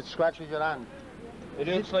it is, and it scratches your hand. It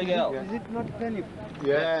looks like hell. Is it not painful?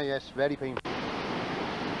 Yeah, yes, very painful.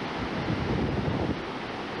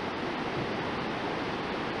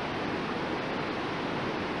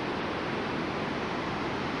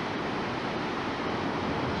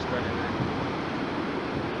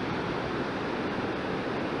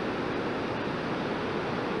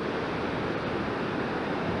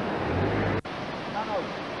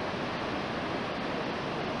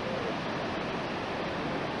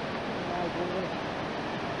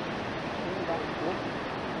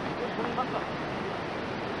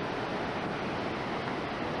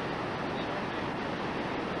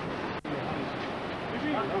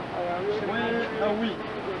 Where are we?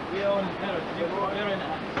 We are on Vera. We're in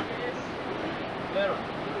Vera.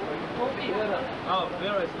 Oh,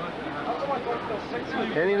 Vera is not.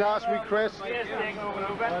 Any last requests?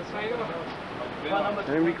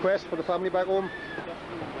 Any requests for the family back home?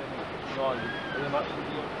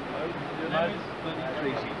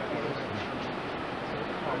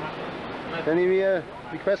 Any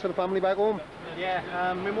requests for the family back home?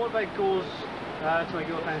 Yeah, my motorbike goes to my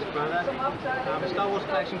girlfriend's brother. My Star Wars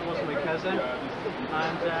collection goes to my cousin.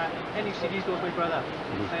 And any CDs goes to my brother.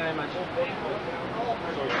 Thank you very much.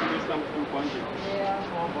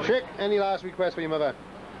 Chick, any last requests for your mother?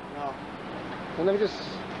 No. Well, let me just...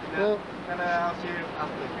 No. And I'll see you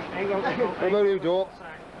after. What about you, Doc?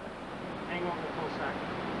 Hang on for the full sack.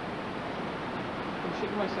 I'm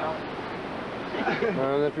shitting myself.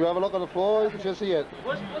 And if you have a look on the floor, you can just see it.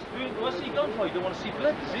 What's he gone for? You don't want to see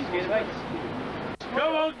blood?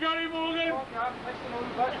 Come on, Gary Morgan!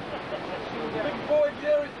 Big boy,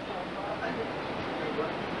 Jerry!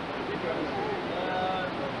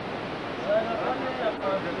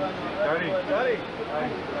 Daddy!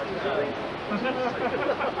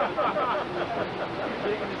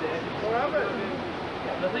 What happened?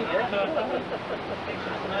 Nothing yet. My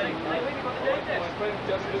friend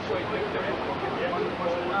just this way.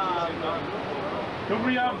 Come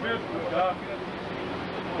around, Bill.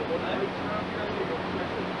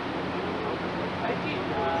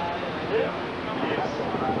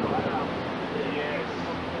 Yes.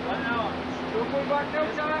 Don't go back now,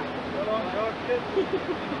 Sarah.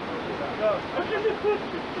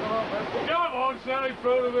 Come on, Sally,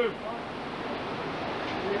 proud of him.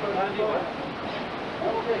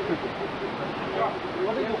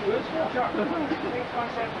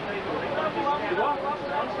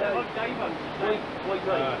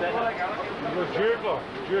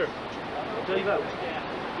 Jerk.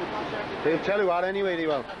 They'll tell you what anyway, they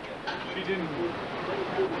will. She didn't.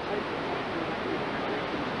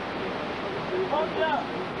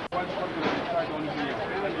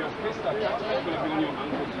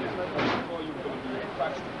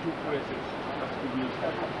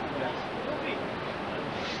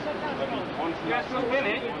 Yes, look in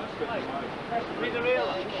it. Read the reel.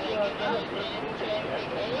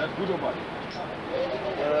 That's good or bad?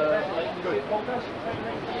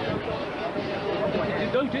 You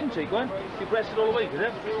didn't take one. You pressed it all the way, did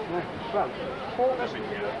it? Well, focus.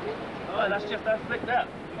 Oh, that's just that flicked up.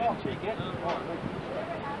 You didn't take it.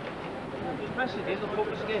 Just press it, it'll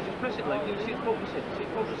focus again. Just press it like you see it focusing. See it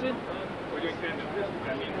focusing?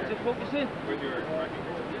 Is it focusing?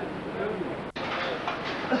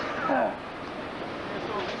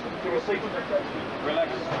 Take a seat. Relax.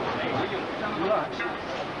 Relax.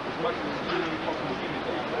 As much as humanly possible.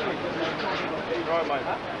 Right, mate.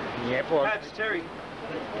 Yeah, boy. That's Terry.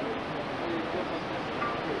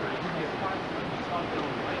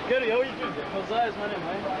 Gary, how are you doing? Jose is my name,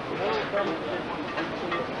 mate.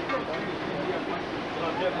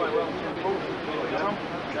 I'm doing quite well.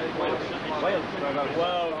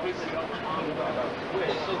 Wow.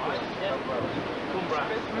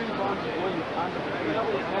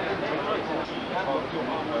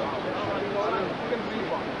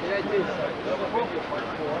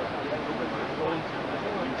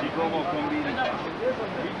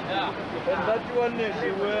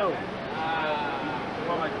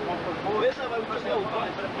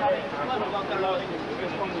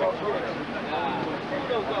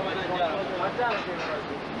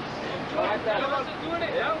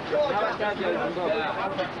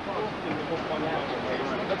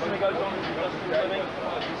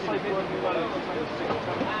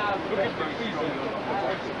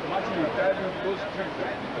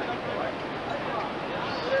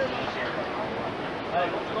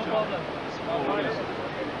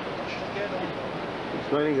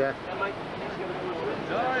 Smiling there.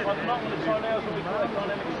 I'm not going to try now, so we can't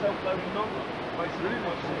have it self-loading number.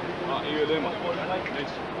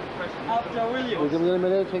 After Williams. We'll give him a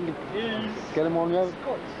minute, get him on now.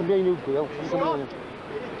 Come behind you, Bill.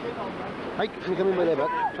 Hey, can you come in by there, but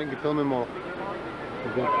try and get filming more.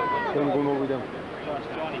 Okay, get him going over them.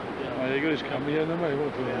 Oh, you got his camera here, no mate,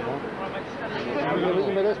 what do you want?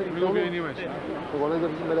 We'll be anyway. Well, I'll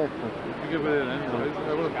give him a minute. You give it in, I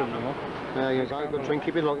will have filmed them off. Yeah, try and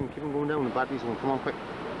keep it locked and keep him going down. The batteries won't come on quick.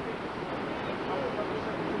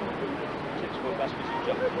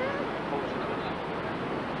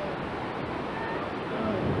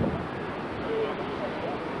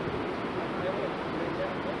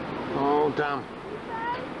 Oh damn.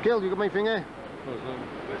 Gil, you got my finger?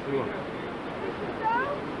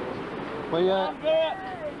 My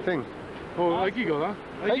thing. Oh, Ikey got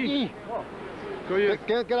that. Ikey! Go here.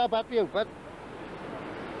 Get our battery out, but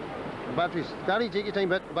batteries. Daddy, take your time,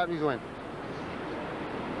 but the batteries went.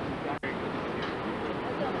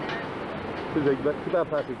 Keep our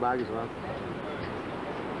plastic bag as well.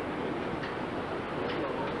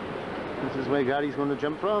 This is where Gary's going to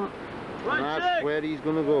jump from. And that's where he's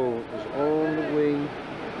going to go. It's all the way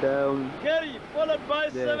down. Gary, followed by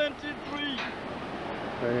there. 73.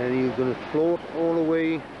 And then he's going to float all the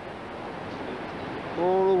way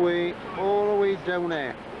down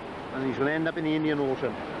there. And he's going to end up in the Indian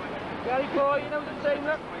Ocean. Gary boy, you know the same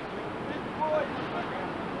look.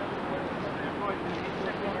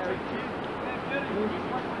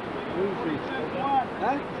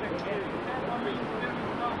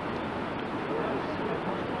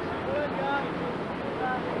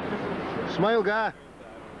 Smile, guy.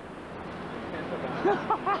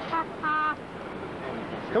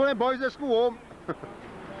 Come on then, boys, let's go home.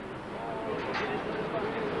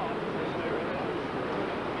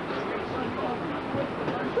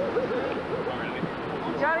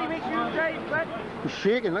 Gary, make sure you drive, bud. He's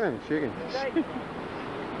shaking, look at him, shaking.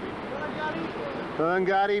 Come on,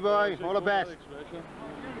 Gary, boy, all the best.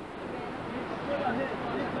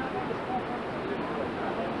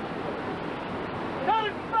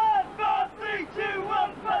 Coming 5, 4, 3, 2,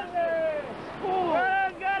 1, push! Well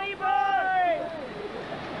done, Gary boy!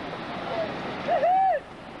 Good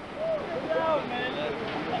job, man.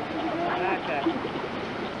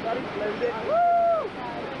 Gary slowed it. Woo!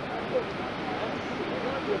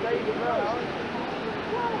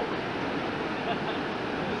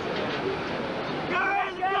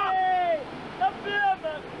 Gary! Up here,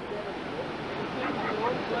 man!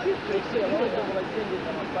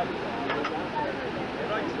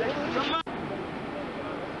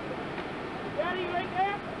 Daddy, right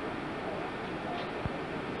there?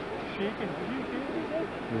 Shaking.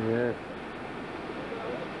 Yeah.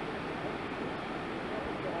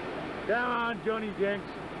 Come on, Johnny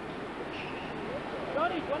Jenks.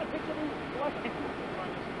 Johnny, do you want a picture of me?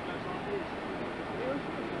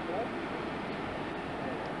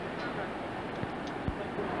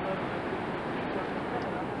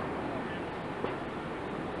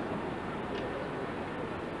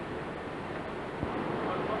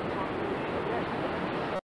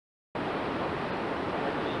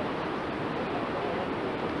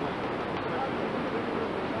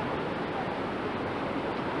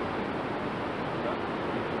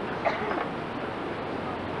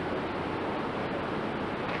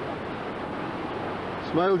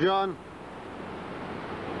 Smile, John.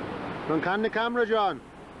 Don't can the camera, John.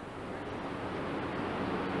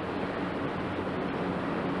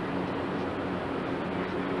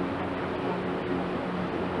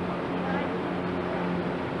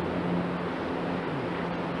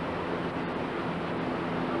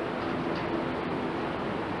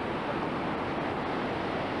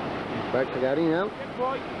 Back to Gary now. Good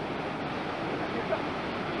boy.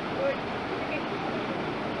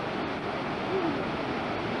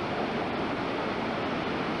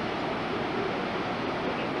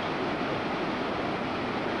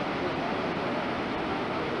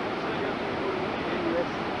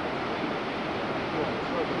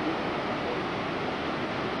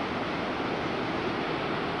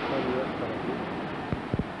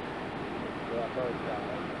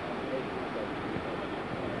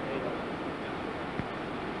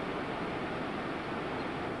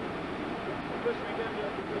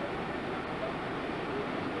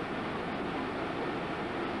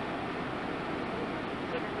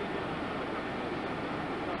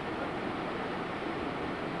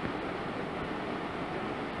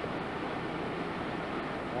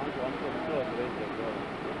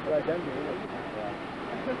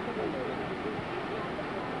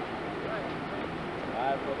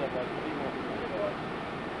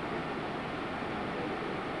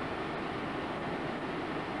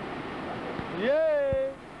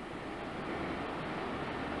 Yay!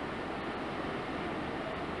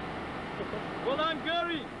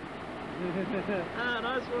 Gary! Ah,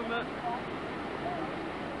 nice one, Matt.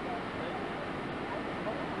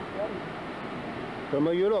 From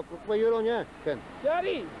where you look where you're on, yeah, Ken.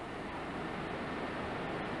 Gary!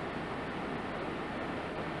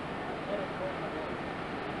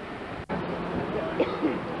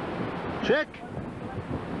 Check!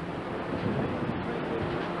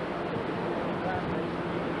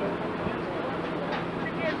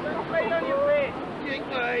 Right on your face! Yank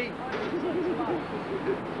me!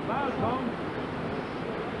 Last home.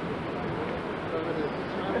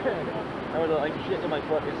 I would like shit to my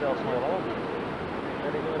fucking self smile on.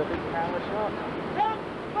 Then they doing a big camera shot. 10,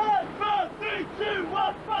 5, 4, 3, 2,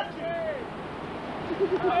 1, punch it!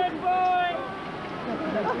 Good boy!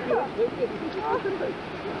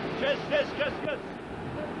 Yes.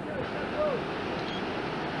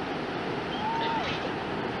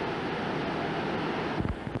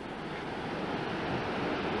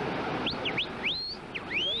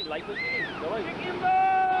 Like the game, go on. Chicken boy!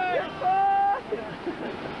 Yes, boy!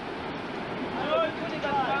 Oh, it's really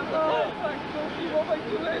got found. Oh, thanks, Sophie, what am I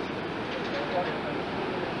doing?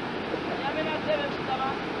 Ya me la sé, estaba.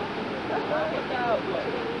 Get out.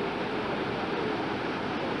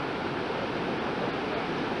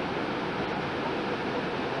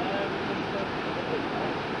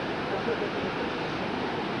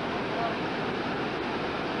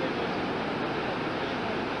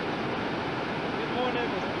 Good morning.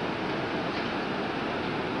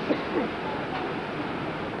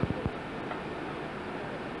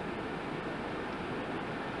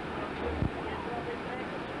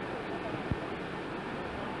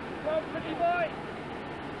 Come, pretty boy.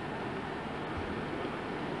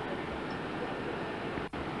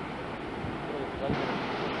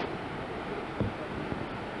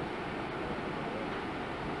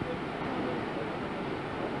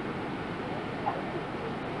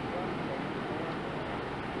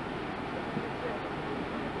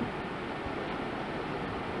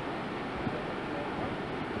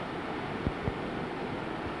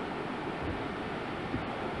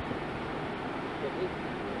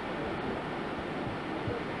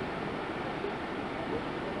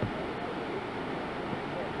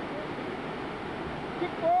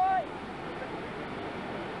 Good boy.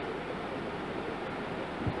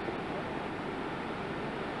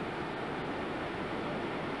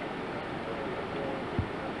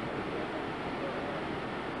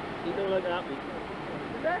 You don't look happy.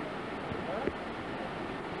 Is that?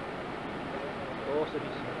 Awesome.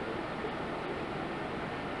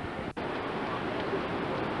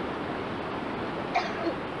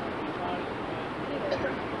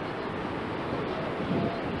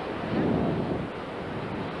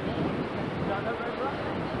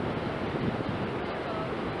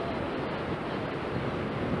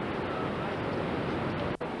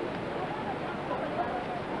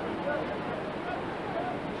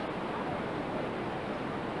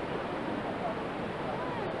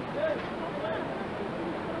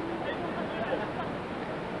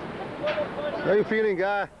 How you feeling,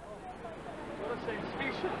 guy? What a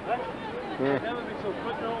sensation, right? Yeah. I've never been so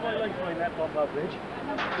quick in all my life when I left on that bridge.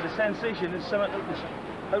 But the sensation is something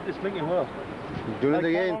out this blinking world. Doing it I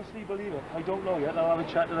again? can't honestly believe it. I don't know yet. I'll have a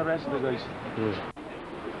chat to the rest of the guys. Yeah.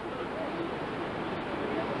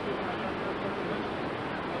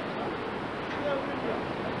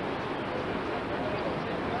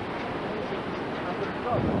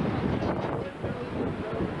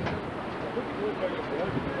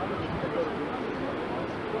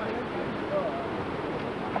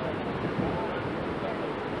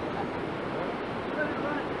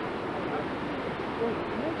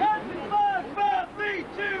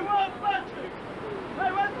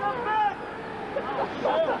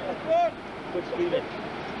 Good speeding.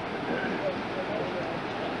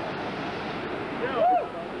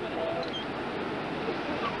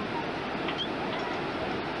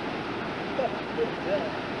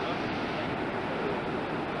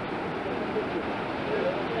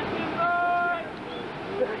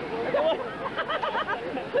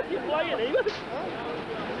 You're playing, even.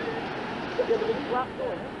 Get a big flap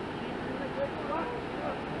going,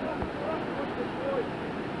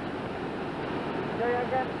 Yeah,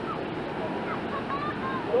 again.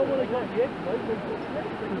 Don't want to go yet,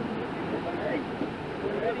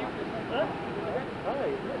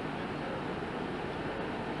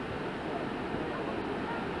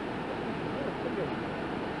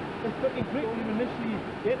 It's fucking great when you initially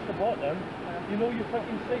get to the bottom, you know you're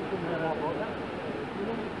fucking safe when you're at the bottom. You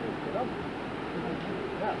know you're safe, you know?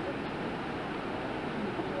 Yeah.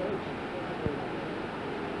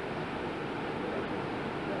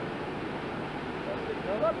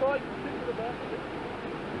 Now that boy, stick to the back.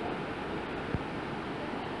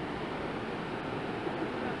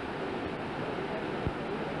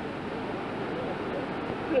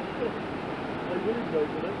 really enjoyed it.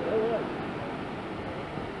 Alright.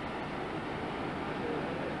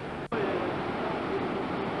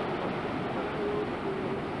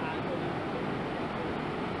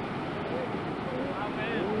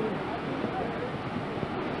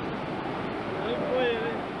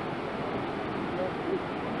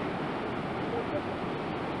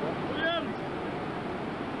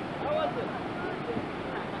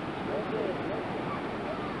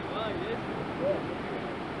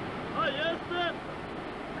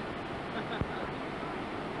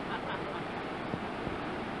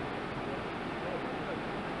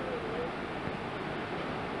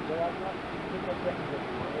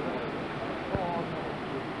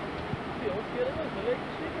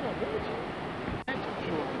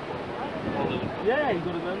 Yeah, you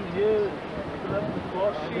got it then. You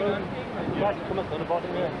tried to come up on the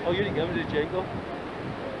bottom there. Oh, you didn't give me the Jinko.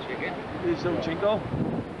 Chicken? There's some Jinko.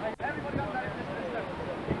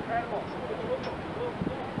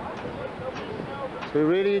 So we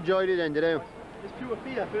really enjoyed it then, didn't we? It's pure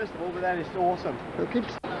fear first of all, but then it's awesome. It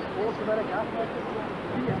keeps... Awesome, America.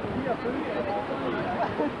 Fear food.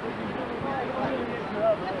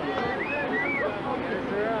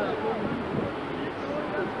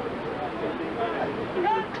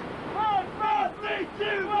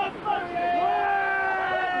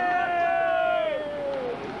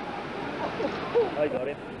 I got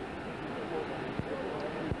it.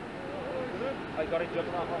 I got it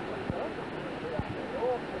jumping off.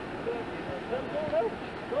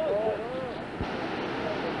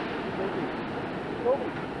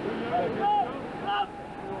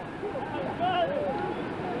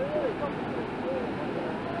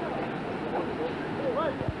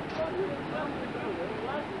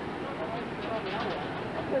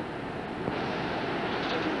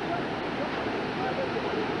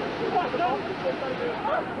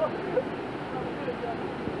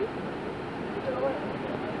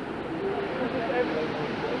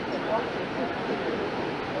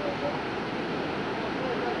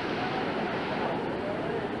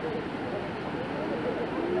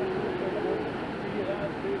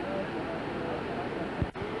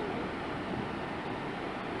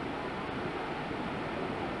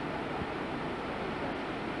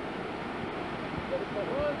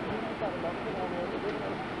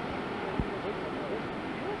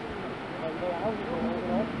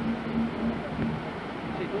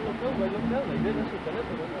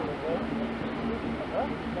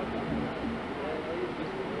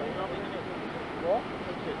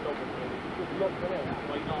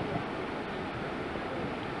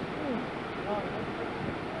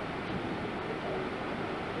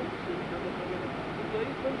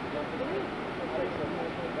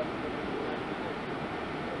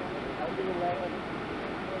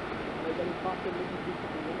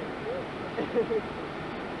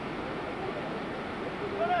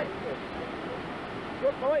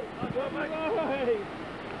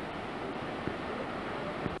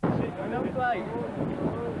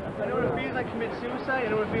 I know what it feels like to commit suicide, I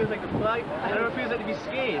know what it feels like to fly, I know what it feels like to be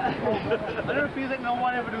scared. I know what it feels like no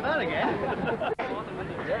one ever do that again.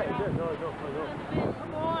 Yeah, it did. No.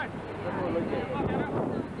 Come on!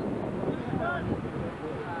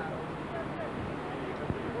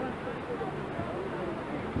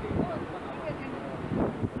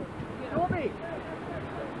 Toby!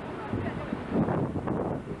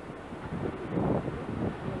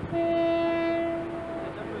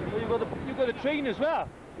 You've got a train as well.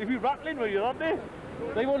 If you're rattling where you're on there,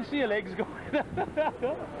 they won't see your legs going.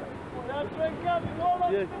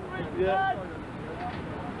 Yeah.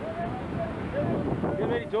 Get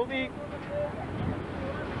ready, Toby.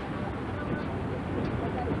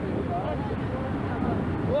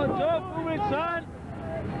 What's up? Move it, son.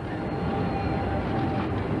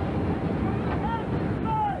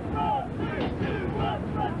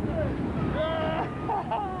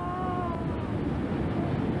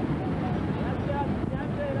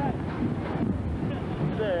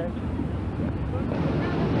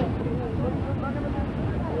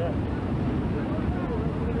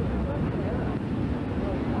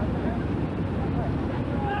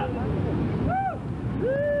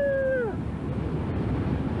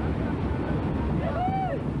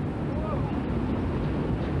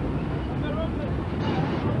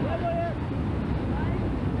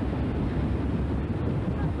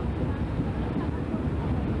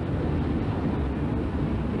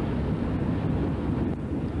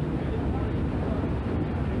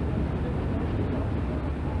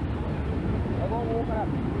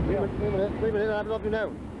 Wait a minute, I'll have it off you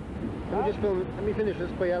now. Let me just film, let me finish this,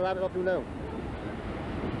 but I'll have it off you now.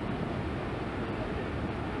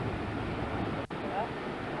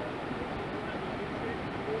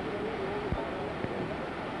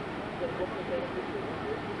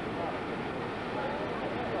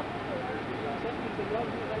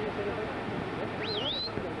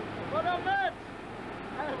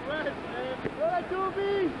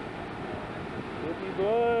 Toby! Toby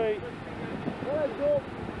boy! Let's go!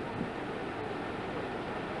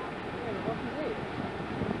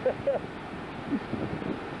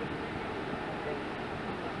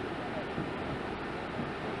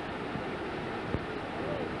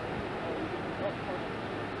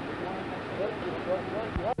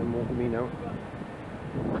 More for me now.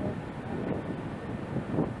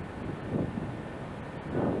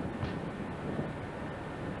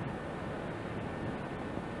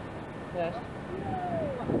 Yes.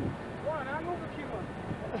 One, I'm over Cuba.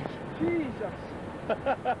 Jesus!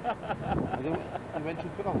 You went too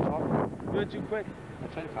quick on top. You went too quick. I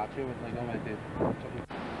tried to catch you, but like, no, I did.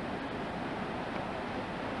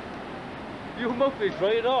 You mouth is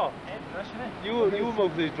dry at all. You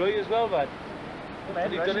mouth is dry as well, man.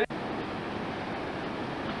 You done it.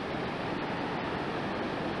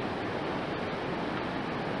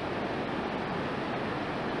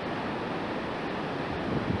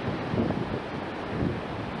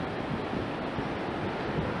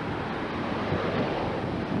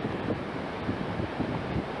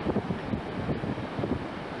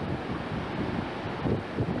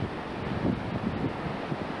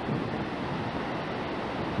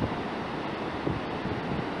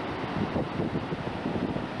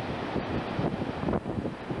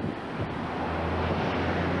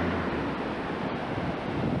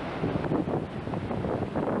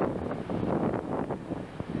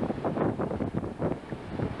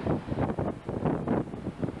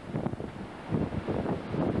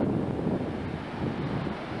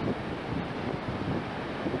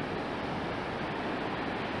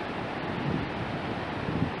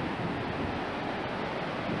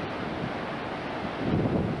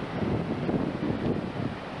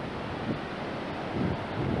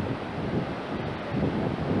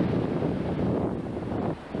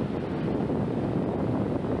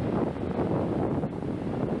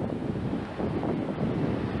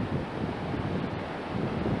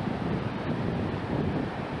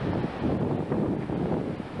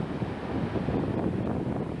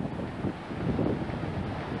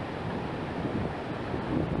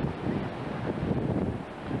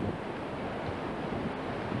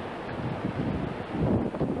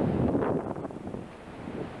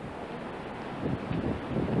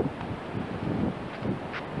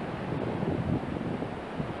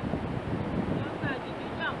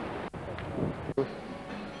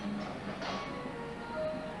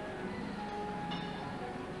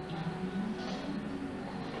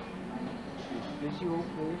 Is your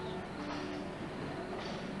place?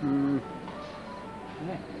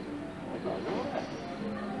 Yeah. I got water.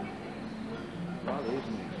 Wow, there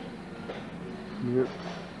isn't it? Yep.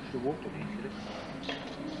 Should have walked on it, should have.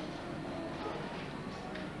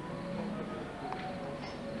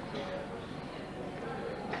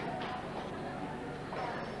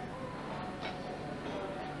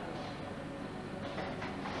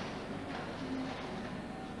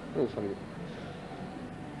 Oh, sorry.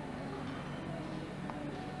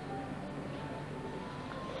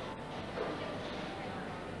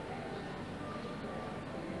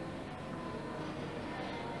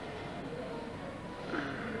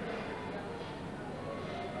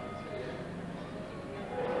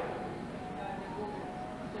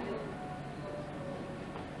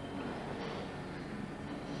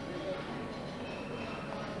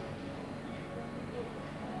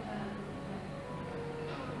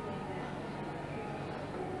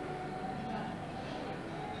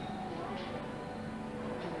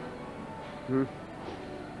 Hmm.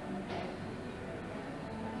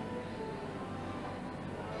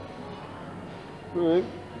 All right.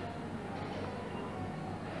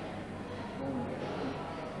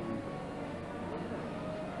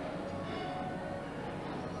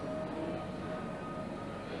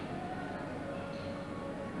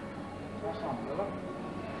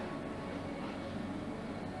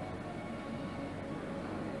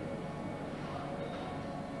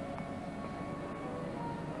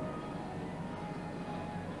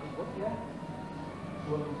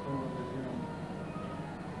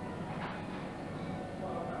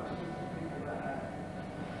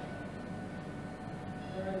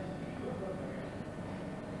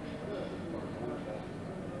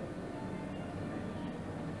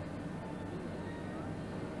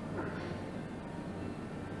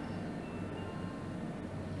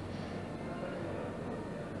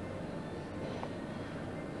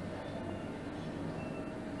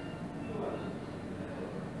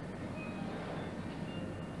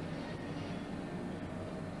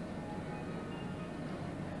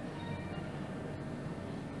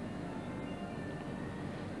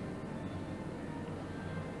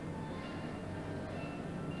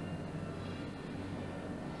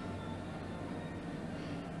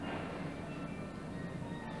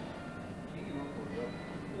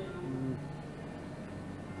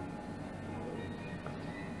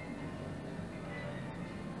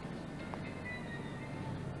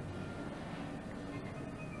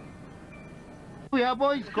 Yeah,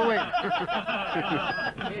 boys, go in.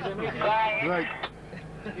 Right.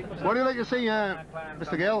 What do you like to see,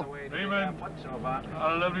 Mr. Gill? Hey man,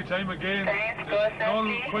 had a lovely time again. All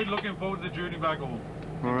quite looking forward to the journey back home.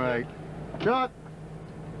 Alright. Shot!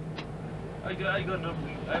 I got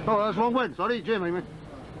nothing. Oh, that's wrong one. Sorry, Jim, I mean.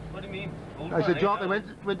 What do you mean? I said, Jock, I went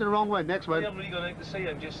the wrong way. Next I one. haven't really got anything to say.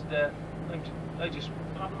 I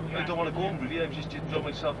don't want to go home really. I'm just enjoying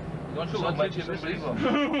myself. So much is unbelievable.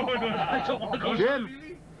 I don't want to go. Jim!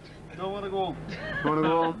 I don't want to go home. Want to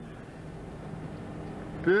go home?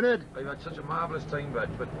 Bernard? I've had such a marvellous time, but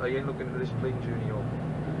I ain't looking at this plane journey home.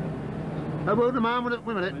 How about the man with it?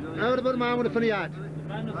 Wait a minute. How about the man with the funny hat?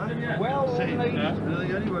 Well,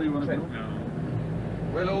 really, anybody want to go?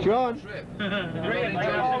 Well, John?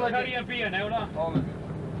 Carry a beer now,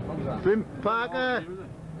 Finn Parker?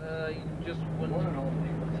 Just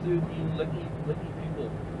 13 lucky people.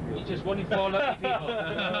 He just won 4 lucky people.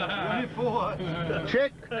 Only 4.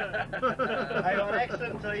 Chick? I got an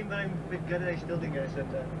excellent time, but I'm a bit good. I still didn't get a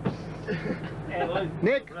centre.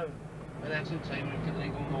 Nick? An excellent time, I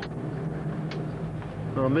couldn't go home.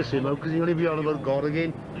 Oh, I miss him out because he'll only be on about God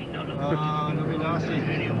again. That'll be nasty.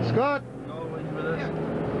 Scott?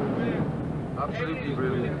 Absolutely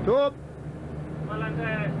brilliant. Top? Well, and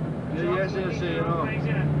Yes, you know.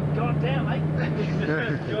 God damn, mate.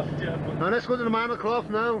 Now let's go to the man of cloth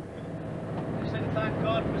now. Just like to thank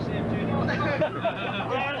God for safe journey.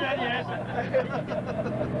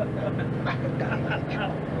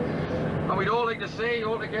 And we'd all like to say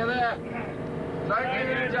all together, thank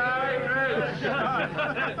you, David!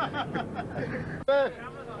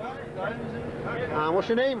 What's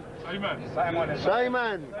your name? Simon.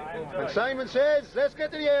 Simon. And Simon says, let's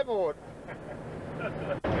get to the airport.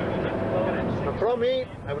 And from me,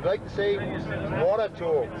 I would like to say, water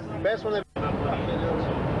tour. Best one ever.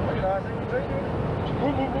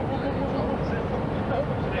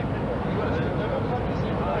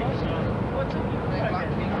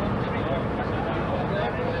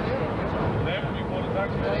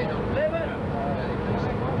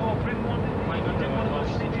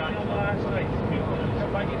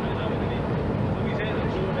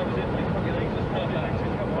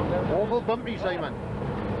 Awful bumpy, Simon.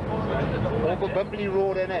 Awful bumpy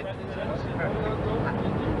road, innit?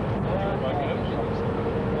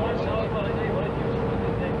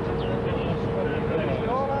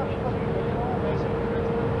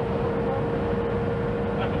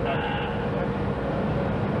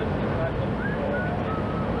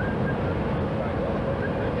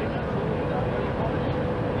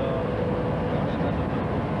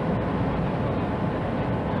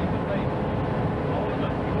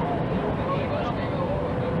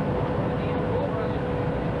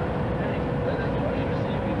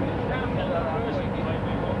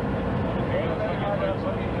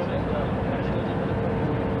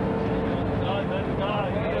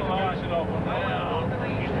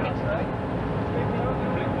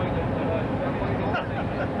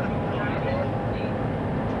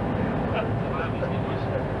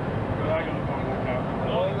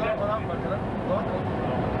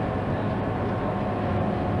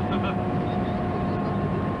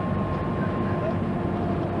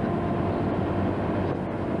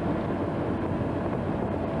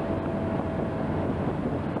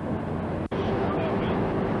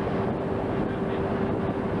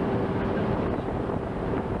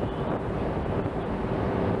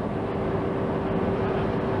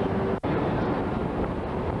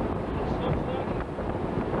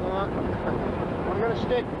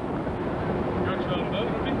 Stick.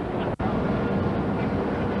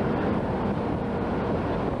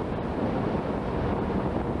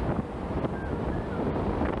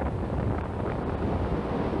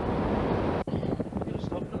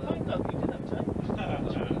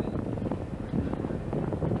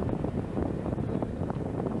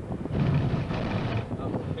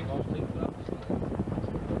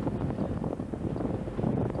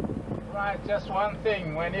 Right, just one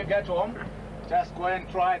thing. When you get home, just go and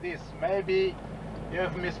try this. Maybe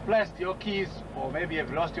you've misplaced your keys, or maybe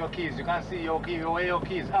you've lost your keys. You can't see your key, where your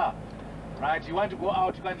keys are. Right, you want to go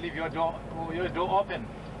out, you can't leave your door open.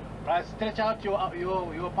 Right, stretch out your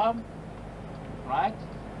palm. Right,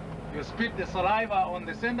 you spit the saliva on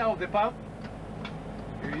the center of the palm.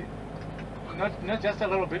 Not just a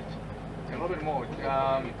little bit more.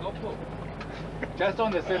 Just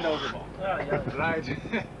on the center of the palm. Right.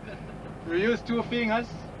 You use 2 fingers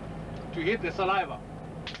to hit the saliva,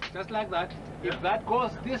 just like that. If that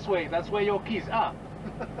goes this way, that's where your keys are.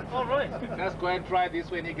 All right. Just go and try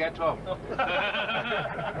this when you get home.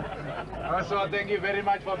 Also, thank you very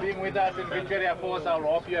much for being with us in Victoria Falls. I'll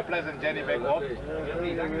hope you a pleasant journey back home.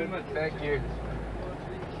 Thank you.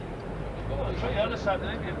 I'll try you on a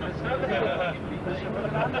Saturday if you missed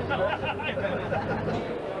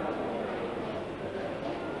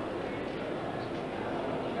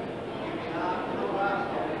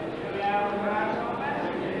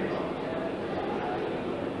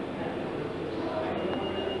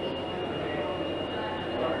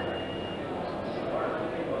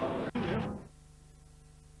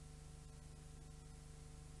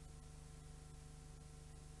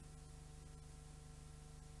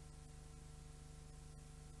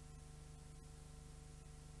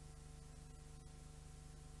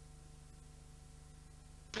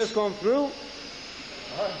Just gone through.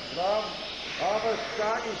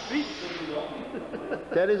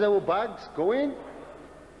 That is our bags. Go in.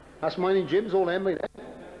 That's mine and Jim's all empty there.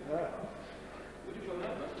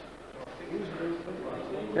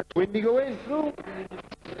 That's Windy go in through.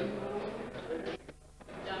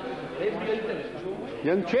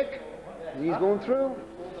 Young chick. He's going through.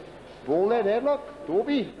 Ball there, headlock.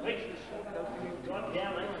 Dobie.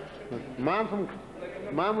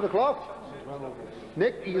 Man with the cloth.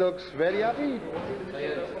 Nick, he looks very happy.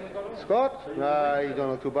 Scott? Nah, he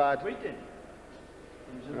don't look too bad.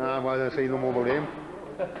 Well, I don't say no more about him.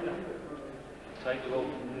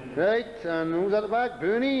 Right, and who's at the back?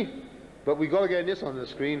 Bernie. But we got to get this on the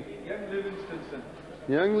screen.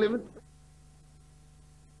 Young Livingston.